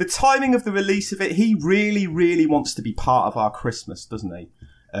 The timing of the release of it, he really, really wants to be part of our Christmas, doesn't he?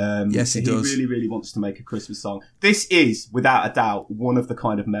 Yes, he does. He really, really wants to make a Christmas song. This is, without a doubt, one of the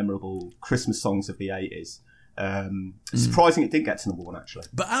kind of memorable Christmas songs of the 80s. Surprising it didn't get to number one, actually.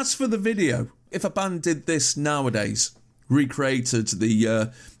 But as for the video, if a band did this nowadays, recreated the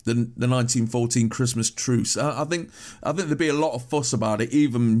 1914 Christmas truce, I think there'd be a lot of fuss about it,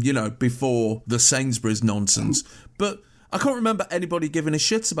 even, before the Sainsbury's nonsense. But I can't remember anybody giving a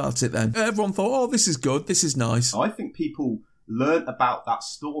shit about it then. Everyone thought, oh, this is good, this is nice. I think people learnt about that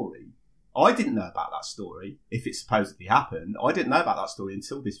story. I didn't know about that story, if it supposedly happened. I didn't know about that story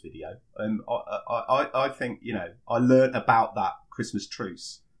until this video. I think, I learnt about that Christmas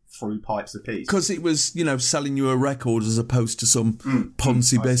truce through Pipes of Peace. Because it was, selling you a record as opposed to some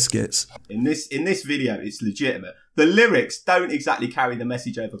Ponzi biscuits. In this video, it's legitimate. The lyrics don't exactly carry the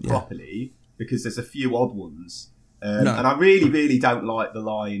message over properly, because there's a few odd ones. And I really, really don't like the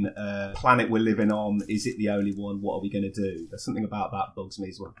line, planet we're living on, is it the only one? What are we going to do? There's something about that bugs me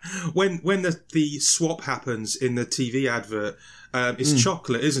as well. When the swap happens in the TV advert, it's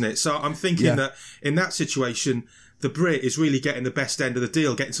chocolate, isn't it? So I'm thinking that in that situation, the Brit is really getting the best end of the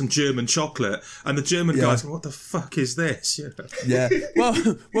deal, getting some German chocolate, and the German guy's going, what the fuck is this? Yeah.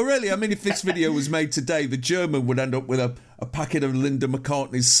 Well, really, I mean, if this video was made today, the German would end up with a packet of Linda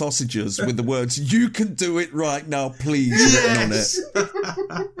McCartney's sausages with the words, "You can do it right now, please," written on it.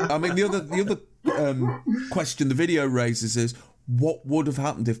 I mean, the other question the video raises is, what would have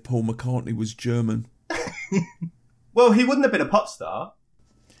happened if Paul McCartney was German? Well, he wouldn't have been a pop star.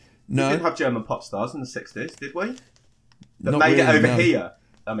 No. We didn't have German pop stars in the 60s, did we? That Not made really, it over no. here.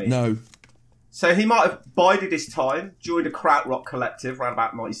 I mean, no. So he might have bided his time, joined a krautrock collective around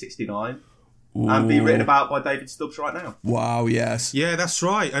about 1969, and be written about by David Stubbs right now. Wow, yes. Yeah, that's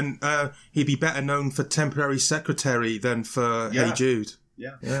right. And he'd be better known for Temporary Secretary than for Hey Jude.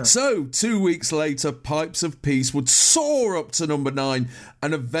 Yeah. So, 2 weeks later, Pipes of Peace would soar up to number 9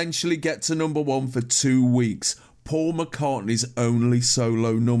 and eventually get to number 1 for 2 weeks. Paul McCartney's only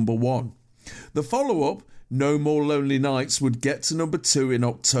solo number 1. The follow-up, No More Lonely Nights, would get to number 2 in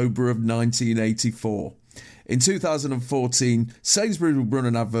October of 1984. In 2014, Sainsbury would run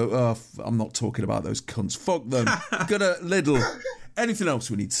an advert. I'm not talking about those cunts. Fuck them. Got a little. Anything else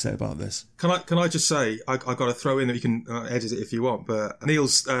we need to say about this? Can I just say, I got to throw in that you can edit it if you want, but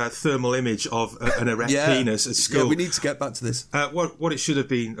Neil's thermal image of an erect penis at school. Yeah, we need to get back to this. What it should have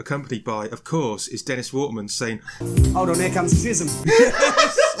been accompanied by, of course, is Dennis Waterman saying, "Hold on, here comes Chisholm."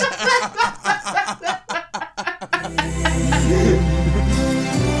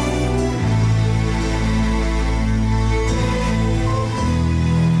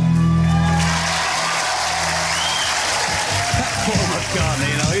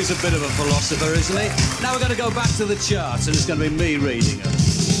 McCartney, he's a bit of a philosopher, isn't he? Now we're going to go back to the charts, and it's going to be me reading them.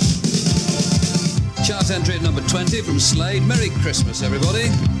 Chart entry at number 20 from Slade. Merry Christmas, everybody.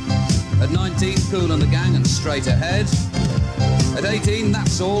 At 19, Kool and the Gang and Straight Ahead. At 18,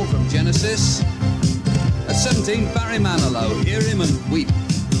 That's All from Genesis. At 17, Barry Manilow, Hear Him and Weep.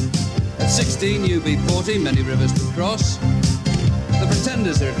 At 16, UB40, Many Rivers to Cross. The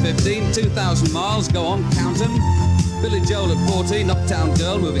Pretenders are at 15, 2,000 Miles, Go On, Count 'Em. Billy Joel at 14, Uptown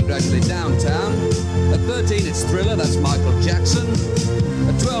Girl, Moving Gradually Downtown. At 13, it's Thriller, that's Michael Jackson.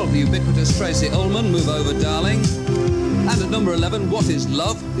 At 12, the ubiquitous Tracy Ullman, Move Over Darling. And at number 11, What is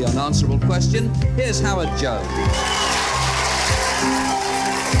Love? The unanswerable question. Here's Howard Jones.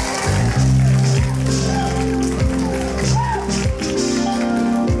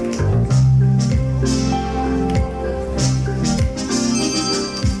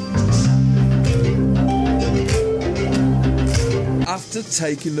 After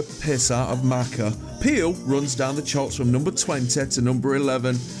taking the piss out of Macca, Peel runs down the charts from number 20 to number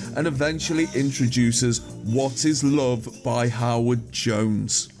 11 and eventually introduces What is Love by Howard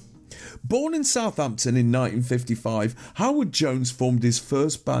Jones. Born in Southampton in 1955, Howard Jones formed his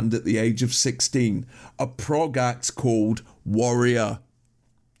first band at the age of 16, a prog act called Warrior.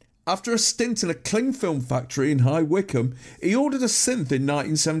 After a stint in a cling film factory in High Wycombe, he ordered a synth in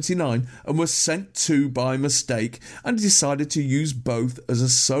 1979 and was sent two by mistake and decided to use both as a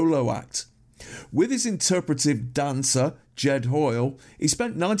solo act. With his interpretive dancer, Jed Hoyle, he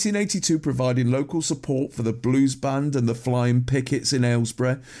spent 1982 providing local support for the blues band and the Flying Pickets in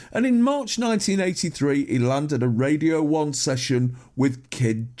Aylesbury, and in March 1983 he landed a Radio 1 session with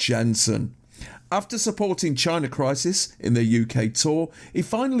Kid Jensen. After supporting China Crisis in their UK tour, he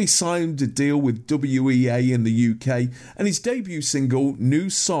finally signed a deal with WEA in the UK, and his debut single, New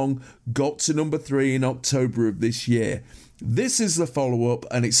Song, got to number 3 in October of this year. This is the follow-up,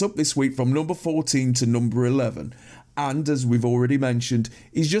 and it's up this week from number 14 to number 11. And, as we've already mentioned,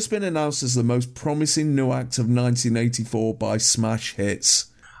 he's just been announced as the most promising new act of 1984 by Smash Hits.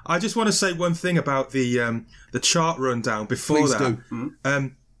 I just want to say one thing about the chart rundown before Please that.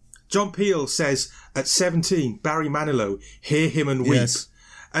 do. John Peel says at 17, Barry Manilow, Hear Him and Weep. Yes.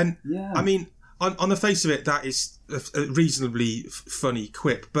 And, I mean, on the face of it, that is a reasonably funny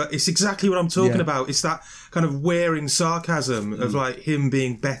quip, but it's exactly what I'm talking about. It's that kind of wearing sarcasm of, like, him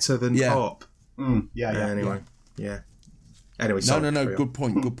being better than pop. Anyway, sorry, No, good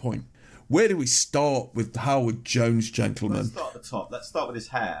point. Where do we start with Howard Jones, gentlemen? Let's start at the top. Let's start with his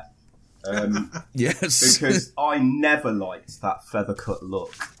hair. Yes. Because I never liked that feather cut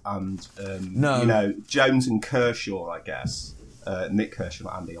look. And, you know, Jones and Kershaw, I guess, Nick Kershaw,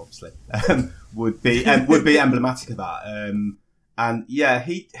 not Andy, obviously, would be emblematic of that. And yeah,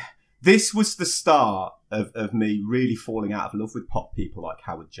 this was the start of me really falling out of love with pop people like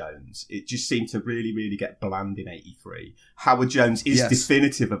Howard Jones. It just seemed to really, really get bland in 83. Howard Jones is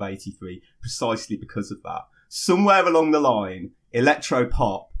definitive of 83 precisely because of that. Somewhere along the line, electro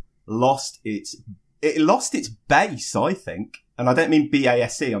pop lost its bass, I think. And I don't mean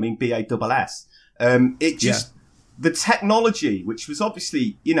B-A-S-E, I mean B-A-S-S. The technology, which was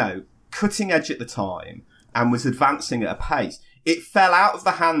obviously, you know, cutting edge at the time and was advancing at a pace, it fell out of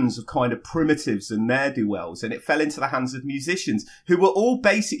the hands of kind of primitives and ne'er-do-wells, and it fell into the hands of musicians who were all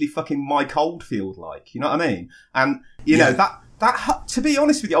basically fucking Mike Oldfield-like, you know what I mean? And, you know, that, to be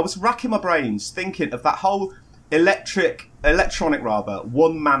honest with you, I was racking my brains thinking of that whole electronic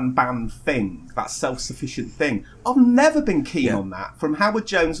one-man band thing, that self-sufficient thing. I've never been keen on that. From Howard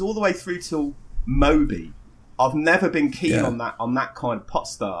Jones all the way through till Moby, I've never been keen on that kind of pop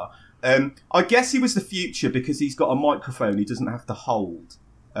star. I guess he was the future because he's got a microphone he doesn't have to hold.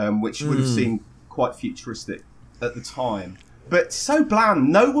 which would have seemed quite futuristic at the time. But so bland,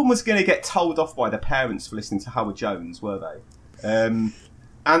 no one was going to get told off by their parents for listening to Howard Jones, were they? And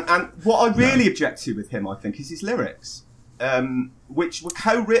what I really object to with him, I think, is his lyrics, which were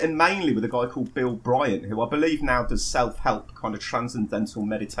co-written mainly with a guy called Bill Bryant, who I believe now does self-help kind of transcendental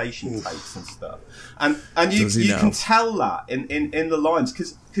meditation tapes and stuff. And you can tell that in the lines,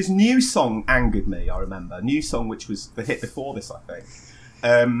 because New Song angered me, I remember. New Song, which was the hit before this, I think.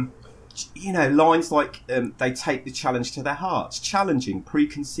 Lines like, they take the challenge to their hearts, challenging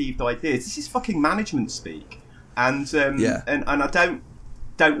preconceived ideas. This is fucking management speak. And I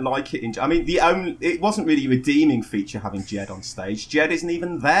don't like it. It wasn't really a redeeming feature having Jed on stage. Jed isn't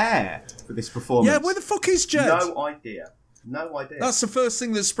even there for this performance. Yeah, where the fuck is Jed? No idea. That's the first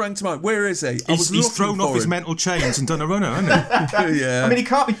thing that sprang to mind. Where is he? He's thrown off his mental chains and done a runner, hasn't he? Yeah. He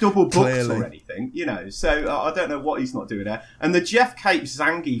can't be double booked or anything, so I don't know what he's not doing there. And the Jeff Capes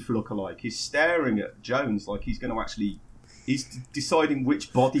Zangief lookalike is staring at Jones like he's going to actually... He's deciding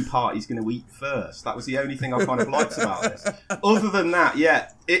which body part he's going to eat first. That was the only thing I kind of liked about this. Other than that,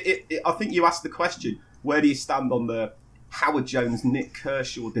 I think you asked the question, where do you stand on the Howard Jones-Nick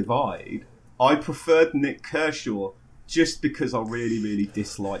Kershaw divide? I preferred Nick Kershaw just because I really, really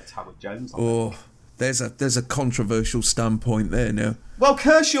disliked Howard Jones. There's a controversial standpoint there now. Well,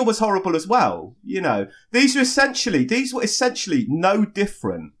 Kershaw was horrible as well. These were essentially no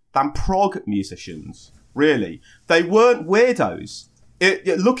different than prog musicians. Really, they weren't weirdos.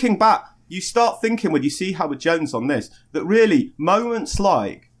 Looking back, you start thinking when you see Howard Jones on this that really moments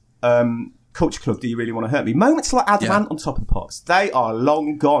like Culture Club, Do You Really Want to Hurt Me? Moments like Adamant on Top of the Pops, they are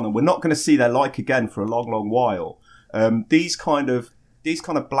long gone, and we're not going to see their like again for a long, long while. These kind of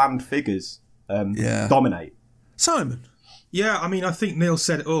bland figures dominate. Simon. Yeah, I think Neil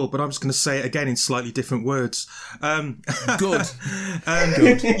said it all, but I'm just going to say it again in slightly different words. Good.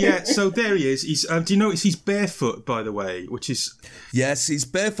 Good. Yeah, so there he is. He's. Do you notice he's barefoot, by the way? Which is... Yes, he's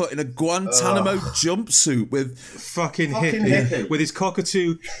barefoot in a Guantanamo jumpsuit with... Fucking hippie. With his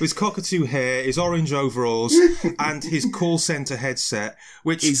cockatoo hair, his orange overalls, and his call centre headset,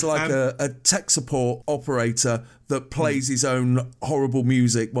 which... He's like a tech support operator that plays his own horrible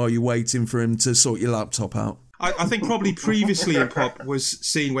music while you're waiting for him to sort your laptop out. I think probably previously in pop was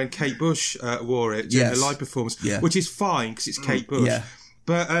seen when Kate Bush wore it during a live performance, which is fine because it's Kate Bush. Yeah.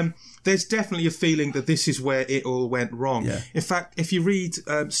 But there's definitely a feeling that this is where it all went wrong. Yeah. In fact, if you read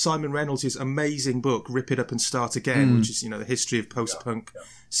Simon Reynolds' amazing book, Rip It Up and Start Again, which is the history of post-punk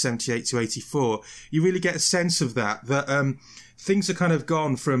 78 to 84, you really get a sense of that things are kind of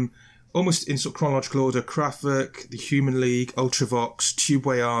gone from... almost in sort of chronological order, Kraftwerk, the Human League, Ultravox,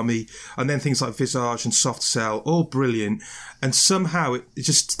 Tubeway Army, and then things like Visage and Soft Cell, all brilliant. And somehow it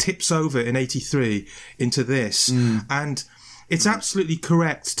just tips over in 83 into this. And it's absolutely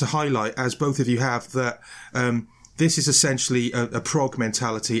correct to highlight, as both of you have, that this is essentially a prog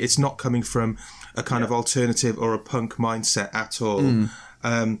mentality. It's not coming from a kind of alternative or a punk mindset at all.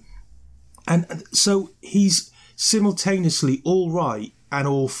 And so he's simultaneously all right and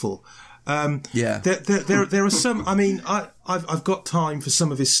awful. There are some. I've got time for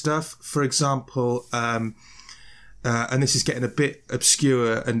some of his stuff. For example, and this is getting a bit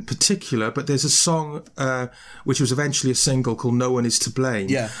obscure and particular, but there's a song which was eventually a single called "No One Is to Blame."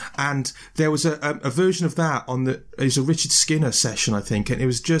 Yeah, and there was a version of that it was a Richard Skinner session, I think, and it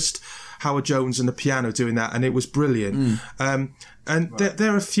was just Howard Jones and the piano doing that, and it was brilliant.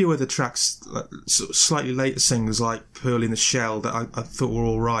 There are a few other tracks, slightly later singles like Pearl in the Shell, that I thought were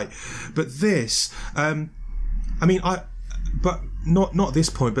all right. But this, but not at this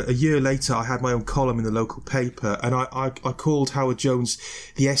point, but a year later I had my own column in the local paper, and I called Howard Jones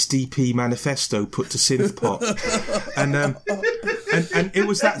the SDP manifesto put to synth pop. and it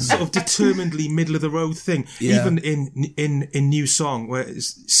was that sort of determinedly middle of the road thing. Even in New Song, where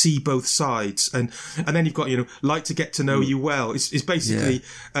it's see both sides, and then you've got like to get to know you well. It's basically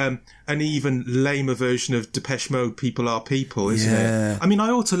an even lamer version of Depeche Mode, People Are People, isn't it? I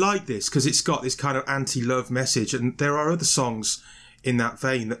ought to like this because it's got this kind of anti-love message, and there are other songs in that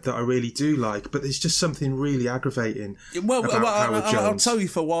vein that I really do like, but there's just something really aggravating about Howard Jones. I'll tell you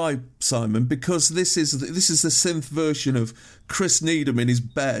for why, Simon, because this is the synth version of Chris Needham in his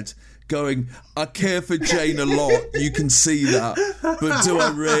bed going, I care for Jane a lot, you can see that, but do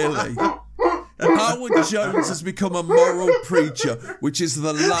I really? Howard Jones has become a moral preacher, which is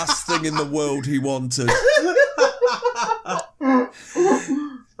the last thing in the world he wanted.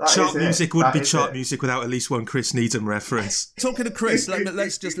 Chart music would be chart music without at least one Chris Needham reference. Talking to Chris,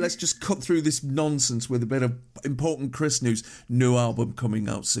 let's just cut through this nonsense with a bit of important Chris news. New album coming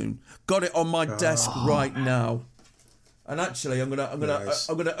out soon. Got it on my desk right now. And actually, I'm gonna Nice.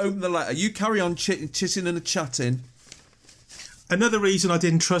 I'm gonna open the letter. You carry on chitting and chatting. Another reason I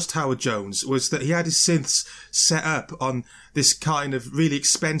didn't trust Howard Jones was that he had his synths set up on this kind of really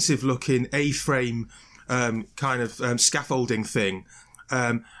expensive-looking A-frame kind of scaffolding thing,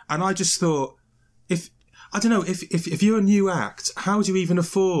 and I just thought, if you're a new act, how do you even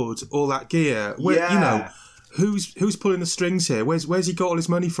afford all that gear? Where, you know, who's pulling the strings here? Where's he got all his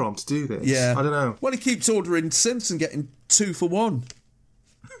money from to do this? Yeah, I don't know. Well, he keeps ordering synths and getting 2 for 1.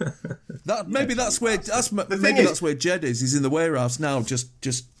 That's where Jed is. He's in the warehouse now, just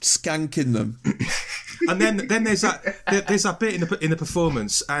skanking them. And then there's that bit in the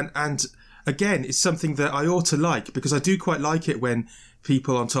performance, and again, it's something that I ought to like, because I do quite like it when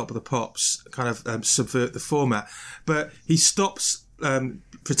people on Top of the Pops kind of subvert the format. But he stops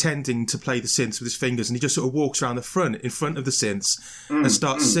pretending to play the synths with his fingers, and he just sort of walks around in front of the synths and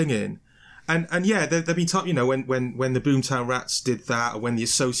starts singing. And yeah, there've been time, you know, when the Boomtown Rats did that, or when the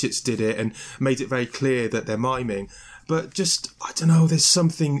Associates did it and made it very clear that they're miming. But just, I don't know, there's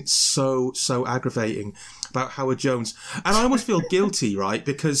something so aggravating about Howard Jones. And I almost feel guilty, right?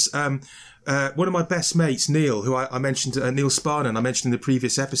 Because one of my best mates, Neil, who I mentioned, Neil Sparnan, I mentioned in the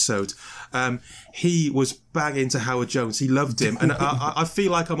previous episode, he was bang into Howard Jones. He loved him. And I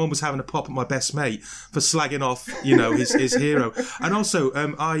feel like I'm almost having a pop at my best mate for slagging off, you know, his hero. And also,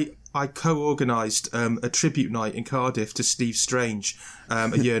 I co-organised a tribute night in Cardiff to Steve Strange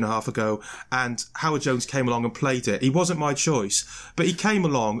a year and a half ago, and Howard Jones came along and played it. He wasn't my choice, but he came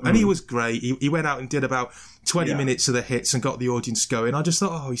along and he was great. He went out and did about 20 minutes of the hits and got the audience going. I just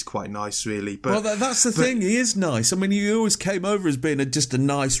thought, oh, he's quite nice, really. But that's the thing. He is nice. I mean, he always came over as being just a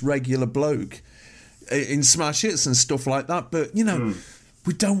nice, regular bloke in smash hits and stuff like that. But, you know,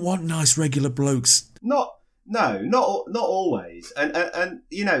 we don't want nice, regular blokes. Not always. And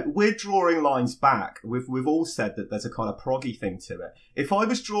you know, we're drawing lines back. We've all said that there's a kind of proggy thing to it. If I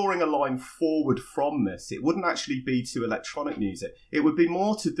was drawing a line forward from this, it wouldn't actually be to electronic music. It would be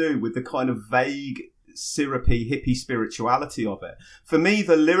more to do with the kind of vague, syrupy, hippie spirituality of it. For me,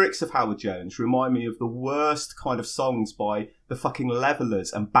 the lyrics of Howard Jones remind me of the worst kind of songs by the fucking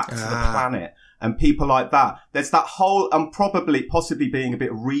Levelers and Back to the Planet and people like that. There's that whole, I'm possibly being a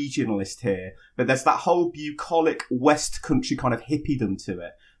bit regionalist here, but there's that whole bucolic West Country kind of hippiedom to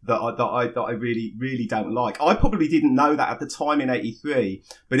it that I really, really don't like. I probably didn't know that at the time in '83,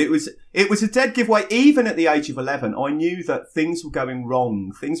 but it was a dead giveaway. Even at the age of 11, I knew that things were going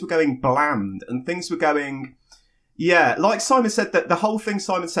wrong, things were going bland, and things were going, yeah, like Simon said, that the whole thing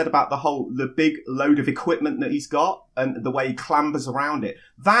Simon said about the big load of equipment that he's got and the way he clambers around it,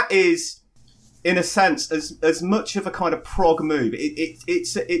 that is, in a sense, as much of a kind of prog move.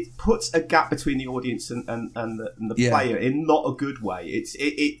 It puts a gap between the audience and the player in not a good way.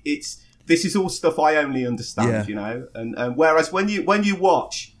 It's this is all stuff I only understand, you know. And whereas when you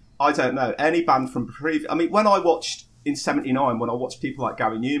watch, I don't know, any band from previous, I mean, when I watched in '79, when I watched people like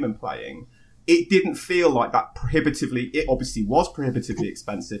Gary Newman playing, it didn't feel like that prohibitively. It obviously was prohibitively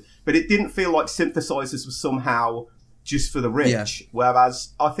expensive, but it didn't feel like synthesizers were somehow just for the rich.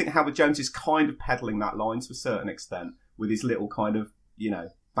 Whereas I think Howard Jones is kind of peddling that line to a certain extent with his little kind of, you know,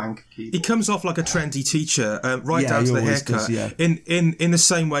 bank keyboard. He comes off like a trendy teacher, right down to the haircut. In the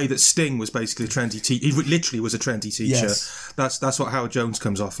same way that Sting was basically a trendy teacher. He literally was a trendy teacher. Yes. That's what Howard Jones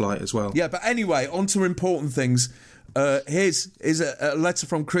comes off like as well. Yeah, but anyway, on to important things. Here's a letter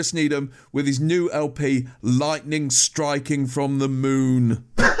from Chris Needham with his new LP, Lightning Striking from the Moon.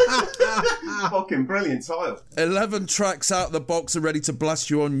 Fucking brilliant title. 11 tracks out of the box are ready to blast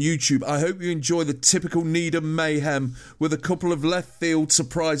you on YouTube. I hope you enjoy the typical Needham mayhem with a couple of left field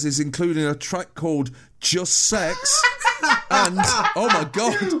surprises, including a track called Just Sex and, oh my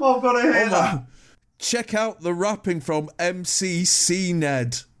God, I've got to hear that. Check out the rapping from MC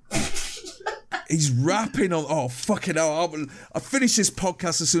CNED. He's rapping on, oh fucking hell, I finish this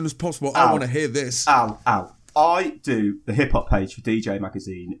podcast as soon as possible. I want to hear this. Ow. I do the hip-hop page for DJ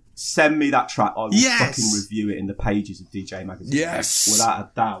Magazine. Send me that track. I will fucking review it in the pages of DJ Magazine. Yes! Without a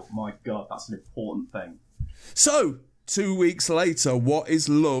doubt. My God, that's an important thing. So, 2 weeks later, What Is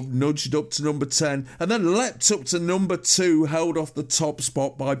Love nudged up to number 10 and then leapt up to number 2, held off the top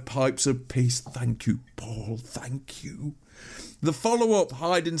spot by Pipes of Peace. Thank you, Paul. Thank you. The follow-up,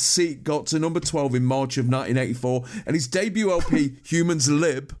 Hide and Seek, got to number 12 in March of 1984, and his debut LP, Humans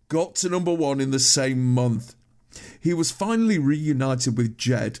Lib, got to number 1 in the same month. He was finally reunited with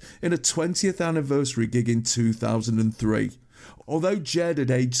Jed in a 20th anniversary gig in 2003. Although Jed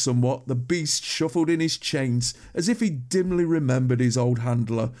had aged somewhat, the Beast shuffled in his chains as if he dimly remembered his old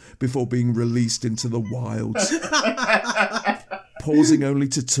handler before being released into the wilds. Pausing only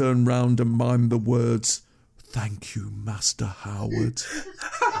to turn round and mime the words, Thank you, Master Howard.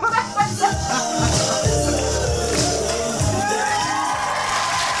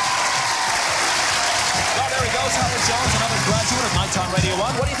 Howard Jones, another graduate of Nighttime Radio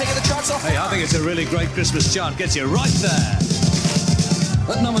 1. What do you think of the chart so far? Hey, I think it's a really great Christmas chart. Gets you right there.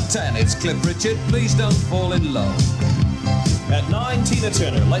 At number 10, it's Cliff Richard, Please Don't Fall in Love. At 9, Tina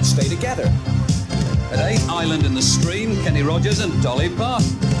Turner, Let's Stay Together. At 8, Island in the Stream, Kenny Rogers and Dolly Parton.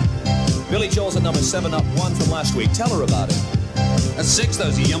 Billy Joel's at number 7, up 1 from last week. Tell her about it. At 6,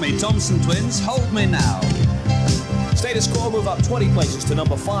 those yummy Thompson twins, Hold Me Now. Status Quo move up 20 places to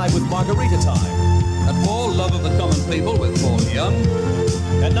number 5 with Margarita Time. At 4, Love of the Common People with Paul Young.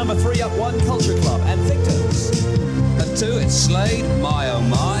 At number 3, up 1, Culture Club and Victims. At 2, it's Slade, My Oh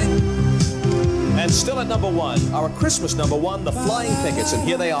My. And still at number 1, our Christmas number 1, The Flying Pickets, and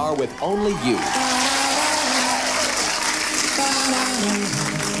here they are with Only You.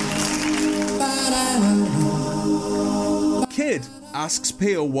 Kid asks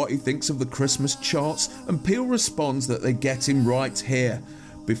Peel what he thinks of the Christmas charts, and Peel responds that they get him right here,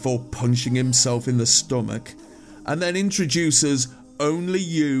 before punching himself in the stomach, and then introduces Only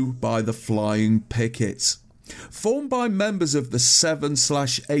You by the Flying Pickets. Formed by members of the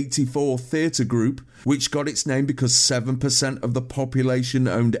 7/84 theatre group, which got its name because 7% of the population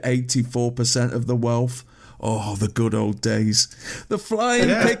owned 84% of the wealth. Oh, the good old days. The Flying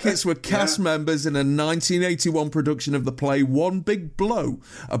Pickets were cast members in a 1981 production of the play One Big Blow,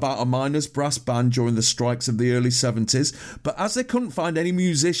 about a miners' brass band during the strikes of the early 70s, but as they couldn't find any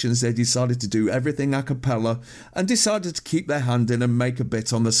musicians, they decided to do everything a cappella and decided to keep their hand in and make a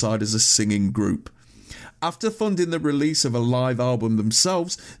bit on the side as a singing group. After funding the release of a live album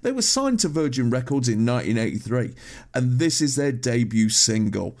themselves, they were signed to Virgin Records in 1983, and this is their debut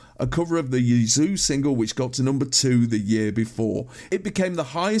single, a cover of the Yazoo single which got to number 2 the year before. It became the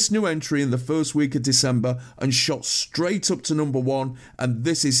highest new entry in the first week of December and shot straight up to number 1, and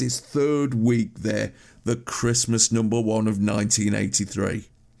this is its 3rd week there, the Christmas number 1 of 1983.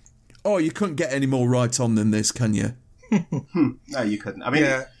 Oh, you couldn't get any more right on than this, can you? No, you couldn't. I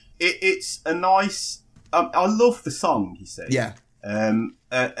mean, it's a nice... I love the song, you see. Yeah. And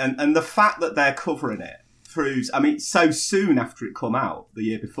the fact that they're covering it proves, I mean, so soon after it come out the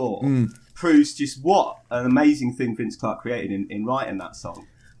year before, proves just what an amazing thing Vince Clarke created in writing that song.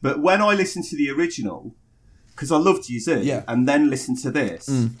 But when I listen to the original, because I loved Yazoo, and then listen to this,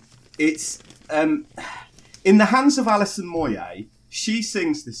 it's in the hands of Alison Moyet. She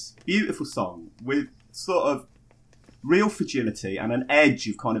sings this beautiful song with sort of real fragility and an edge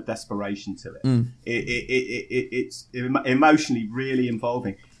of kind of desperation to it. It's emotionally really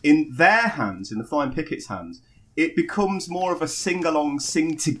involving. In their hands, in the Flying Pickets' hands, it becomes more of a sing-along,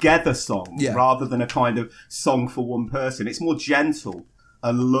 sing-together song rather than a kind of song for one person. It's more gentle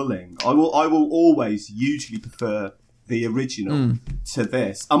and lulling. I will always hugely prefer the original to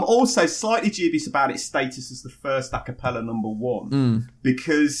this. I'm also slightly dubious about its status as the first a cappella number 1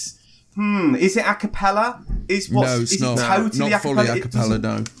 because... is it a cappella? No, it's not. It totally not fully a cappella,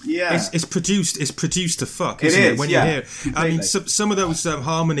 no. Yeah. It's produced to fuck, isn't it? When you hear it. I mean, some of those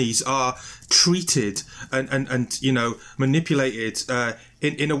harmonies are treated and you know, manipulated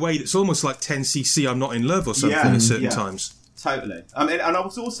in a way that's almost like 10cc I'm Not in Love or something at certain times. Totally. I mean, and I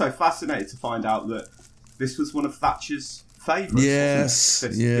was also fascinated to find out that this was one of Thatcher's favourites. Yes.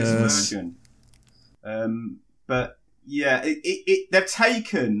 This version. But yeah, they've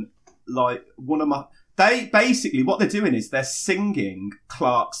taken like one of my... They basically, what they're doing is they're singing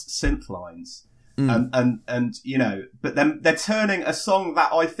Clarke's synth lines. And you know, but then they're turning a song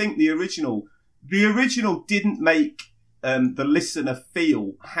that I think the original didn't make the listener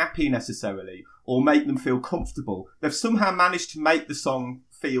feel happy necessarily or make them feel comfortable. They've somehow managed to make the song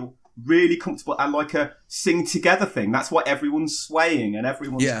feel really comfortable and like a sing together thing. That's why everyone's swaying and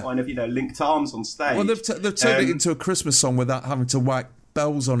everyone's kind of, you know, linked arms on stage. Well, they've turned it into a Christmas song without having to whack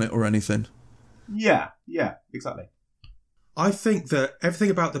bells on it or anything. Yeah, exactly. I think that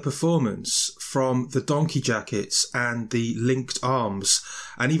everything about the performance, from the donkey jackets and the linked arms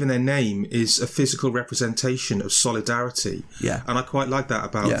and even their name, is a physical representation of solidarity. Yeah. And I quite like that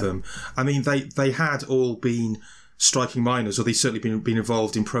about them. I mean, they had all been striking miners, or they'd certainly been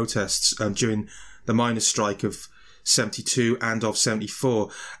involved in protests during the miners' strike of 72 and of 74.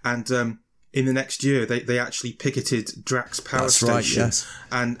 And in the next year, they actually picketed Drax Power Station. Right, yes.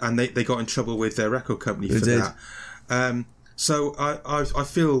 And they got in trouble with their record company for that. So I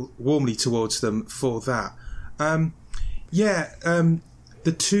feel warmly towards them for that.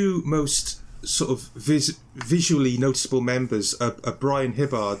 The two most sort of visually noticeable members are Brian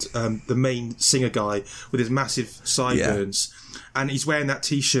Hibbard, the main singer guy with his massive sideburns, and he's wearing that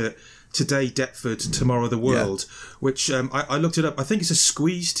T-shirt Today Deptford, Tomorrow the World, which I looked it up. I think it's a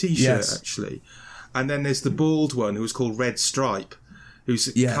Squeeze T-shirt, actually. And then there's the bald one who was called Red Stripe,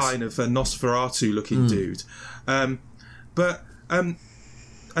 who's kind of a Nosferatu-looking dude. And the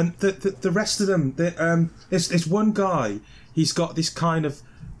rest of them, there's one guy, he's got this kind of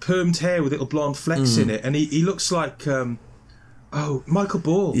permed hair with little blonde flecks in it, and he looks like... Michael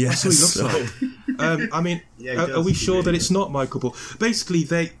Ball. Yes. That's what he looks like. I mean, are we sure that it's not Michael Ball? Basically,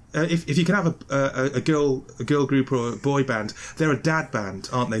 they if you can have a girl group or a boy band, they're a dad band,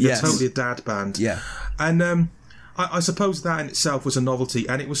 aren't they? They're totally a dad band. Yeah. And I suppose that in itself was a novelty,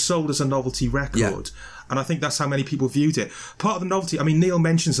 and it was sold as a novelty record. Yeah. And I think that's how many people viewed it. Part of the novelty, I mean, Neil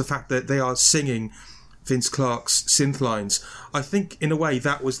mentions the fact that they are singing Vince Clarke's synth lines. I think, in a way,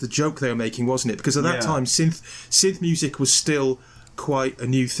 that was the joke they were making, wasn't it? Because at that time, synth music was still quite a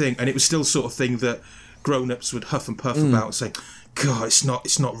new thing, and it was still sort of thing that grown-ups would huff and puff about, saying, God, it's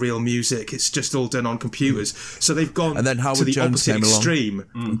not real music. It's just all done on computers. So they've gone and then Howard to the Jones opposite extreme.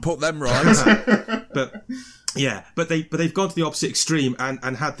 And put them right. but they've gone to the opposite extreme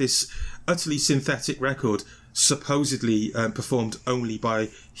and had this utterly synthetic record supposedly performed only by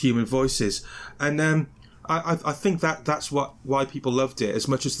human voices. And I think that's why people loved it as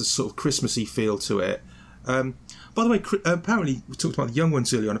much as the sort of Christmassy feel to it. By the way, apparently, we talked about the Young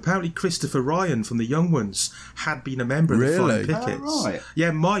Ones earlier on. Apparently, Christopher Ryan from the Young Ones had been a member of the Flying Pickets. Oh, right.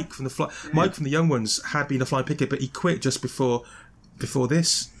 Yeah, Mike from the Young Ones had been a Flying Picket, but he quit just before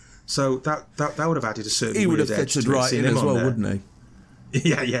this. So that would have added a certain. He would have fitted right in as well, wouldn't he?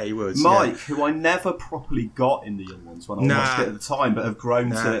 Yeah, he would. Mike, who I never properly got in the Young Ones when I watched it at the time, but have grown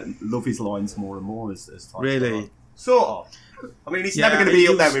to love his lines more and more as time really goes on. Sort of. I mean, he's never going to be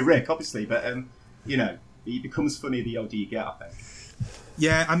up there with Rick, obviously, but he becomes funny the older you get, I think.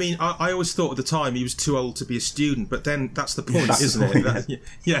 Yeah, I mean, I always thought at the time he was too old to be a student, but then that's the point, isn't it?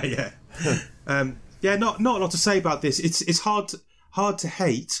 Yeah. Not a lot to say about this. It's hard to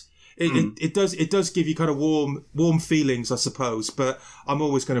hate. It does give you kind of warm feelings, I suppose, but I'm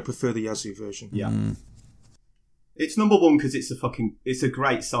always going to prefer the Yazoo version. Yeah. It's number one because it's a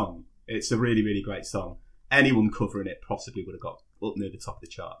great song. It's a really, really great song. Anyone covering it possibly would have got up near the top of the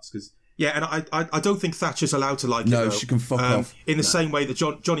charts because. Yeah, and I don't think Thatcher's allowed to like it. No, she can fuck off. In the same way that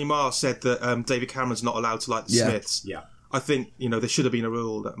Johnny Marr said that David Cameron's not allowed to like the Smiths. Yeah. I think, there should have been a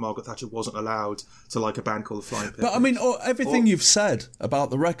rule that Margaret Thatcher wasn't allowed to like a band called the Flying Pickets. But I mean, everything you've said about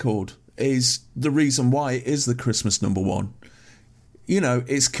the record is the reason why it is the Christmas number one.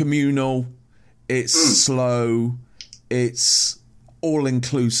 It's communal, it's slow, it's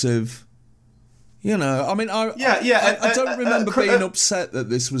all-inclusive. I mean, I don't remember being upset that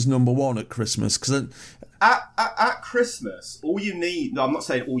this was number one at Christmas. Because at Christmas, all you need... No, I'm not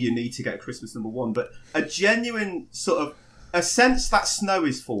saying all you need to get Christmas number one, but a genuine sort of... A sense that snow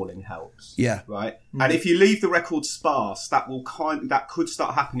is falling helps. Yeah. Right? And if you leave the record sparse, that could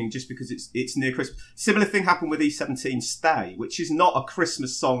start happening just because it's near Christmas. Similar thing happened with E17 Stay, which is not a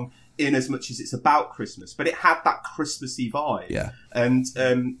Christmas song in as much as it's about Christmas, but it had that Christmassy vibe. Yeah. And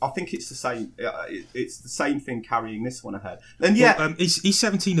I think it's the same. It's the same thing carrying this one ahead. And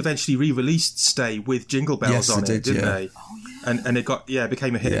E17 eventually re-released Stay with Jingle Bells on it, didn't they? Oh, yeah. And it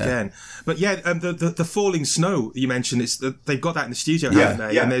became a hit again. But the falling snow you mentioned, they've got that in the studio, haven't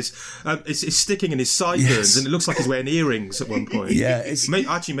they? Yeah. And there's it's sticking in his sideburns, and it looks like he's wearing earrings at one point. Yeah,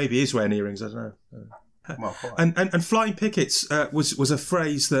 maybe he's wearing earrings. I don't know. Well, and Flying Pickets was a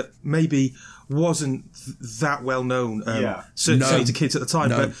phrase that maybe wasn't that well known, certainly to kids at the time.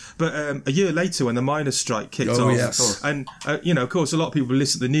 No. But a year later, when the miners' strike kicked off, yes. and of course, a lot of people would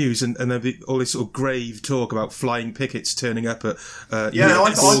listen to the news, and there'd be all this sort of grave talk about flying pickets turning up at I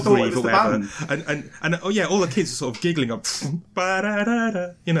thought it was the band. and all the kids are sort of giggling up,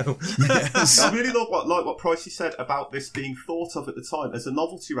 Yes. I really like what Pricey said about this being thought of at the time as a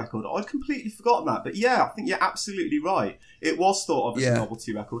novelty record. I'd completely forgotten that, but I think you're absolutely right. It was thought of as a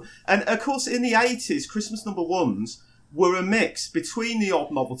novelty record, and of course in the 80s, Christmas number ones were a mix between the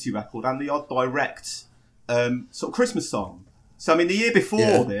odd novelty record and the odd direct sort of Christmas song. So I mean, the year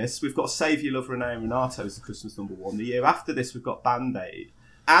before this, we've got Save Your Love, Renee and Renato as the Christmas number one. The year after this, we've got Band Aid.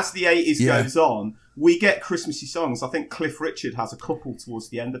 As the 80s goes on, we get Christmassy songs. I think Cliff Richard has a couple towards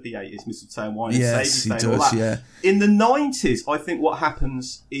the end of the 80s, Mistletoe and Wine and Saviour's Day and all that. Yeah. In the 90s, I think what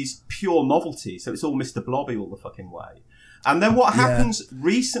happens is pure novelty. So it's all Mr. Blobby all the fucking way. And then what happens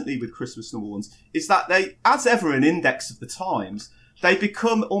recently with Christmas number ones is that they, as ever an index of the times, they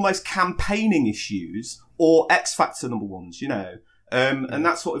become almost campaigning issues or X Factor number ones, and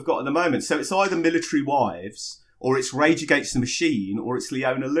that's what we've got at the moment. So it's either Military Wives, or it's Rage Against the Machine, or it's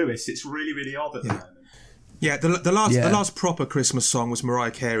Leona Lewis. It's really, really odd at the moment. Yeah, the last proper Christmas song was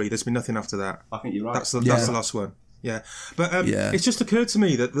Mariah Carey. There's been nothing after that. I think you're right. That's the last one. Yeah, but it's just occurred to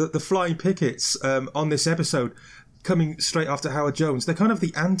me that the Flying Pickets on this episode, coming straight after Howard Jones, they're kind of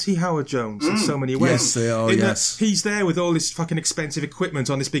the anti-Howard Jones in so many ways. Yes, they are, yes. He's there with all this fucking expensive equipment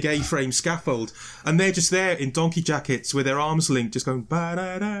on this big A-frame scaffold, and they're just there in donkey jackets with their arms linked, just going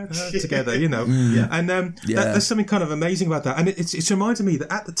ba-da-da-da together, you know. And there's something kind of amazing about that. And it's reminded me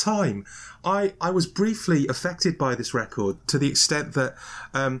that at the time, I was briefly affected by this record to the extent that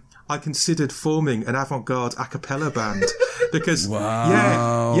I considered forming an avant-garde a cappella band because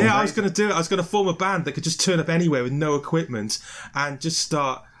I was going to do it. I was going to form a band that could just turn up anywhere with no equipment and just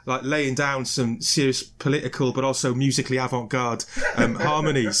start like laying down some serious political but also musically avant-garde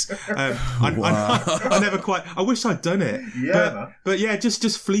harmonies. I never quite. I wish I'd done it. But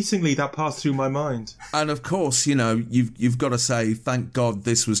just fleetingly that passed through my mind. And of course, you know, you've got to say thank God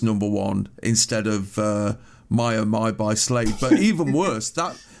this was number one instead of My Oh My by Slade. But even worse,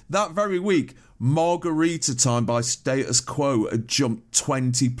 that very week, Margarita Time by Status Quo had jumped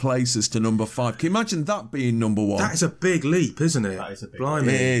 20 places to number 5. Can you imagine that being number one? That is a big leap, isn't it? That is a big leap.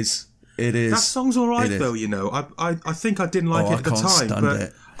 It is. That song's all right, though, you know. I think I didn't like it at the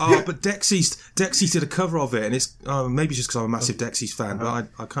time. But Dexys did a cover of it, and it's maybe just because I'm a massive Dexys fan, but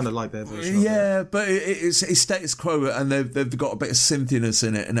I kind of like their version. Yeah, but it's Status Quo, and they've got a bit of synthiness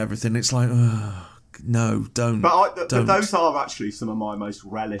in it and everything. It's like, no, don't. But those are actually some of my most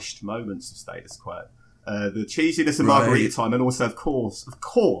relished moments of Status Quo. The cheesiness of Margarita Time, and also, of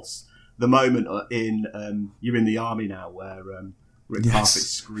course, the moment in You're in the Army Now, where Rick Parfitt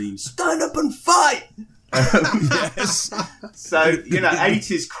screams, "Stand up and fight!" Yes. So, you know,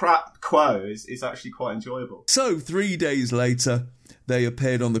 80s crap Quo is actually quite enjoyable. So, 3 days later, they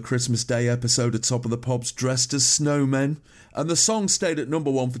appeared on the Christmas Day episode of Top of the Pops dressed as snowmen, and the song stayed at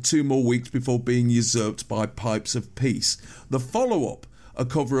number one for 2 more weeks before being usurped by Pipes of Peace. The follow-up, a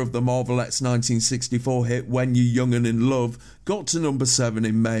cover of the Marvelettes' 1964 hit When You're Young and in Love, got to number 7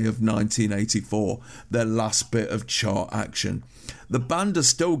 in May of 1984, their last bit of chart action. The band are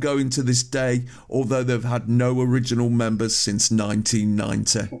still going to this day, although they've had no original members since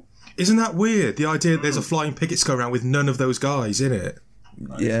 1990. Isn't that weird? The idea that there's a Flying Pickets go around with none of those guys in it.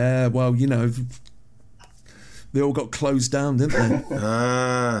 Yeah, well, you know, they all got closed down, didn't they?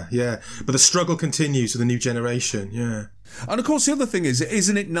 Yeah. But the struggle continues with the new generation, yeah. And of course, the other thing is,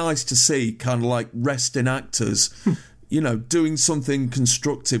 isn't it nice to see kind of like resting actors, you know, doing something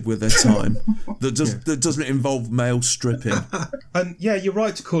constructive with their time that doesn't involve male stripping? And yeah, you're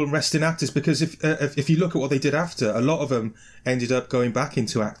right to call them resting actors, because if you look at what they did after, a lot of them ended up going back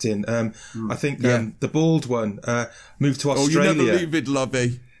into acting. I think the bald one moved to Australia. Oh, you never leave it,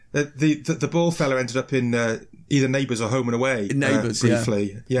 lovey. The bald fella ended up in either Neighbours or Home and Away. Neighbours,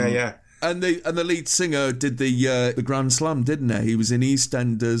 briefly. Yeah. And the lead singer did the Grand Slam, didn't he? He was in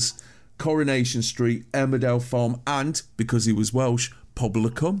EastEnders, Coronation Street, Emmerdale Farm, and, because he was Welsh,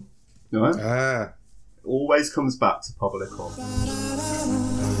 Poblacion. Right. Always comes back to Poblacion.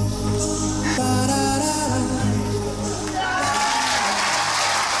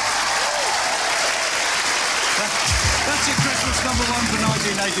 That's your Christmas number one for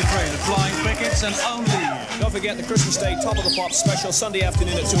 1983, the Flying Pickets, and only. Don't forget the Christmas Day Top of the Pops special Sunday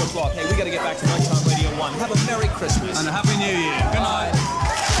afternoon at 2 o'clock. Hey, we got to get back to Nighttime Radio 1. Have a Merry Christmas. And a Happy New Year. Good night.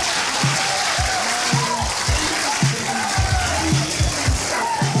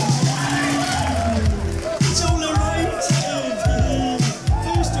 It's all right.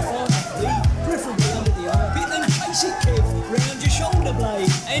 First of all, preferably under the armpit, then place it carefully round your shoulder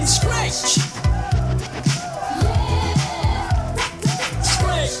blade and scratch.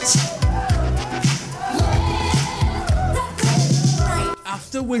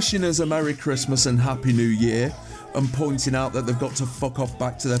 After wishing us a Merry Christmas and Happy New Year, and pointing out that they've got to fuck off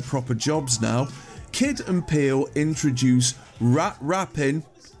back to their proper jobs now, Kid and Peele introduce Rat Rapping,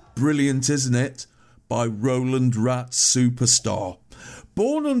 brilliant isn't it, by Roland Rat Superstar.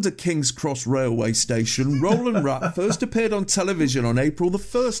 Born under King's Cross Railway Station, Roland Rat first appeared on television on April the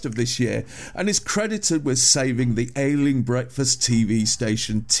 1st of this year and is credited with saving the ailing breakfast TV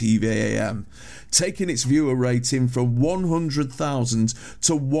station TV-AM, taking its viewer rating from 100,000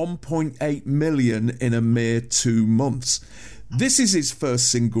 to 1.8 million in a mere 2 months. This is his first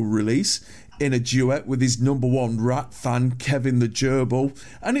single release, in a duet with his number one Rat fan Kevin the Gerbil,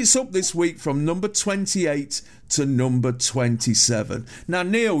 and it's up this week from number 28 to number 27. Now,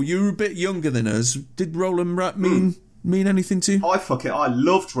 Neil, you were a bit younger than us. Did Roland Rat mean anything to you? I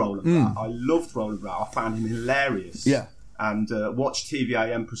loved Roland Rat. I loved Roland Rat. I found him hilarious. Yeah. And watched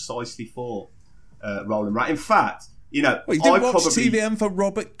TV-AM precisely for Roland Rat. In fact, You know, well, you didn't watch TVM for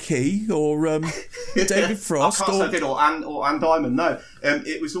Robert Key or David Frost? I can't say I did, or Ann Diamond, no.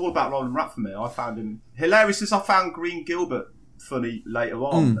 It was all about Roland Rapp for me. I found him hilarious, as I found Green Gilbert funny later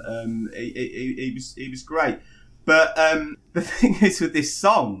on. He was great. But the thing is with this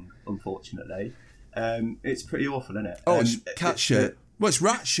song, unfortunately, it's pretty awful, isn't it? Oh, it's cat shit. Well, it's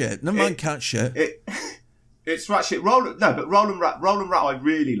rat shit. Never mind cat shit. It's rat shit. Roland Rapp I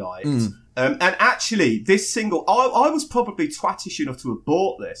really liked. And actually, this single, I was probably twattish enough to have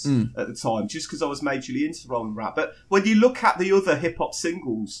bought this at the time, just because I was majorly into Roland Rapp. But when you look at the other hip-hop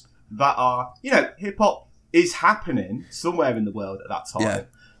singles that are, you know, hip-hop is happening somewhere in the world at that time. Yeah.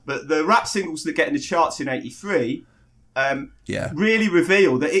 But the rap singles that get in the charts in 83 really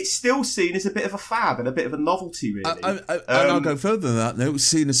reveal that it's still seen as a bit of a fad and a bit of a novelty, really. And I'll go further than that. No, it was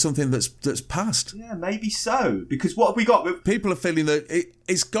seen as something that's passed. Yeah, maybe so. Because what have we got? People are feeling that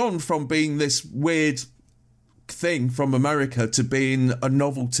it's gone from being this weird thing from America to being a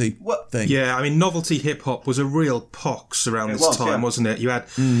novelty thing. Yeah, I mean, novelty hip hop was a real pox around this time, wasn't it? You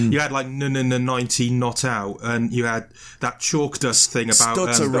had like 19 Not Out, and you had that Chalk Dust thing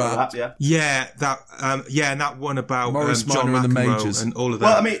about Stutter Rap. And that one about Morris John Minor and the McEnroe Majors and all of that.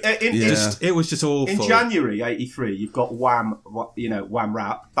 Well, I mean, it was just awful. In January '83, you've got Wham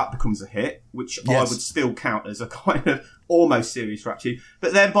Rap. That becomes a hit, which I would still count as a kind of almost serious rap tune.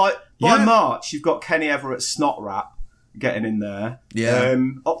 But then by March, you've got Kenny Everett's Snot Rap getting in there. Yeah.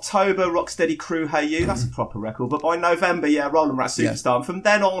 October, Rocksteady Crew, Hey You, that's a proper record. But by November, Roland Rat Superstar. And from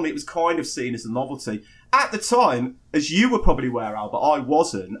then on, it was kind of seen as a novelty. At the time, as you were probably aware, Al, but I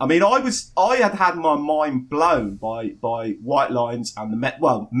wasn't. I mean, I had my mind blown by White Lines and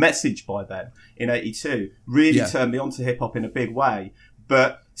the Message by then in '82. Really turned me on to hip hop in a big way.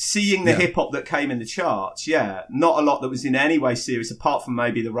 But seeing the hip hop that came in the charts, not a lot that was in any way serious, apart from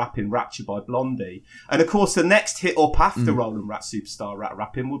maybe the Rappin' Rapture by Blondie. And of course, the next hit up after Roland Rat Superstar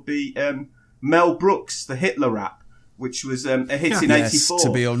Rappin' would be Mel Brooks, the Hitler Rap, which was a hit in '84.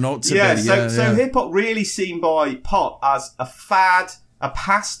 To be or not to be. So hip hop really seen by pop as a fad, a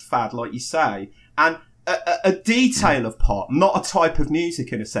past fad, like you say, and a detail of pop, not a type of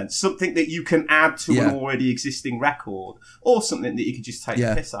music in a sense, something that you can add to an already existing record, or something that you could just take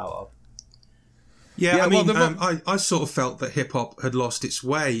the piss out of. I mean, I sort of felt that hip hop had lost its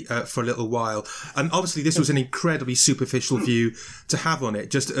way for a little while, and obviously this was an incredibly superficial view to have on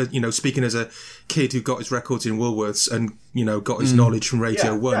it. Just speaking as a kid who got his records in Woolworths and got his knowledge from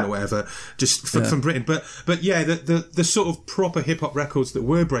Radio 1 or whatever, just from Britain. But the sort of proper hip hop records that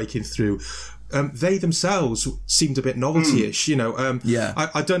were breaking through. They themselves seemed a bit novelty-ish, I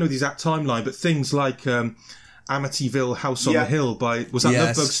don't know the exact timeline, but things like Amityville House on the Hill by, was that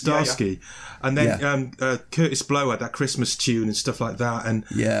Lovebug Starsky? And then Curtis Blow had that Christmas tune and stuff like that. And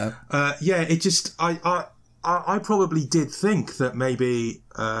it just, I probably did think that maybe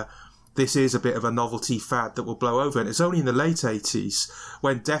this is a bit of a novelty fad that will blow over. And it's only in the late 80s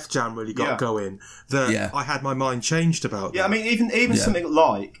when Def Jam really got going that I had my mind changed about that. Yeah, I mean, even something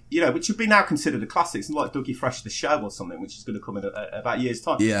like, which would be now considered a classic, something like Dougie Fresh The Show or something, which is going to come in about a year's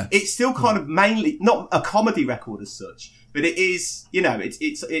time. Yeah. It's still kind of mainly, not a comedy record as such, but it is,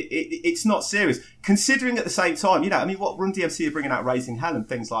 it's not serious. Considering at the same time, I mean, what Run DMC are bringing out Raising Hell and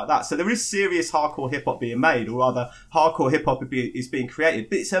things like that. So there is serious hardcore hip-hop being made, or rather, hardcore hip-hop is being created,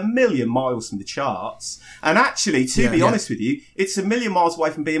 but it's a million miles from the charts. And actually, to be honest with you, it's a million miles away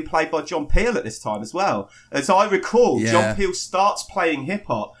from being played by John Peel at this time as well. As I recall, John Peel starts playing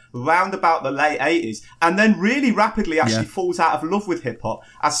hip-hop round about the late 80s, and then really rapidly actually falls out of love with hip-hop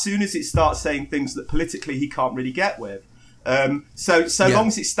as soon as it starts saying things that politically he can't really get with. So long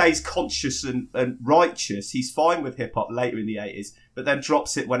as it stays conscious and righteous, he's fine with hip hop later in the 80s, but then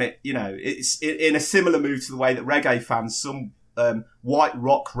drops it when it's in a similar move to the way that reggae fans, some white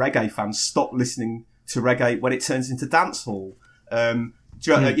rock reggae fans, stop listening to reggae when it turns into dancehall.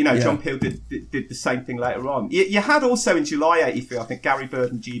 John Peel did the same thing later on. You had also in July '83, I think, Gary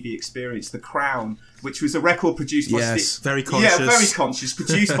Bird and GB Experience, The Crown, which was a record produced by very conscious. Yeah, very conscious,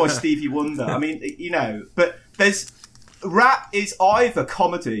 produced by Stevie Wonder. I mean, but there's. Rap is either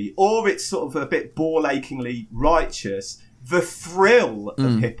comedy or it's sort of a bit ball-achingly righteous. The thrill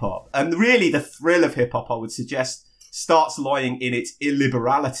of hip-hop, and really the thrill of hip-hop, I would suggest, starts lying in its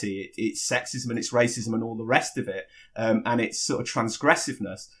illiberality, its sexism and its racism and all the rest of it, and its sort of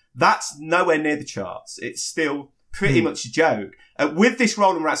transgressiveness. That's nowhere near the charts. It's still pretty much a joke. With this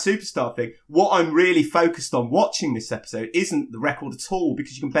Roland Rat Superstar thing, what I'm really focused on watching this episode isn't the record at all,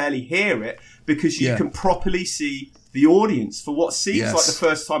 because you can barely hear it, because you can properly see the audience for what seems Yes. like the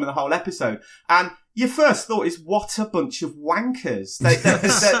first time in the whole episode. And your first thought is, what a bunch of wankers. They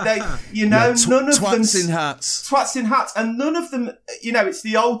you know, none of them... Twats in hats. Twats in hats. And none of them, you know, it's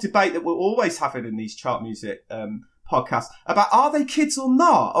the old debate that we're always having in these chart music podcasts about, are they kids or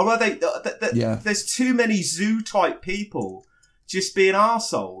not? Or are they... There's too many zoo-type people just being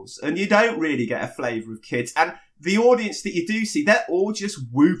arseholes, and you don't really get a flavour of kids. And the audience that you do see, they're all just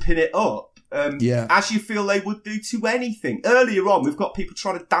whooping it up. As you feel they would do to anything. Earlier on, we've got people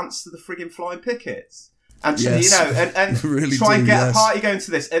trying to dance to the frigging Flying Pickets, and you know, and really try and get a party going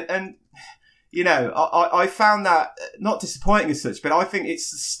to this. And you know, I found that not disappointing as such, but I think it's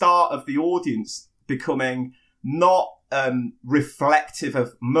the start of the audience becoming not reflective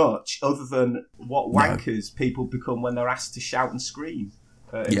of much other than what wankers people become when they're asked to shout and scream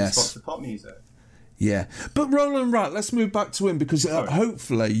in response to pop music. Yeah, but Roland Rat, let's move back to him, because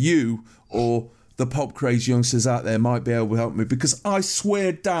hopefully you or the pop crazy youngsters out there might be able to help me, because I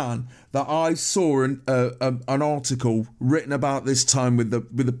swear, Dan, that I saw an article written about this time with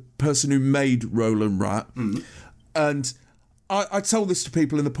the person who made Roland Rat, and I told this to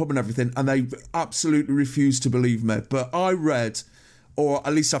people in the pub and everything, and they absolutely refused to believe me. But I read, or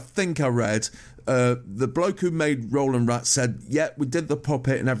at least I think I read, the bloke who made Roland Rat said, yeah, we did the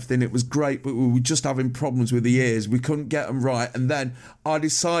puppet and everything, it was great, but we were just having problems with the ears, we couldn't get them right, and then I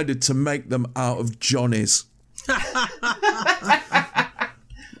decided to make them out of Johnnies.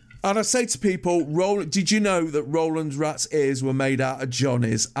 And I say to people, did you know that Roland Rat's ears were made out of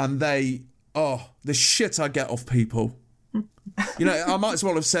Johnnies? And the shit I get off people. You know, I might as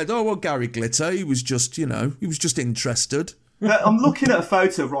well have said, oh, well, Gary Glitter, he was just interested. But I'm looking at a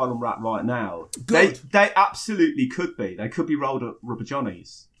photo of Roland Rat right now. Good. They absolutely could be. They could be rolled up rubber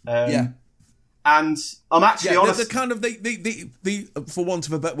Johnnies. And I'm actually honest. The kind of the for want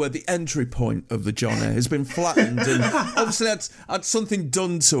of a better word, the entry point of the Johnny has been flattened and obviously had something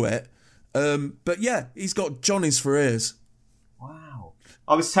done to it. But yeah, he's got Johnnies for ears. Wow.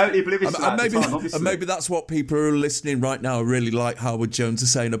 I was totally oblivious to that at the time, obviously. And maybe that's what people who are listening right now really like Howard Jones are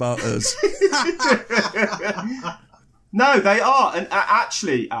saying about us. No, they are. And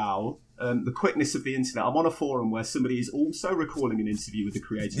actually, Al, the quickness of the internet, I'm on a forum where somebody is also recalling an interview with the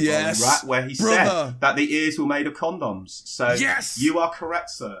creator of Roland Rat where he said that the ears were made of condoms. So you are correct,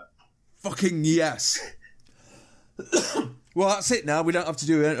 sir. Fucking yes. Well, that's it now. We don't have to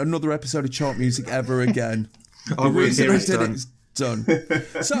do another episode of Chart Music ever again. It's done.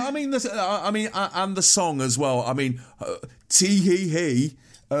 So, I mean, and the song as well. I mean, tee hee hee.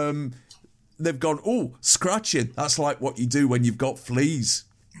 They've gone, scratching. That's like what you do when you've got fleas.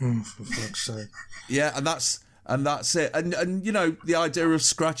 For fuck's sake. Yeah, and that's it. And you know, the idea of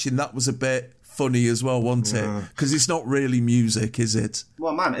scratching, that was a bit funny as well, wasn't it? Because it's not really music, is it?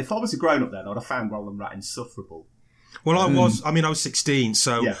 Well, man, if I was a grown-up then, I'd have found Roland Rat insufferable. Well, I was 16,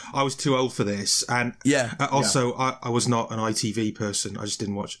 so I was too old for this. And also, I was not an ITV person. I just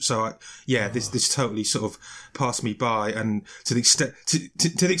didn't watch. So, this totally sort of passed me by. And to the extent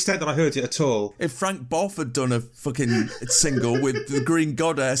that I heard it at all. If Frank Boff had done a fucking single with the Green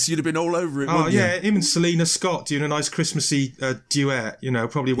Goddess, you'd have been all over it, wouldn't you? Him and Selena Scott doing a nice Christmassy duet, you know,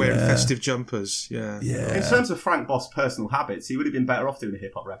 probably wearing festive jumpers. Yeah. In terms of Frank Boff's personal habits, he would have been better off doing a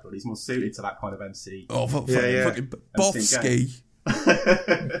hip-hop record. He's more suited to that kind of MC. Fucking Boffsky.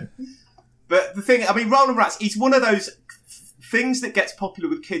 But the thing, I mean, Roland Rat, he's one of those things that gets popular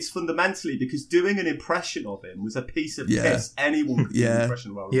with kids fundamentally because doing an impression of him was a piece of piss. Anyone could do an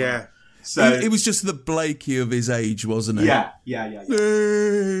impression of Roland Rat. So it was just the Blakey of his age, wasn't it? Yeah.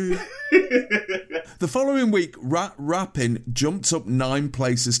 The following week, Rat Rappin' jumped up 9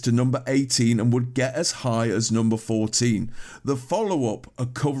 places to number 18 and would get as high as number 14. The follow-up, a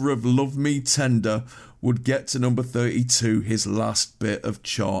cover of Love Me Tender, would get to number 32, his last bit of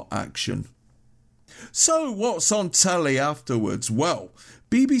chart action. So, what's on telly afterwards? Well,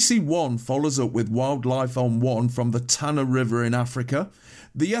 BBC One follows up with Wildlife on One from the Tana River in Africa,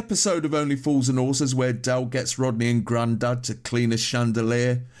 the episode of Only Fools and Horses where Del gets Rodney and Grandad to clean a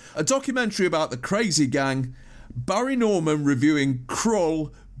chandelier, a documentary about the Crazy Gang, Barry Norman reviewing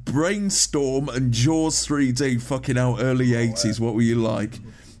Krull, Brainstorm and Jaws 3D, fucking out early 80s, what were you like?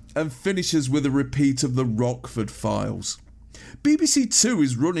 And finishes with a repeat of the Rockford Files. BBC Two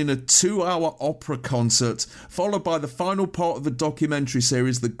is running a 2-hour opera concert, followed by the final part of the documentary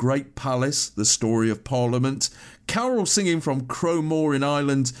series The Great Palace, The Story of Parliament, Carol singing from Crow Moor in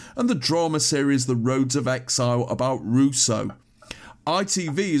Ireland, and the drama series The Roads of Exile about Rousseau.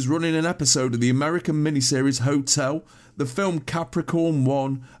 ITV is running an episode of the American miniseries Hotel, the film Capricorn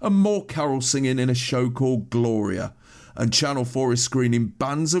 1, and more Carol singing in a show called Gloria. and Channel 4 is screening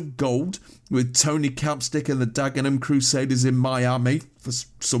Bands of Gold with Tony Capstick and the Dagenham Crusaders in Miami for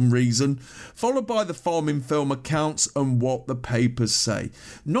some reason, followed by the farming film Accounts and What the Papers Say.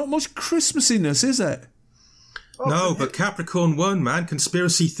 Not much Christmassiness, is it? No, but Capricorn 1, man.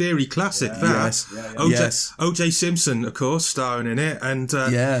 Conspiracy theory classic, that. Yes. O.J. Simpson, of course, starring in it. And,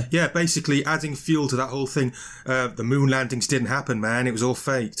 basically adding fuel to that whole thing. The moon landings didn't happen, man. It was all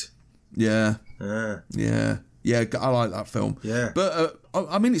faked. Yeah, I like that film. Yeah. But,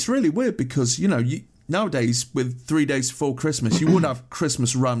 I mean, it's really weird because, nowadays, with 3 days before Christmas, you would have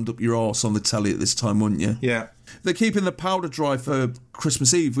Christmas rammed up your arse on the telly at this time, wouldn't you? Yeah. They're keeping the powder dry for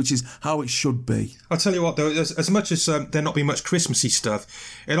Christmas Eve, which is how it should be. I'll tell you what, though, as much as there not being much Christmassy stuff,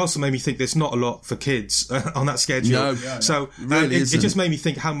 it also made me think there's not a lot for kids on that schedule. So it just made me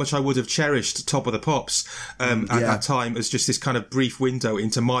think how much I would have cherished Top of the Pops at that time as just this kind of brief window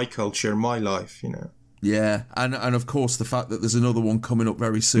into my culture and my life, Yeah, and of course the fact that there's another one coming up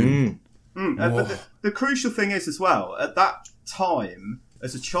very soon. But the crucial thing is as well, at that time,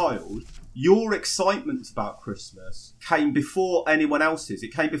 as a child, your excitement about Christmas came before anyone else's.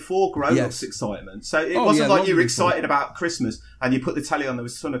 It came before grown-ups' excitement. So it wasn't like you were excited about Christmas and you put the telly on, there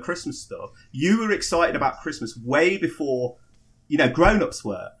was a ton of Christmas stuff. You were excited about Christmas way before, grown-ups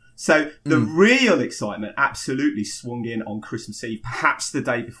were. So the real excitement absolutely swung in on Christmas Eve, perhaps the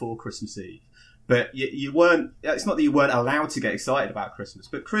day before Christmas Eve. But you weren't, it's not that you weren't allowed to get excited about Christmas,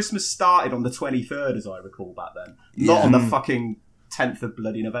 but Christmas started on the 23rd, as I recall back then. Not on the fucking 10th of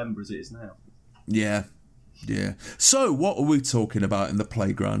bloody November as it is now. Yeah. So, what are we talking about in the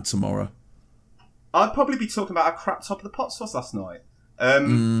playground tomorrow? I'd probably be talking about how crap Top of the Pops was last night.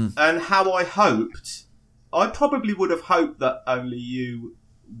 And how I probably would have hoped that Only You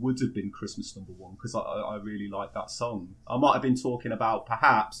would have been Christmas number one, because I really like that song. I might have been talking about,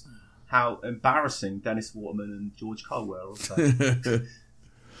 perhaps, how embarrassing Dennis Waterman and George Cole were also.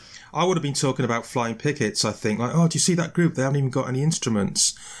 I would have been talking about Flying Pickets, I think. Like, do you see that group? They haven't even got any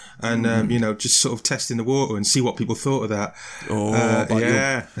instruments. And, just sort of testing the water and see what people thought of that.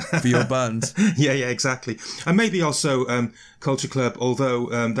 For your band. yeah, exactly. And maybe also Culture Club, although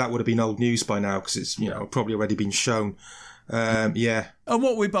that would have been old news by now because it's, probably already been shown. And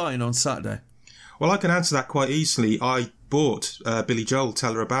what are we buying on Saturday? Well, I can answer that quite easily. I bought Billy Joel,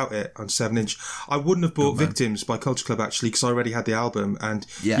 Tell Her About It on 7-inch. I wouldn't have bought Victims by Culture Club, actually, because I already had the album, and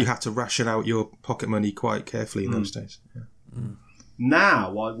you had to ration out your pocket money quite carefully in those days. Yeah.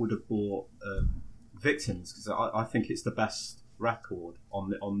 Now, I would have bought Victims, because I think it's the best record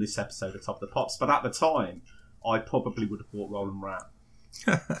on this episode of Top of the Pops. But at the time, I probably would have bought Roland Rat.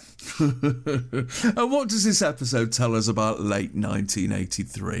 And what does this episode tell us about late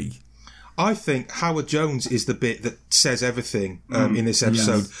 1983? I think Howard Jones is the bit that says everything in this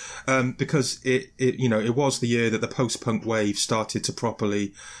episode, because it was the year that the post-punk wave started to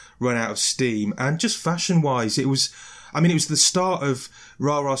properly run out of steam, and just fashion-wise, it was the start of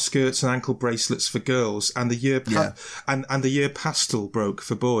rah-rah skirts and ankle bracelets for girls, and the year and the year pastel broke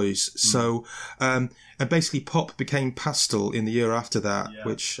for boys. So, and basically, pop became pastel in the year after that,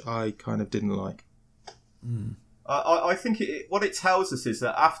 which I kind of didn't like. I think what it tells us is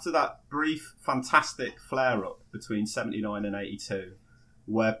that after that brief, fantastic flare-up between 79 and 82,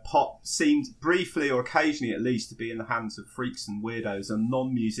 where pop seemed briefly, or occasionally at least, to be in the hands of freaks and weirdos and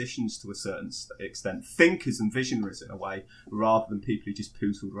non-musicians to a certain extent, thinkers and visionaries in a way, rather than people who just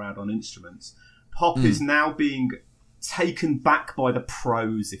poozled around on instruments, pop is now being taken back by the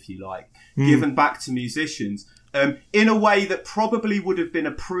pros, if you like, given back to musicians, in a way that probably would have been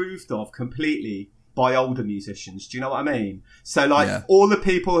approved of completely by older musicians. Do you know what I mean? So, all the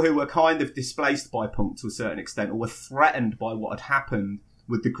people who were kind of displaced by punk to a certain extent, or were threatened by what had happened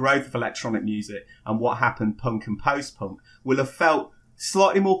with the growth of electronic music and what happened punk and post-punk, will have felt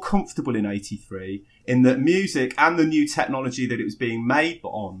slightly more comfortable in 83 in that music and the new technology that it was being made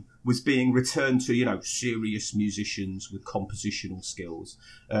on was being returned to, serious musicians with compositional skills,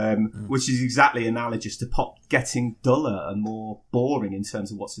 which is exactly analogous to pop getting duller and more boring in terms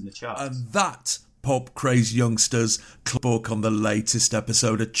of what's in the charts. And that, Pop Craze Youngsters, book on the latest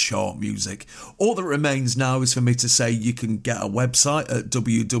episode of Chart Music. All that remains now is for me to say you can get a website at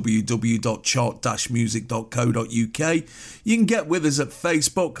www.chart-music.co.uk. You can get with us at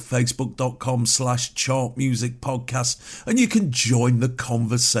Facebook, facebook.com/chartmusicpodcast, and you can join the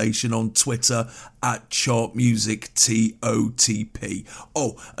conversation on Twitter at chartmusictotp.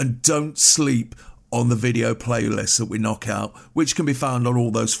 Oh, and don't sleep on the video playlist that we knock out, which can be found on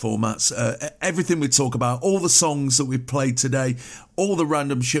all those formats. Everything we talk about, all the songs that we've played today, all the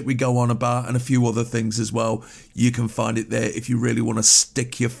random shit we go on about, and a few other things as well. You can find it there if you really want to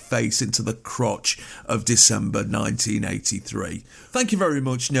stick your face into the crotch of December 1983. Thank you very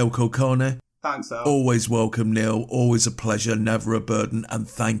much, Neil Kulkarni. Thanks, Al. Always welcome, Neil. Always a pleasure, never a burden. And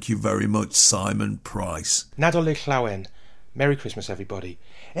thank you very much, Simon Price. Nadolig Llawen. Merry Christmas, everybody.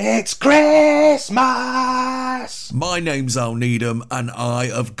 It's Christmas! My name's Al Needham, and I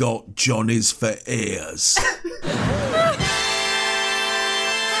have got Johnny's for ears.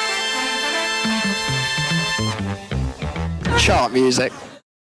 Chart music.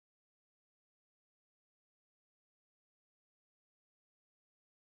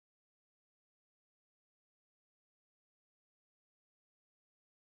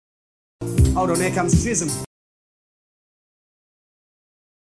 Hold on, here comes Chisholm.